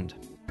Beyond.